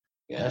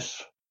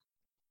Yes.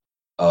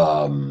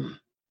 We're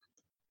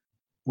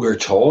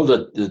told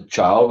that the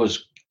child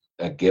was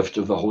a gift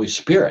of the Holy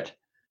Spirit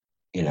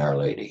in Our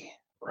Lady,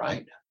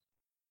 right?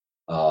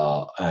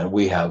 And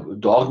we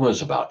have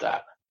dogmas about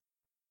that.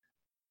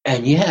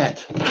 And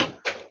yet,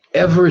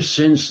 ever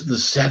since the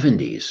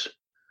 70s,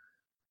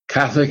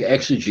 Catholic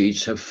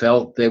exegetes have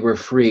felt they were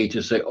free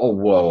to say, oh,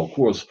 well, of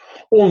course,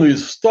 on the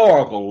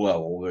historical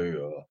level,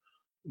 the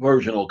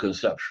virginal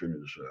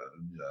conception is,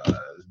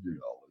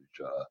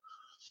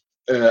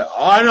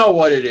 I know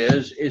what it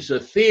is. It's a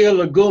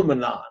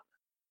theologumenon.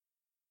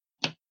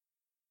 Does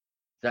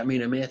that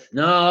mean a myth?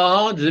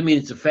 No. Does it mean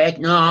it's a fact?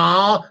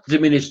 No. Does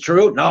it mean it's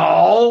true?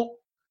 No.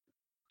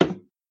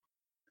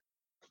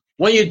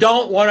 When you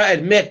don't want to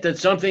admit that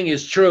something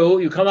is true,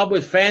 you come up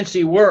with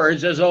fancy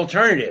words as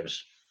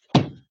alternatives.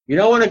 You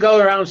don't want to go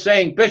around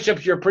saying,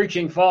 bishops, you're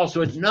preaching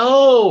falsehoods.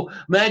 No,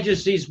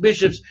 majesties,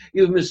 bishops,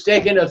 you've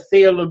mistaken a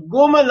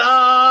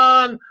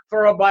theologumenon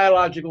for a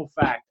biological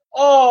fact.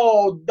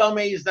 Oh,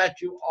 dummies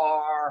that you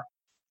are.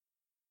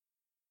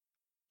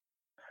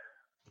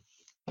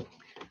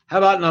 How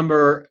about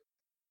number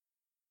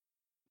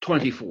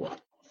 24?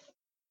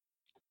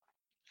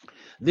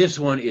 This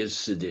one is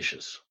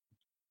seditious.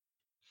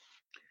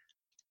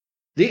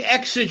 The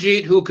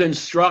exegete who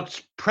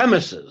constructs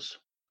premises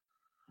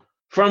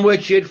from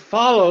which it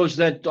follows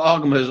that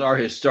dogmas are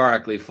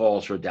historically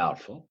false or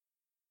doubtful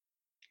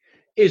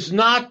is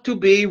not to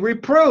be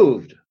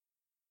reproved,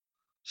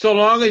 so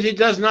long as he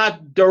does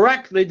not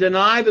directly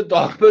deny the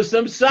dogmas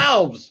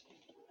themselves.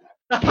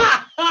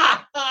 I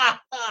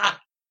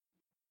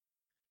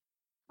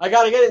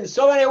got to get it in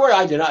so many words.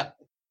 I do not.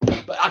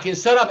 But I can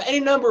set up any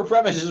number of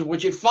premises in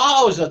which it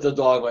follows that the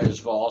dogma is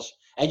false,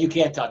 and you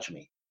can't touch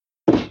me.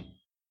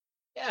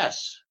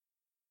 Yes.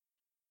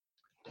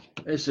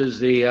 This is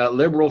the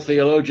Liberal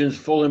Theologians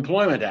Full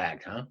Employment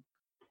Act, huh?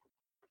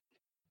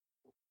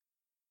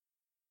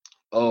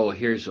 Oh,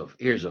 here's a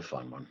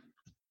fun one.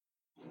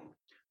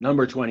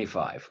 Number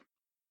 25.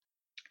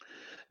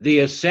 The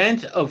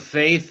assent of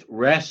faith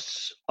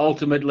rests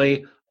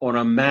ultimately on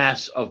a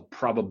mass of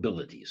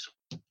probabilities.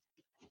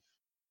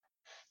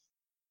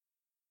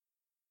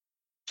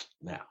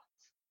 Now,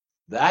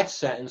 that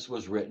sentence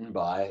was written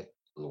by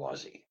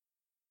Loisy.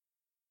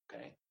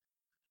 Okay.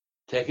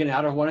 Taken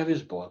out of one of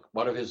his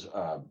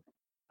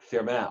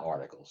Firmin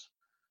articles,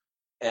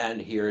 and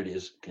here it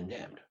is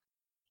condemned.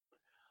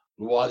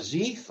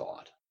 Loisy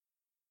thought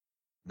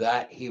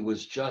that he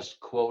was just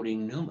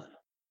quoting Newman.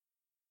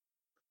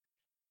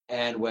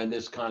 And when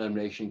this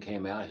condemnation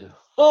came out, he said,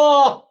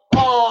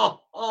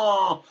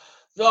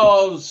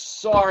 those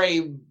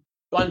sorry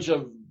bunch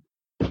of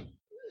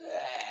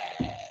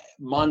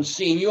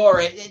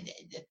Monsignor,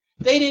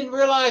 they didn't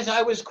realize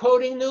I was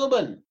quoting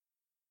Newman.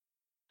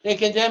 They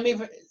condemned me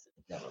for...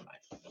 Never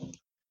mind.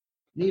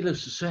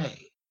 Needless to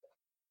say,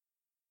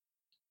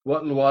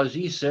 what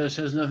Loisy says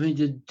has nothing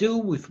to do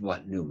with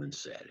what Newman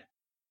said.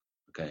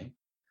 Okay?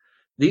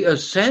 The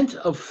assent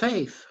of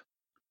faith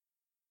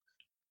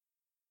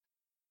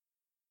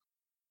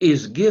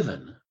is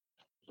given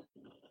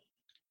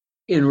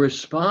in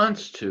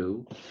response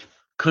to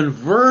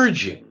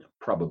converging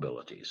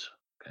probabilities.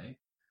 Okay?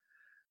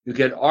 You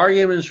get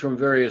arguments from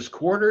various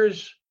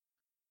quarters,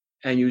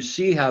 and you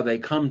see how they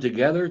come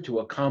together to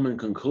a common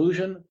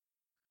conclusion,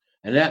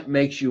 and that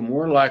makes you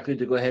more likely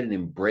to go ahead and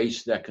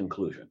embrace that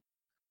conclusion.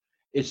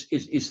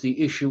 It's the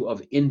issue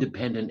of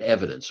independent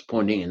evidence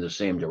pointing in the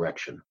same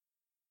direction.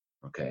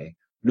 Okay?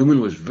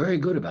 Newman was very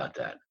good about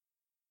that.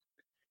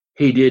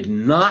 He did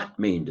not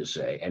mean to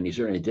say, and he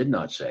certainly did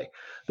not say,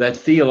 that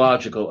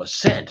theological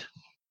assent,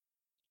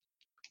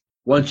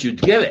 once you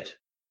give it,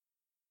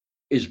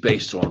 is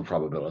based on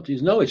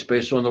probabilities. No, it's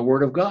based on the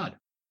Word of God.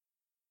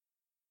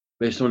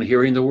 Based on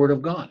hearing the Word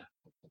of God.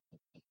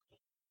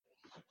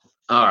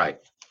 All right.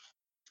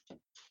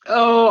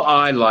 Oh,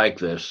 I like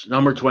this.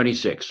 Number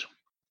 26.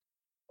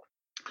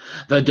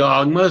 The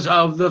dogmas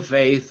of the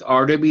faith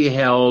are to be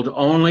held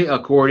only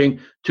according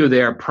to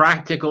their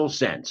practical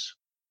sense.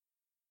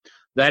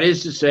 That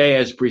is to say,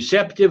 as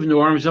preceptive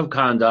norms of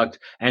conduct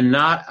and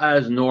not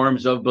as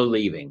norms of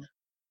believing.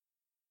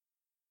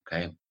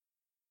 Okay?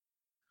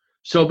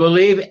 So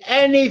believe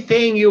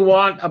anything you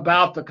want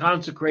about the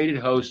consecrated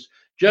host.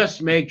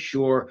 Just make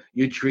sure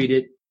you treat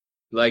it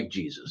like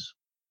Jesus.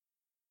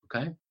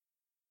 Okay?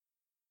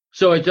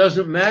 So it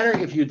doesn't matter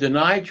if you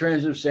deny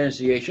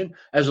transubstantiation,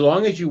 as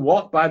long as you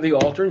walk by the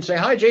altar and say,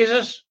 "Hi,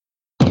 Jesus."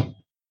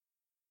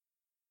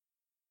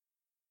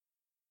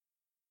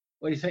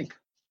 What do you think?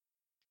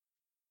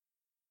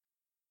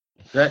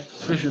 Is that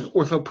sufficient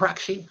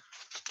orthopraxy?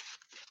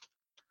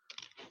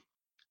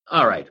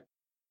 All right.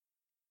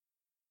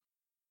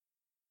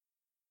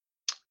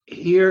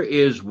 Here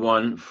is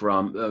one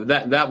from,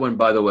 that one,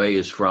 by the way,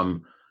 is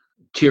from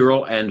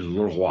Tyrrell and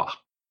Leroy.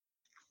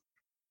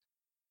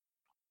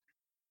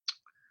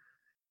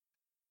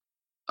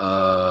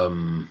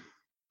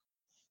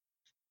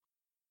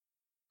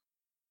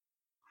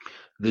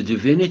 The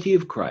divinity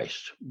of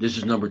Christ, this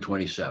is number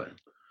 27.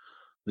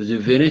 The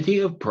divinity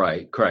of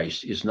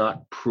Christ is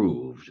not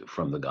proved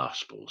from the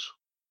Gospels.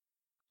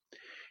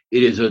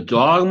 It is a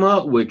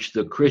dogma which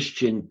the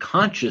Christian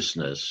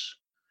consciousness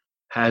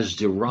has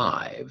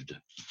derived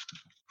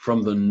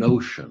from the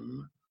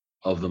notion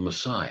of the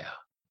Messiah.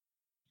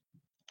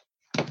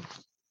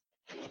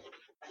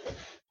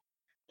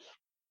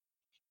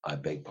 I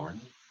beg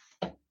pardon?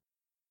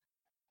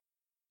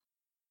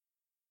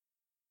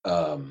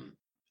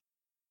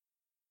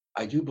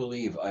 I do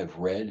believe I've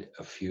read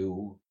a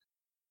few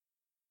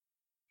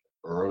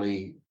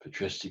early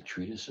patristic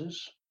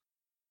treatises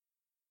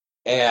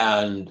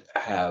and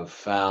have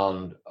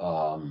found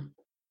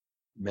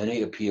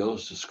many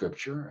appeals to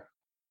Scripture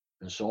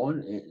and so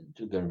on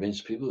to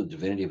convince people of the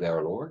divinity of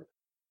our Lord.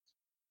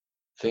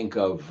 Think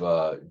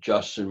of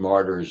Justin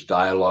Martyr's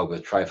dialogue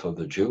with Trypho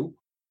the Jew.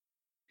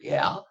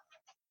 Yeah.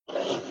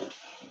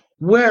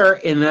 Where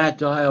in that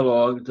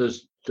dialogue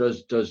does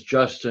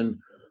Justin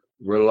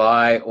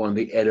rely on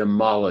the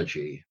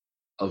etymology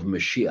of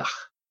Mashiach,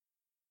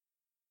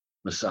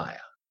 Messiah?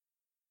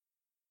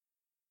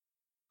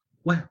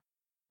 Where?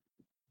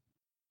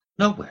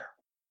 Nowhere.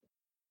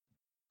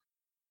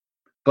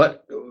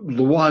 But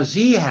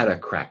Loisy had a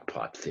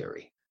crackpot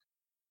theory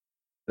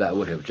that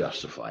would have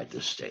justified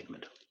this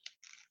statement.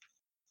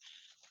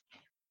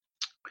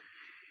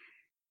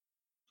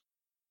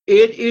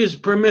 It is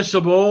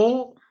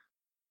permissible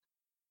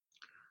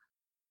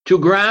to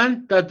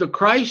grant that the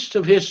Christ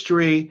of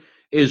history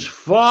is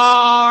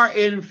far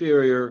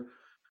inferior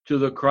to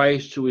the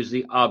Christ who is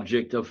the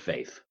object of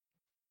faith.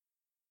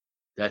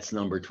 That's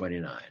number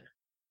 29.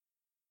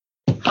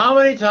 How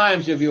many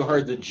times have you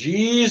heard the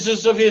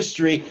Jesus of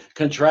history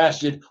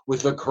contrasted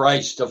with the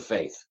Christ of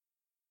faith?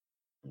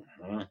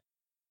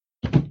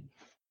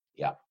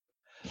 Yeah.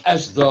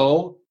 As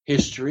though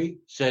history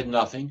said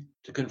nothing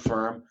to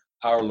confirm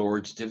our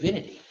Lord's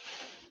divinity.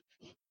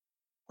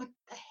 What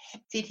the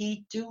heck did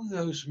he do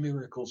those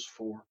miracles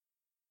for?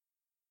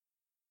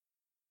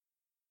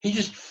 He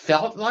just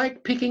felt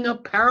like picking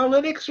up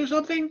paralytics or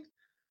something?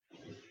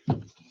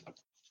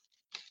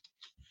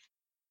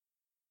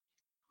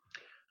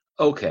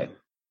 Okay.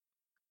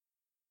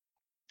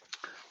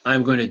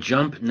 I'm going to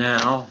jump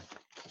now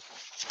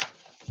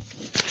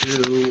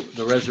to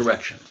the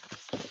resurrection.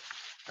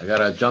 I got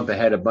to jump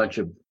ahead a bunch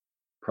of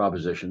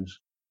propositions.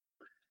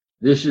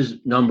 This is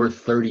number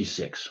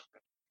 36.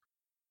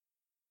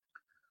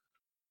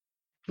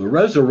 The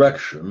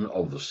resurrection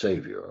of the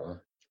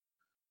Savior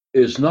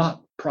is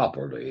not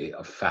properly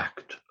a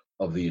fact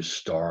of the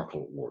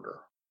historical order.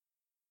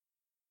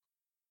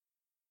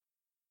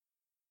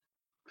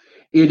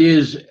 It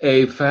is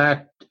a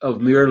fact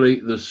of merely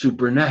the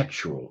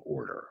supernatural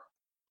order,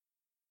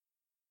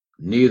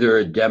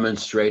 neither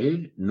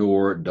demonstrated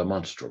nor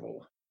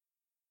demonstrable,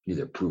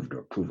 neither proved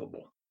nor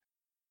provable,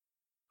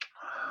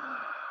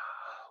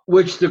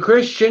 which the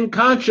Christian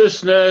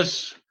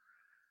consciousness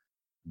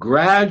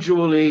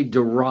gradually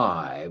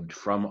derived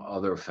from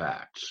other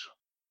facts.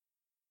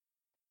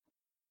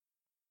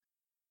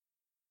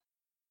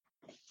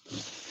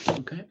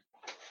 Okay.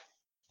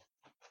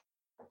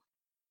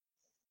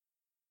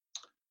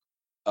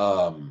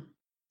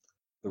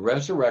 The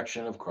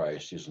resurrection of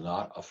Christ is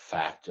not a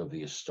fact of the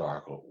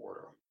historical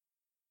order,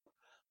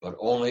 but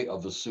only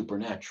of the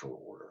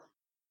supernatural order.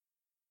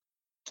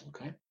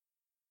 Okay?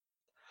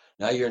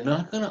 Now, you're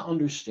not going to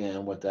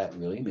understand what that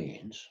really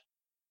means,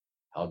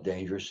 how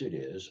dangerous it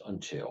is,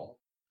 until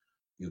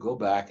you go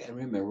back and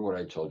remember what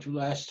I told you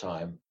last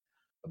time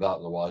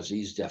about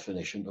Loisy's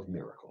definition of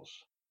miracles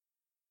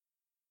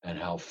and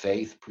how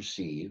faith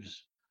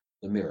perceives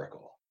the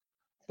miracle.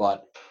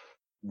 But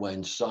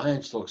when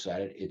science looks at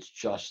it, it's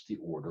just the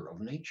order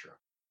of nature,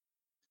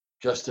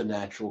 just the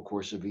natural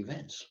course of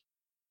events.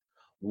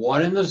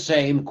 One and the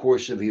same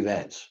course of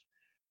events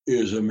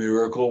is a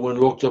miracle when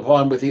looked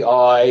upon with the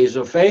eyes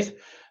of faith,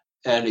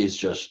 and is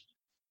just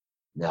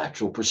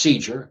natural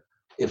procedure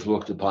if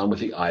looked upon with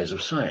the eyes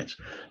of science.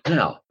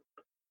 Now,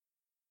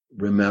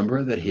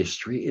 remember that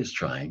history is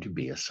trying to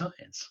be a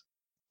science.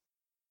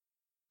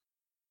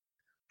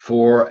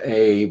 For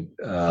a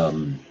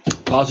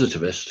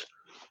positivist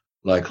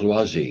like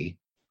Loisy,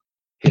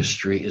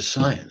 history is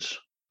science.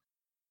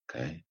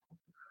 Okay?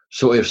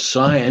 So if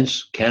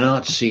science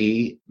cannot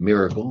see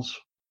miracles,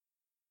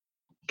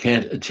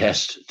 can't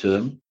attest to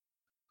them,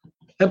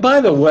 and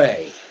by the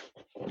way,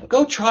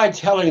 go try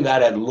telling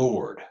that at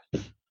Lourdes.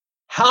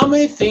 How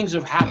many things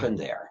have happened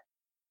there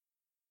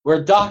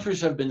where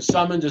doctors have been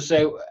summoned to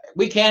say,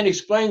 we can't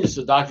explain this?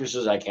 The doctor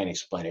says, I can't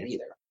explain it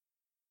either.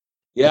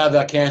 Yeah,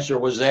 the cancer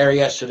was there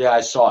yesterday.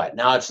 I saw it.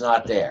 Now it's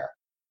not there.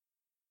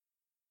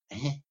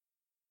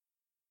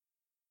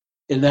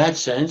 In that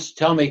sense,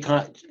 tell me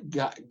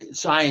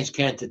science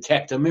can't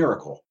detect a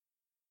miracle.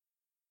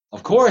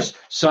 Of course,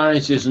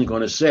 science isn't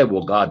going to say,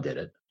 well, God did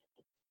it.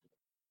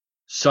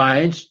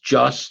 Science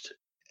just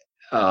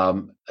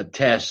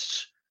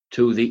attests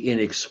to the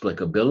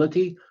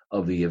inexplicability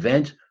of the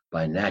event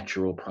by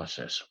natural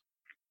process.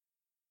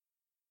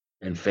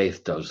 And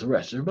faith does the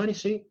rest. Everybody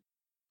see?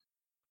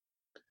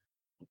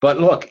 But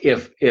look,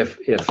 if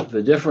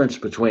the difference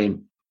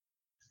between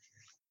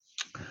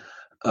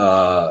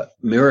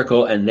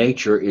miracle and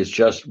nature is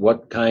just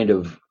what kind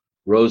of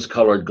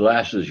rose-colored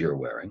glasses you're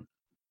wearing,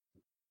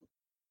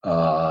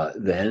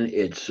 then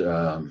it's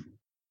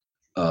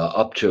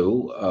up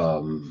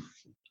to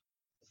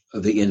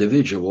the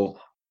individual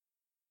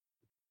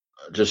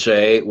to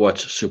say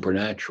what's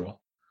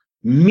supernatural,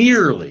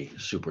 merely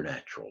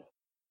supernatural.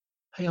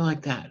 How do you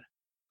like that?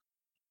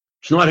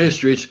 It's not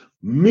history, it's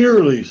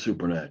merely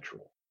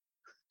supernatural.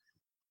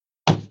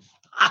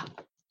 Ah.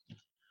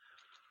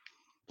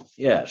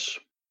 Yes.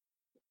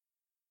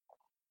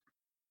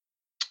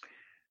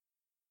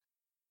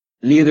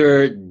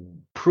 Neither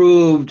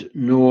proved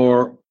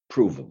nor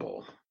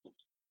provable.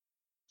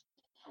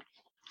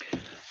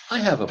 I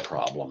have a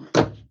problem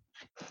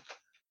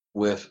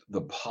with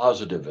the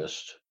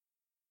positivist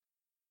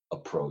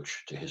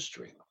approach to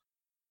history.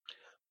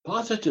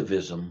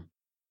 Positivism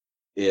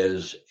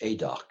is a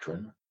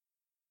doctrine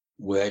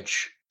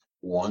which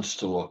wants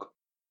to look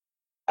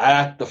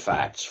at the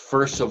facts,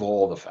 first of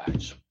all, the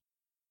facts.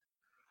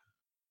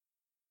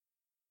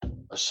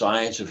 A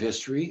science of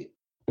history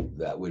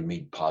that would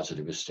meet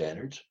positivist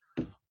standards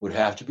would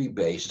have to be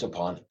based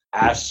upon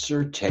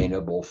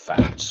ascertainable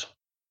facts.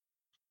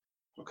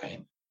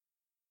 Okay.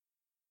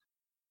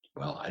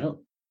 Well,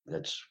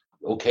 that's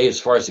okay as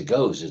far as it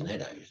goes, isn't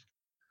it?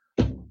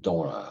 I don't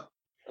want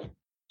to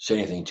say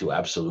anything too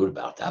absolute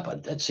about that,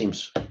 but that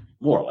seems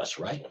more or less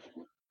right.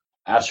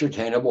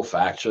 Ascertainable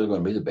facts are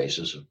going to be the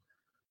basis of.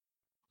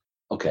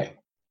 Okay.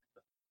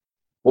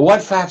 Well,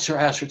 what facts are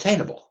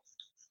ascertainable?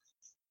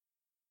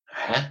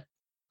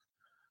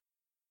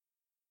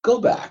 Go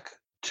back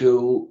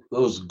to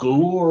those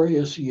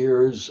glorious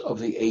years of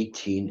the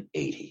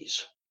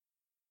 1880s,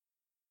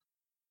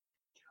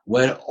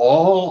 when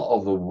all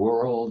of the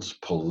world's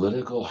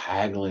political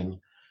haggling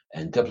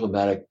and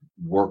diplomatic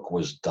work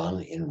was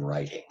done in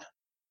writing.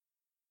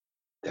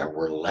 There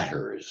were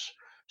letters,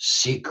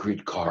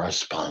 secret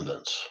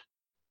correspondence,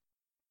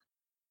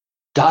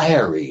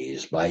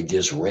 diaries by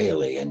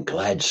Disraeli and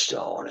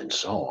Gladstone and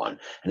so on.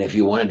 And if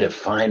you wanted to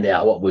find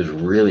out what was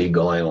really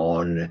going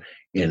on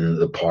in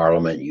the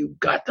parliament, you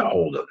got the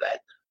hold of that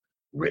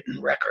written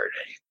record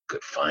and you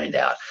could find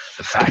out.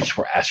 The facts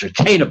were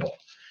ascertainable.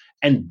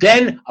 And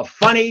then a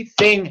funny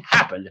thing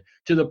happened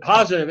to the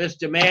positivist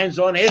demands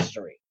on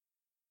history.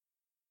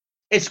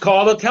 It's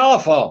called a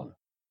telephone.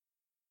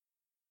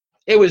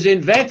 It was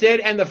invented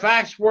and the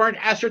facts weren't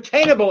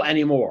ascertainable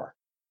anymore.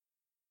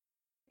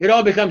 It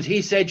all becomes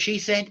he said, she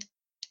said.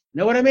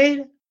 Know what I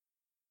mean?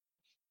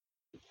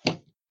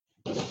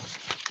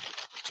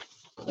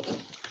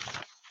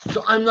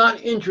 So I'm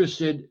not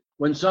interested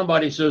when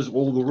somebody says,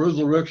 well, the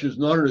resurrection is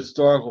not an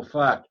historical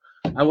fact.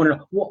 I want to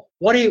know,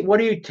 what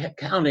are you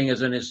counting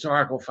as an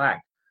historical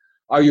fact?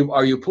 Are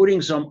you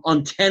putting some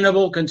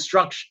untenable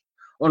construction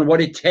on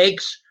what it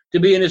takes to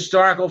be an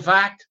historical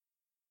fact?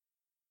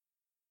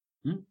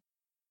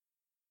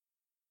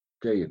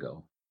 There you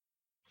go.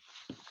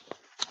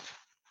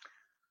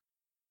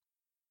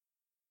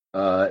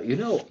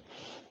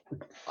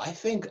 I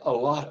think a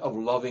lot of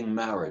loving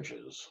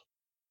marriages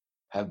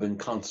have been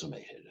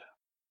consummated,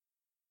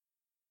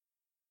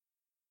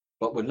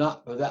 but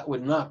that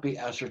would not be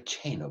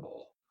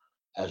ascertainable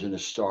as an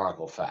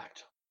historical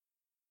fact,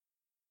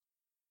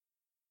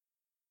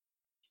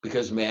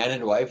 because man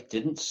and wife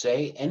didn't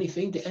say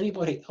anything to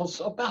anybody else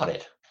about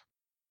it.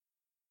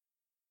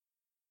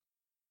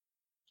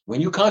 When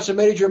you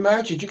consummated your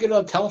marriage, did you get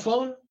on the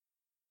telephone?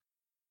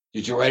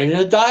 Did you write it in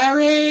a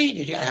diary?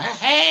 Did you,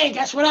 hey,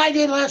 guess what I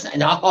did last night?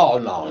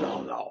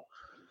 No.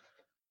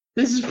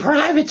 This is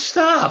private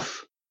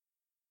stuff.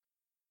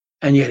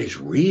 And yet it's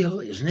real,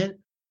 isn't it?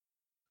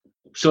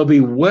 So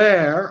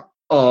beware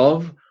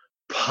of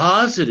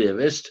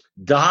positivist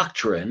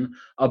doctrine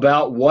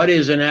about what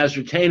is an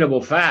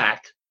ascertainable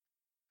fact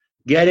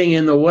getting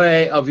in the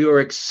way of your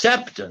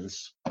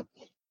acceptance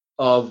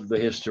of the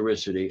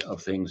historicity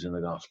of things in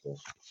the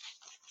Gospels.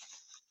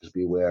 Just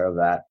beware of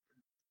that.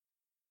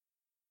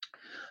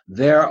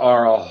 There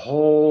are a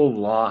whole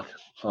lot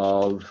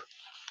of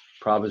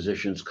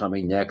propositions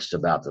coming next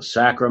about the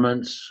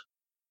sacraments,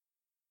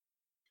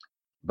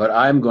 but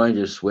I'm going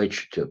to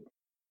switch to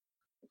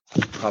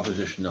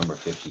proposition number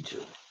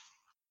 52.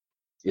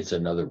 It's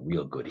another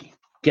real goodie.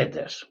 Get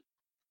this.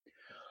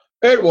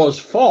 It was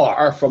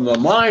far from the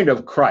mind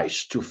of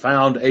Christ to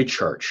found a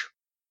church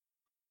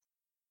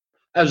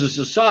as a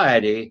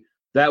society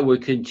that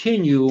would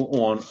continue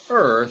on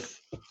earth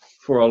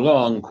for a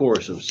long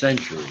course of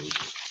centuries.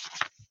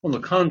 On the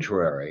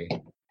contrary,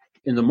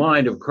 in the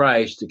mind of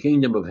Christ, the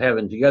kingdom of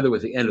heaven, together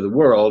with the end of the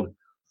world,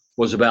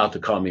 was about to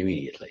come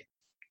immediately.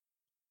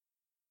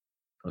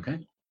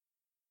 Okay?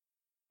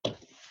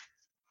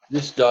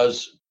 This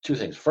does two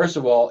things. First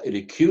of all, it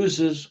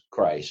accuses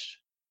Christ,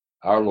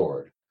 our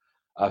Lord,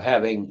 of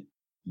having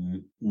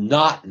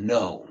not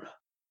known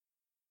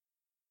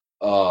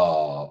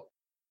the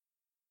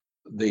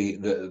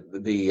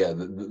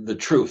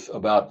truth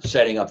about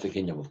setting up the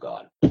kingdom of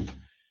God.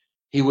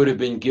 He would have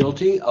been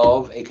guilty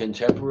of a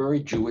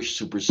contemporary Jewish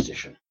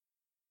superstition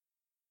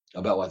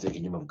about what the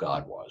kingdom of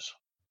God was.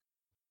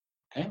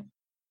 Okay?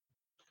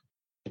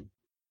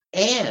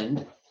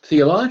 And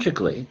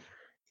theologically,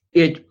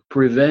 It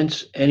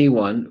prevents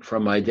anyone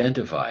from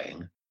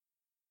identifying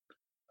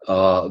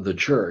the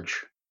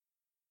church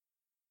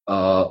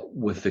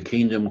with the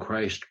kingdom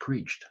Christ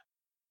preached.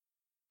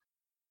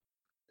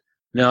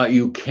 Now,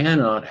 you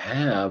cannot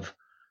have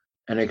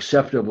an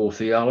acceptable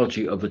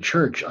theology of the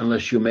church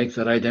unless you make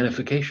that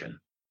identification.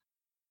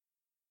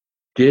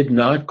 Did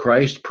not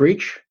Christ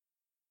preach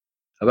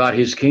about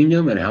his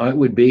kingdom and how it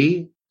would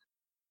be?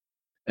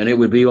 And it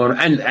would be on,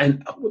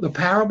 and the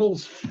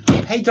parables,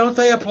 hey, don't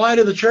they apply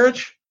to the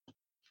church?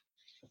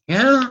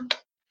 Yeah.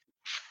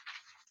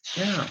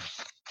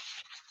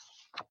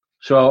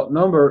 So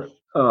number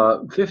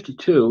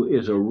 52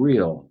 is a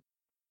real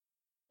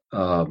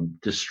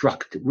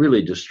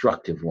really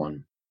destructive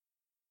one.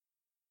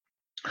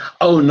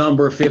 Oh,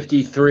 number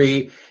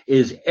 53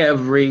 is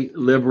every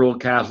liberal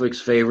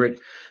Catholic's favorite.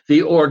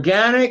 The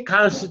organic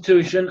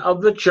constitution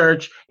of the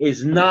church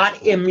is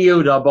not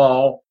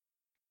immutable.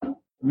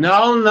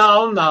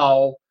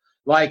 No.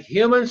 Like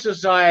human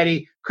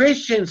society,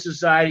 Christian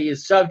society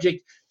is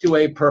subject to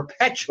a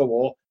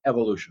perpetual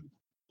evolution.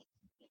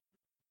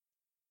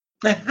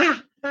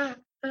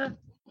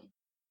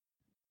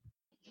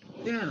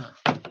 Yeah.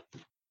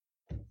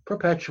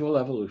 Perpetual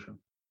evolution.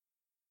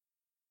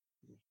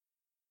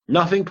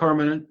 Nothing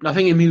permanent,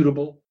 nothing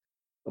immutable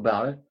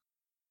about it.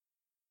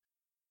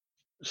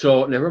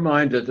 So never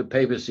mind that the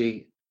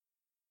papacy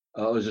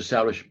was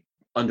established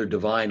under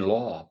divine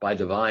law, by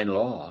divine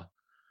law.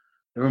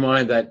 Never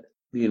mind that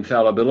the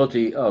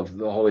infallibility of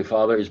the Holy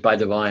Father is by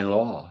divine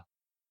law.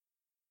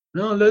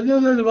 No, there's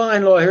no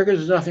divine law here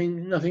because there's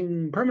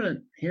nothing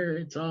permanent. Here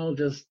it's all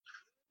just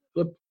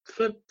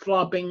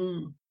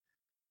flip-flopping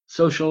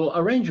social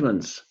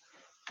arrangements.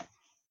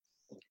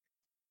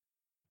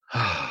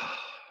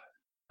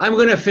 I'm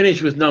going to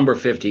finish with number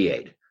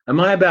 58. Am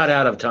I about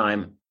out of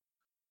time?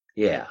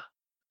 Yeah.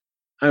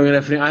 I'm going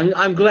to finish.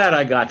 I'm glad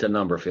I got to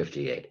number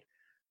 58.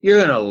 You're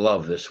going to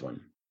love this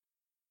one.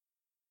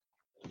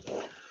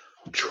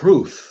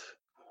 Truth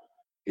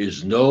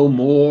is no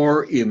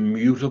more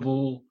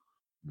immutable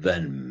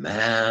than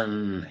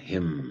man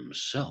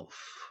himself,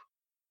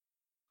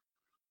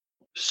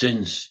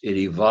 since it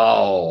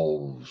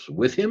evolves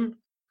with him,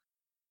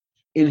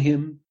 in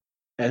him,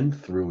 and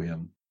through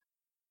him.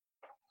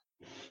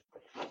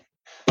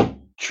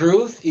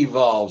 Truth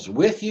evolves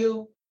with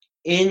you,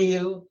 in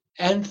you,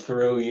 and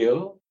through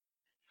you.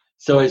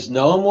 So it's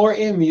no more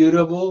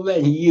immutable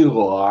than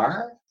you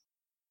are.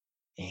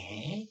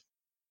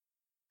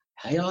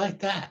 How do you like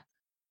that?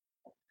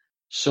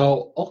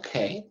 So,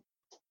 okay,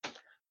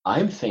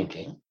 I'm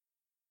thinking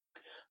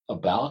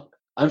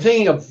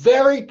a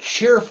very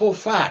cheerful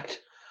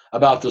fact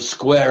about the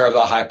square of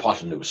the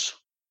hypotenuse.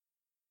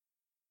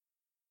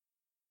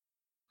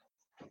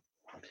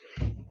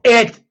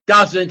 It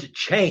doesn't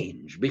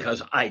change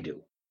because I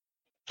do.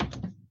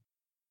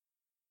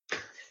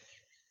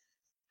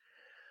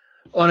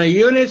 On a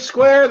unit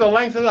square, the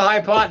length of the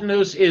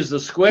hypotenuse is the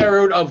square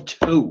root of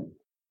 2.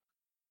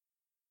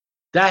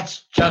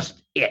 That's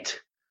just it.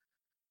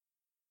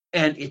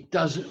 And it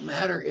doesn't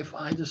matter if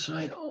I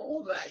decide,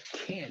 oh, that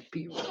can't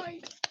be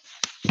right.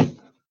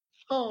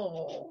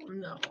 Oh,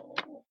 no.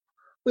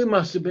 We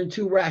must have been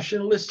too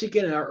rationalistic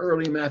in our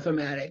early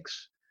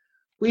mathematics.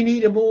 We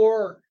need a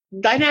more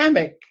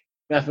dynamic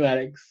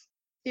mathematics,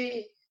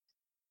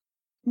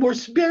 more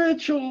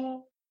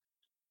spiritual,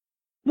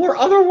 more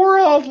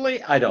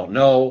otherworldly. I don't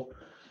know,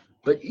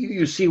 but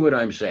you see what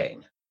I'm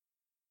saying.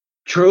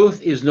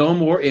 Truth is no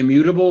more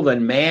immutable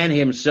than man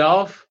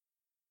himself.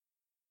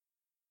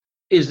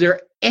 Is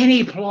there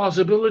any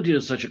plausibility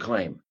to such a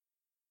claim?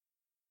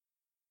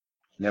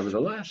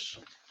 Nevertheless,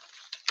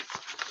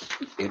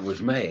 it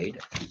was made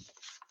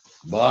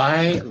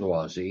by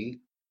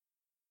Loisy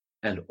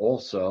and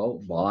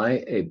also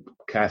by a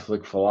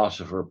Catholic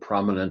philosopher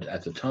prominent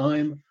at the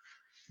time,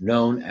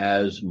 known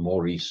as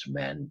Maurice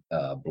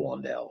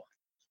Blondel.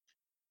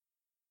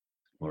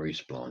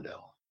 Maurice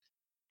Blondel.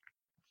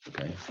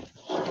 Okay.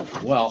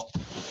 Well,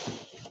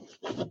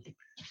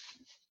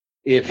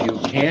 if you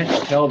can't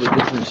tell the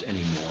difference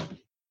anymore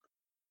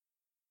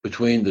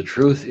between the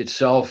truth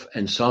itself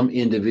and some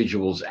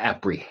individual's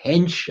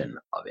apprehension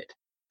of it,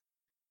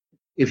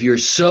 if you're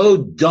so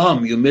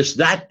dumb you miss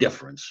that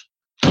difference,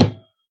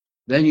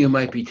 then you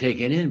might be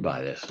taken in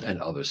by this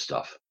and other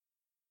stuff.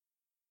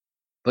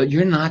 But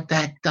you're not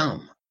that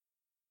dumb.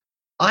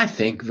 I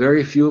think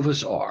very few of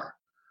us are,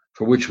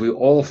 for which we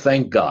all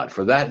thank God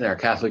for that and our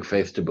Catholic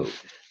faith to boot.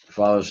 The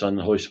Father, Son, and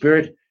the Holy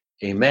Spirit.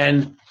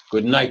 Amen.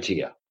 Good night to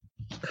you.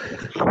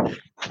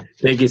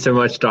 Thank you so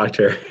much,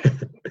 Doctor.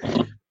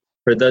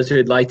 For those who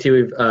would like to,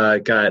 we've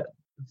got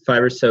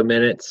 5 or so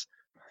minutes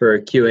for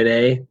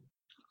Q&A,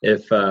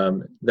 if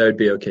that would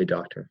be okay,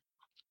 Doctor.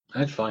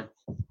 That's fine.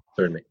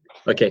 Certainly.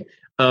 Okay.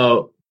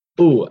 I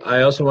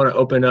also want to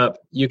open up.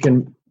 You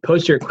can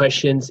post your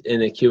questions in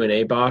the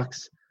Q&A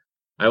box.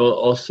 I will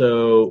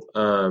also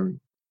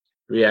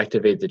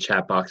reactivate the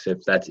chat box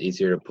if that's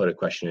easier to put a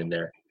question in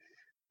there.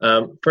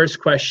 First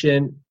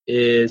question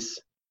is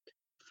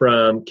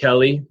from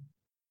Kelly.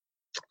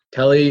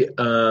 Kelly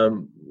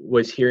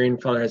was hearing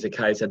Father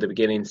Hezekiah at the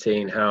beginning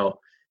saying how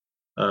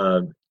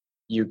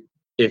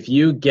if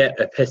you get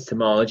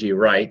epistemology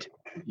right,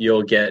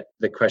 you'll get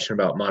the question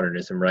about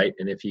modernism right,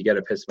 and if you get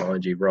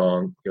epistemology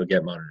wrong, you'll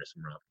get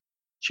modernism wrong.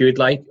 She would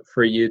like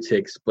for you to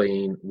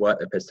explain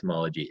what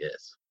epistemology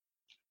is.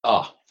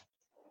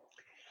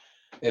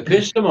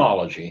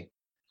 Epistemology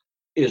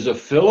is a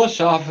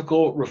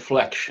philosophical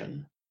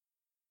reflection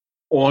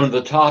on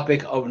the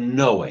topic of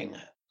knowing.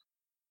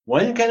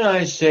 When can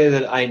I say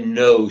that I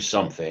know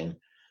something,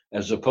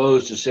 as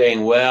opposed to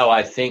saying, well,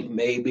 I think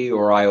maybe,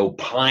 or I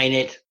opine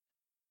it,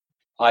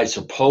 I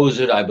suppose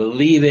it, I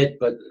believe it,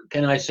 but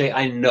can I say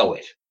I know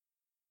it?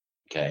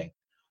 Okay.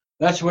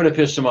 That's what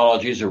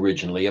epistemology is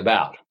originally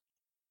about,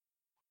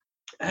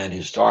 and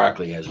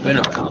historically has been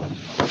about.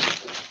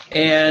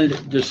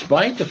 And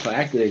despite the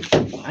fact that it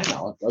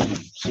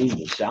doesn't seem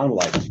to sound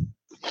like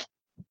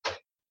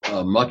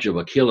much of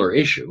a killer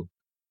issue,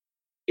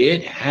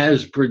 it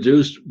has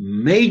produced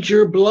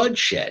major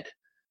bloodshed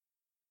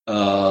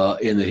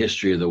in the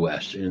history of the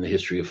West, in the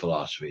history of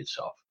philosophy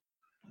itself.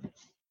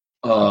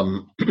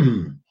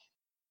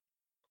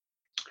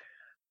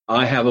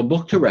 I have a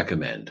book to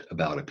recommend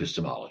about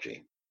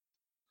epistemology.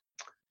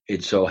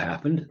 It so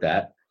happened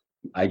that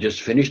I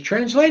just finished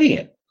translating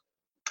it.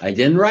 I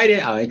didn't write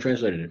it, I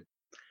translated it.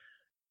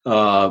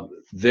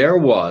 There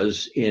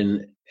was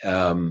in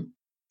the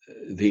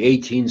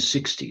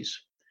 1860s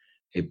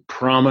a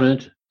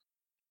prominent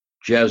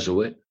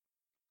Jesuit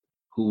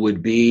who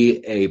would be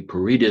a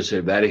Peritus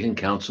at Vatican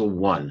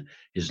Council I.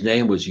 His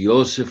name was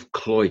Joseph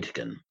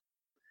Kleutgen,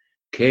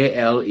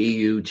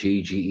 Kleutgen.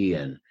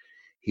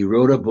 He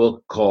wrote a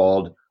book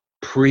called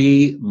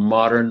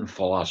Pre-Modern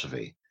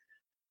Philosophy,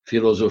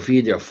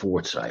 Philosophie der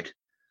Vorzeit,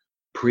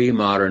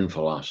 Pre-Modern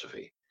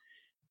Philosophy,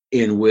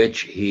 in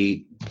which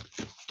he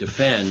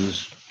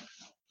defends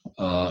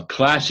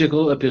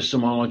classical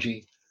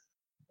epistemology,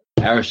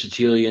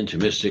 Aristotelian,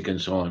 Thomistic,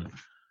 and so on,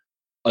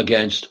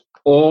 against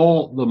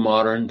all the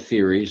modern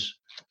theories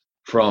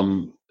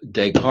from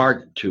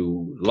Descartes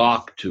to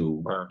Locke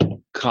to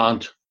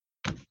Kant,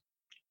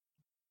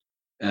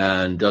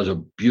 and does a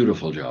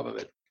beautiful job of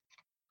it.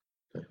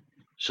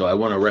 So I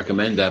want to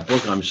recommend that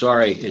book. I'm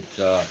sorry,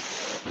 the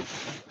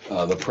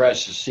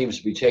press seems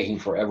to be taking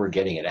forever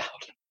getting it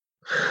out.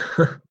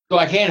 So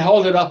I can't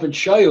hold it up and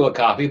show you a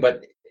copy,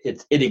 but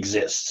it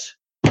exists.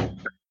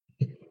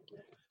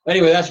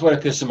 Anyway, that's what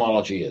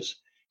epistemology is.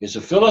 It's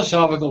a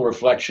philosophical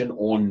reflection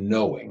on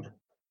knowing.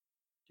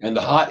 And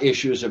the hot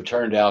issues have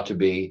turned out to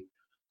be,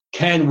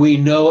 can we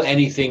know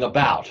anything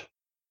about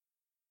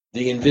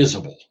the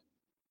invisible,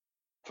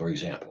 for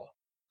example?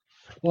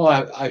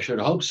 Well, I should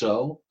hope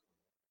so.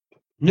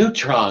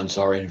 Neutrons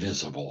are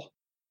invisible.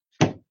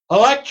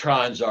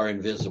 Electrons are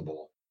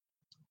invisible.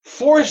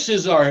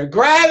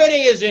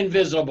 Gravity is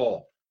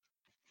invisible.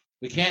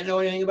 We can't know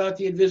anything about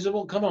the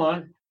invisible? Come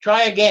on,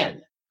 try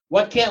again.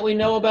 What can't we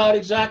know about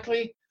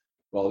exactly?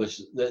 Well,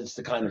 that's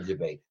the kind of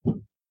debate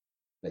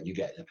that you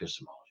get in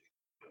epistemology.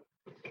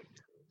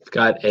 I've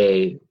got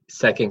a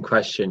second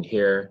question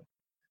here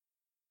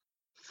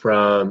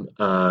from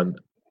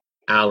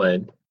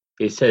Alan.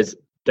 He says,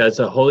 does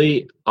the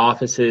Holy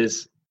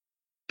Office's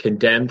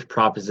condemned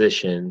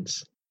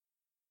propositions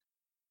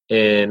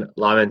in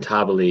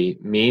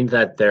Lamentabili mean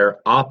that their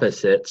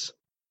opposites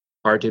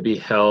are to be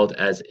held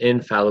as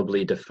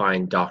infallibly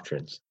defined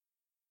doctrines?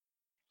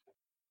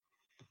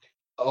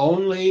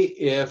 Only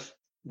if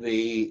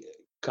the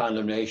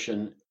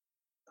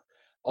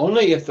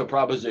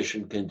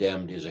proposition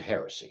condemned is a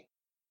heresy.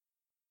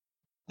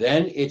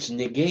 Then its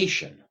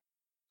negation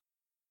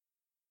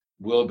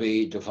will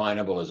be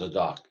definable as a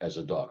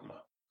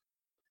dogma.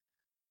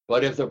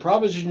 But if the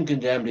proposition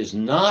condemned is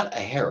not a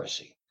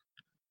heresy,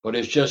 but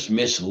it's just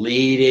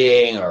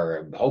misleading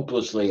or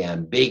hopelessly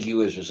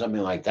ambiguous or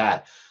something like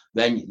that,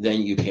 then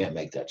you can't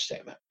make that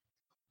statement.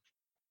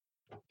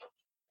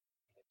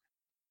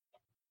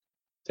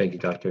 Thank you,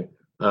 Doctor.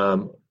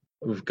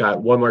 We've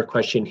got one more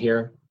question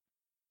here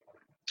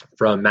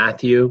from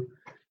Matthew.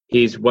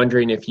 He's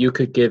wondering if you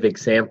could give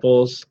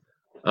examples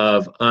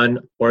of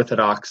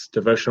unorthodox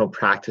devotional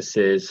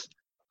practices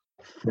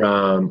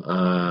from,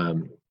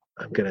 I'm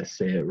going to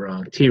say it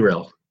wrong,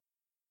 Tyrrell.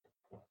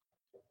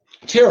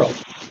 Tyrrell?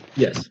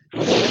 Yes.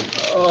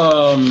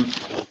 I'm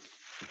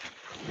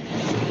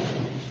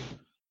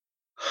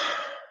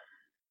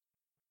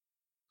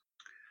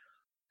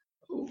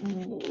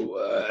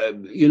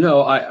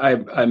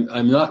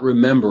not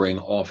remembering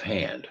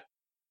offhand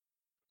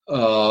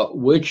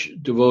which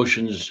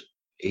devotions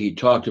he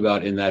talked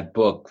about in that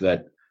book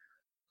that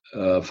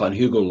von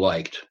Hugel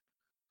liked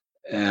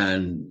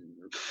and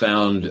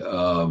found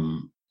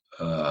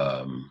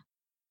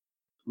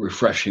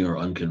refreshing or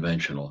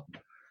unconventional.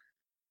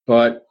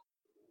 But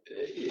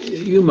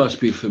you must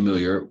be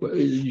familiar.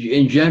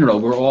 In general,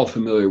 we're all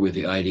familiar with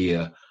the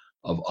idea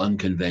of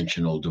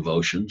unconventional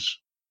devotions.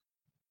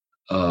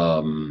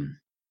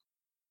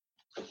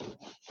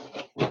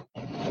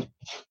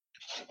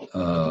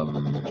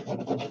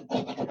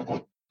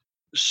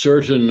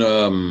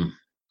 Certain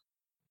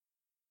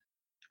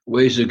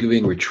ways of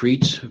giving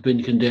retreats have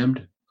been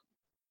condemned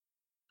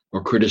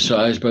or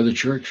criticized by the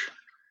church.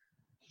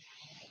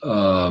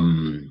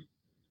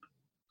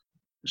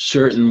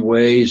 Certain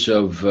ways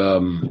of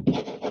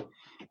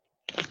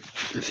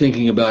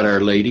thinking about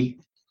Our Lady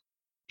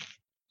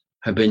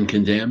have been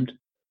condemned.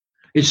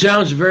 It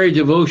sounds very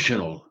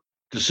devotional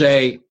to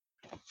say,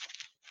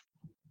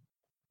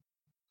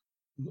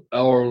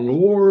 our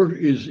Lord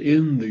is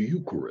in the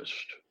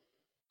Eucharist.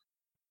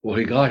 Well,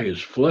 he got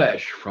his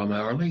flesh from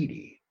Our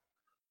Lady.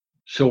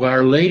 So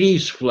Our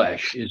Lady's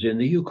flesh is in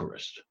the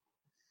Eucharist.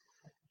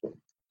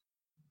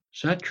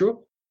 Is that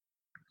true?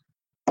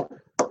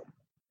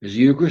 Is the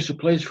Eucharist a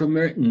place for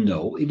Mary?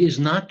 No, it is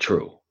not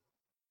true.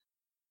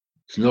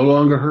 It's no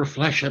longer her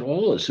flesh at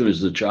all as soon as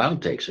the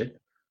child takes it.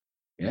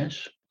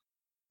 Yes.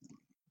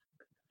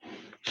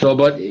 So,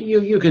 but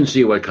you can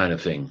see what kind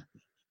of thing.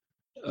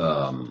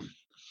 And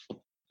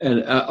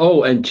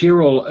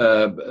Tyrrell,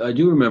 I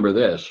do remember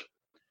this.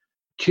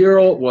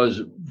 Tyrrell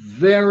was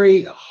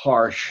very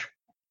harsh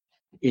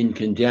in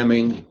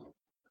condemning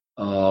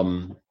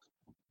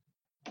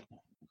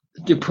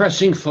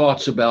depressing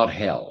thoughts about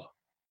hell.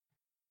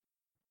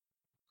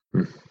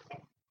 We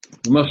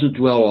mustn't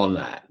dwell on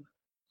that.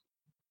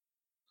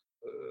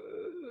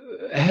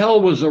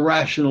 Hell was a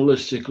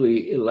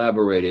rationalistically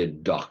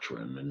elaborated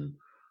doctrine, and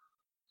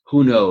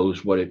who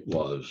knows what it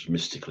was,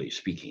 mystically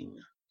speaking.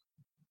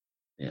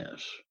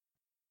 Yes.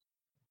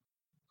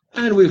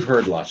 And we've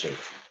heard lots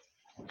of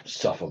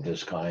stuff of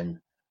this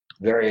kind.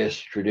 Various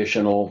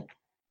traditional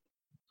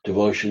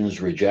devotions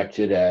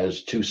rejected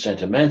as too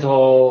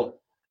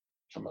sentimental,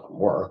 some of them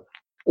were,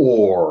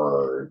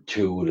 or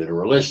too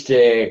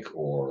literalistic,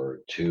 or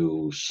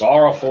too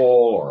sorrowful,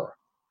 or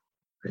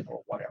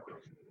whatever.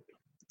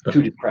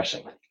 Too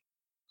depressing.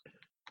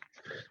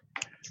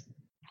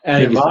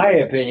 And in my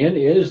opinion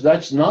is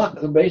that's not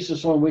the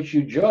basis on which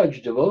you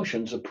judge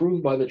devotions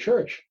approved by the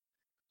church.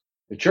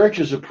 The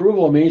church's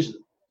approval means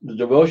the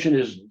devotion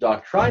is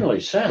doctrinally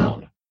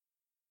sound.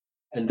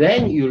 And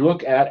then you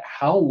look at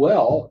how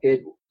well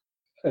it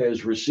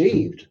is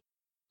received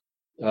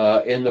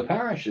in the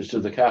parishes. Do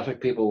the Catholic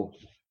people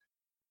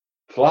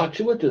flock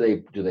to it? Do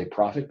they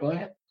profit by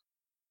it?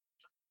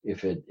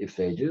 If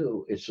they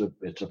do, it's a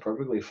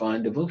perfectly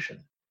fine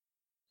devotion.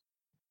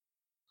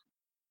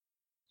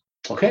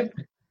 Okay.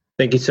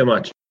 Thank you so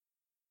much.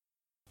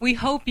 We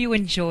hope you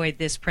enjoyed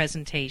this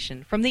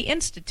presentation from the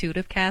Institute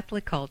of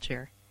Catholic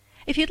Culture.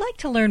 If you'd like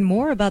to learn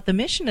more about the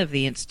mission of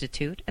the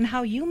Institute and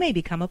how you may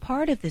become a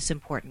part of this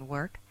important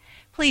work,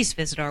 please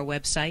visit our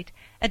website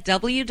at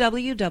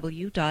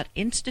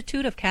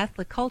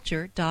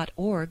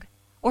www.instituteofcatholicculture.org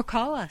or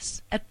call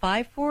us at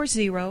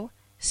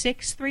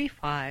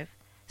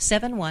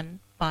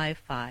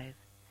 540-635-7155.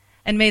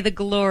 And may the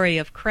glory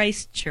of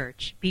Christ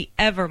Church be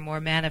ever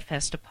more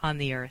manifest upon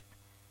the earth.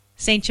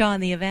 St. John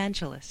the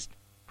Evangelist,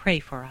 pray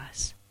for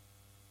us.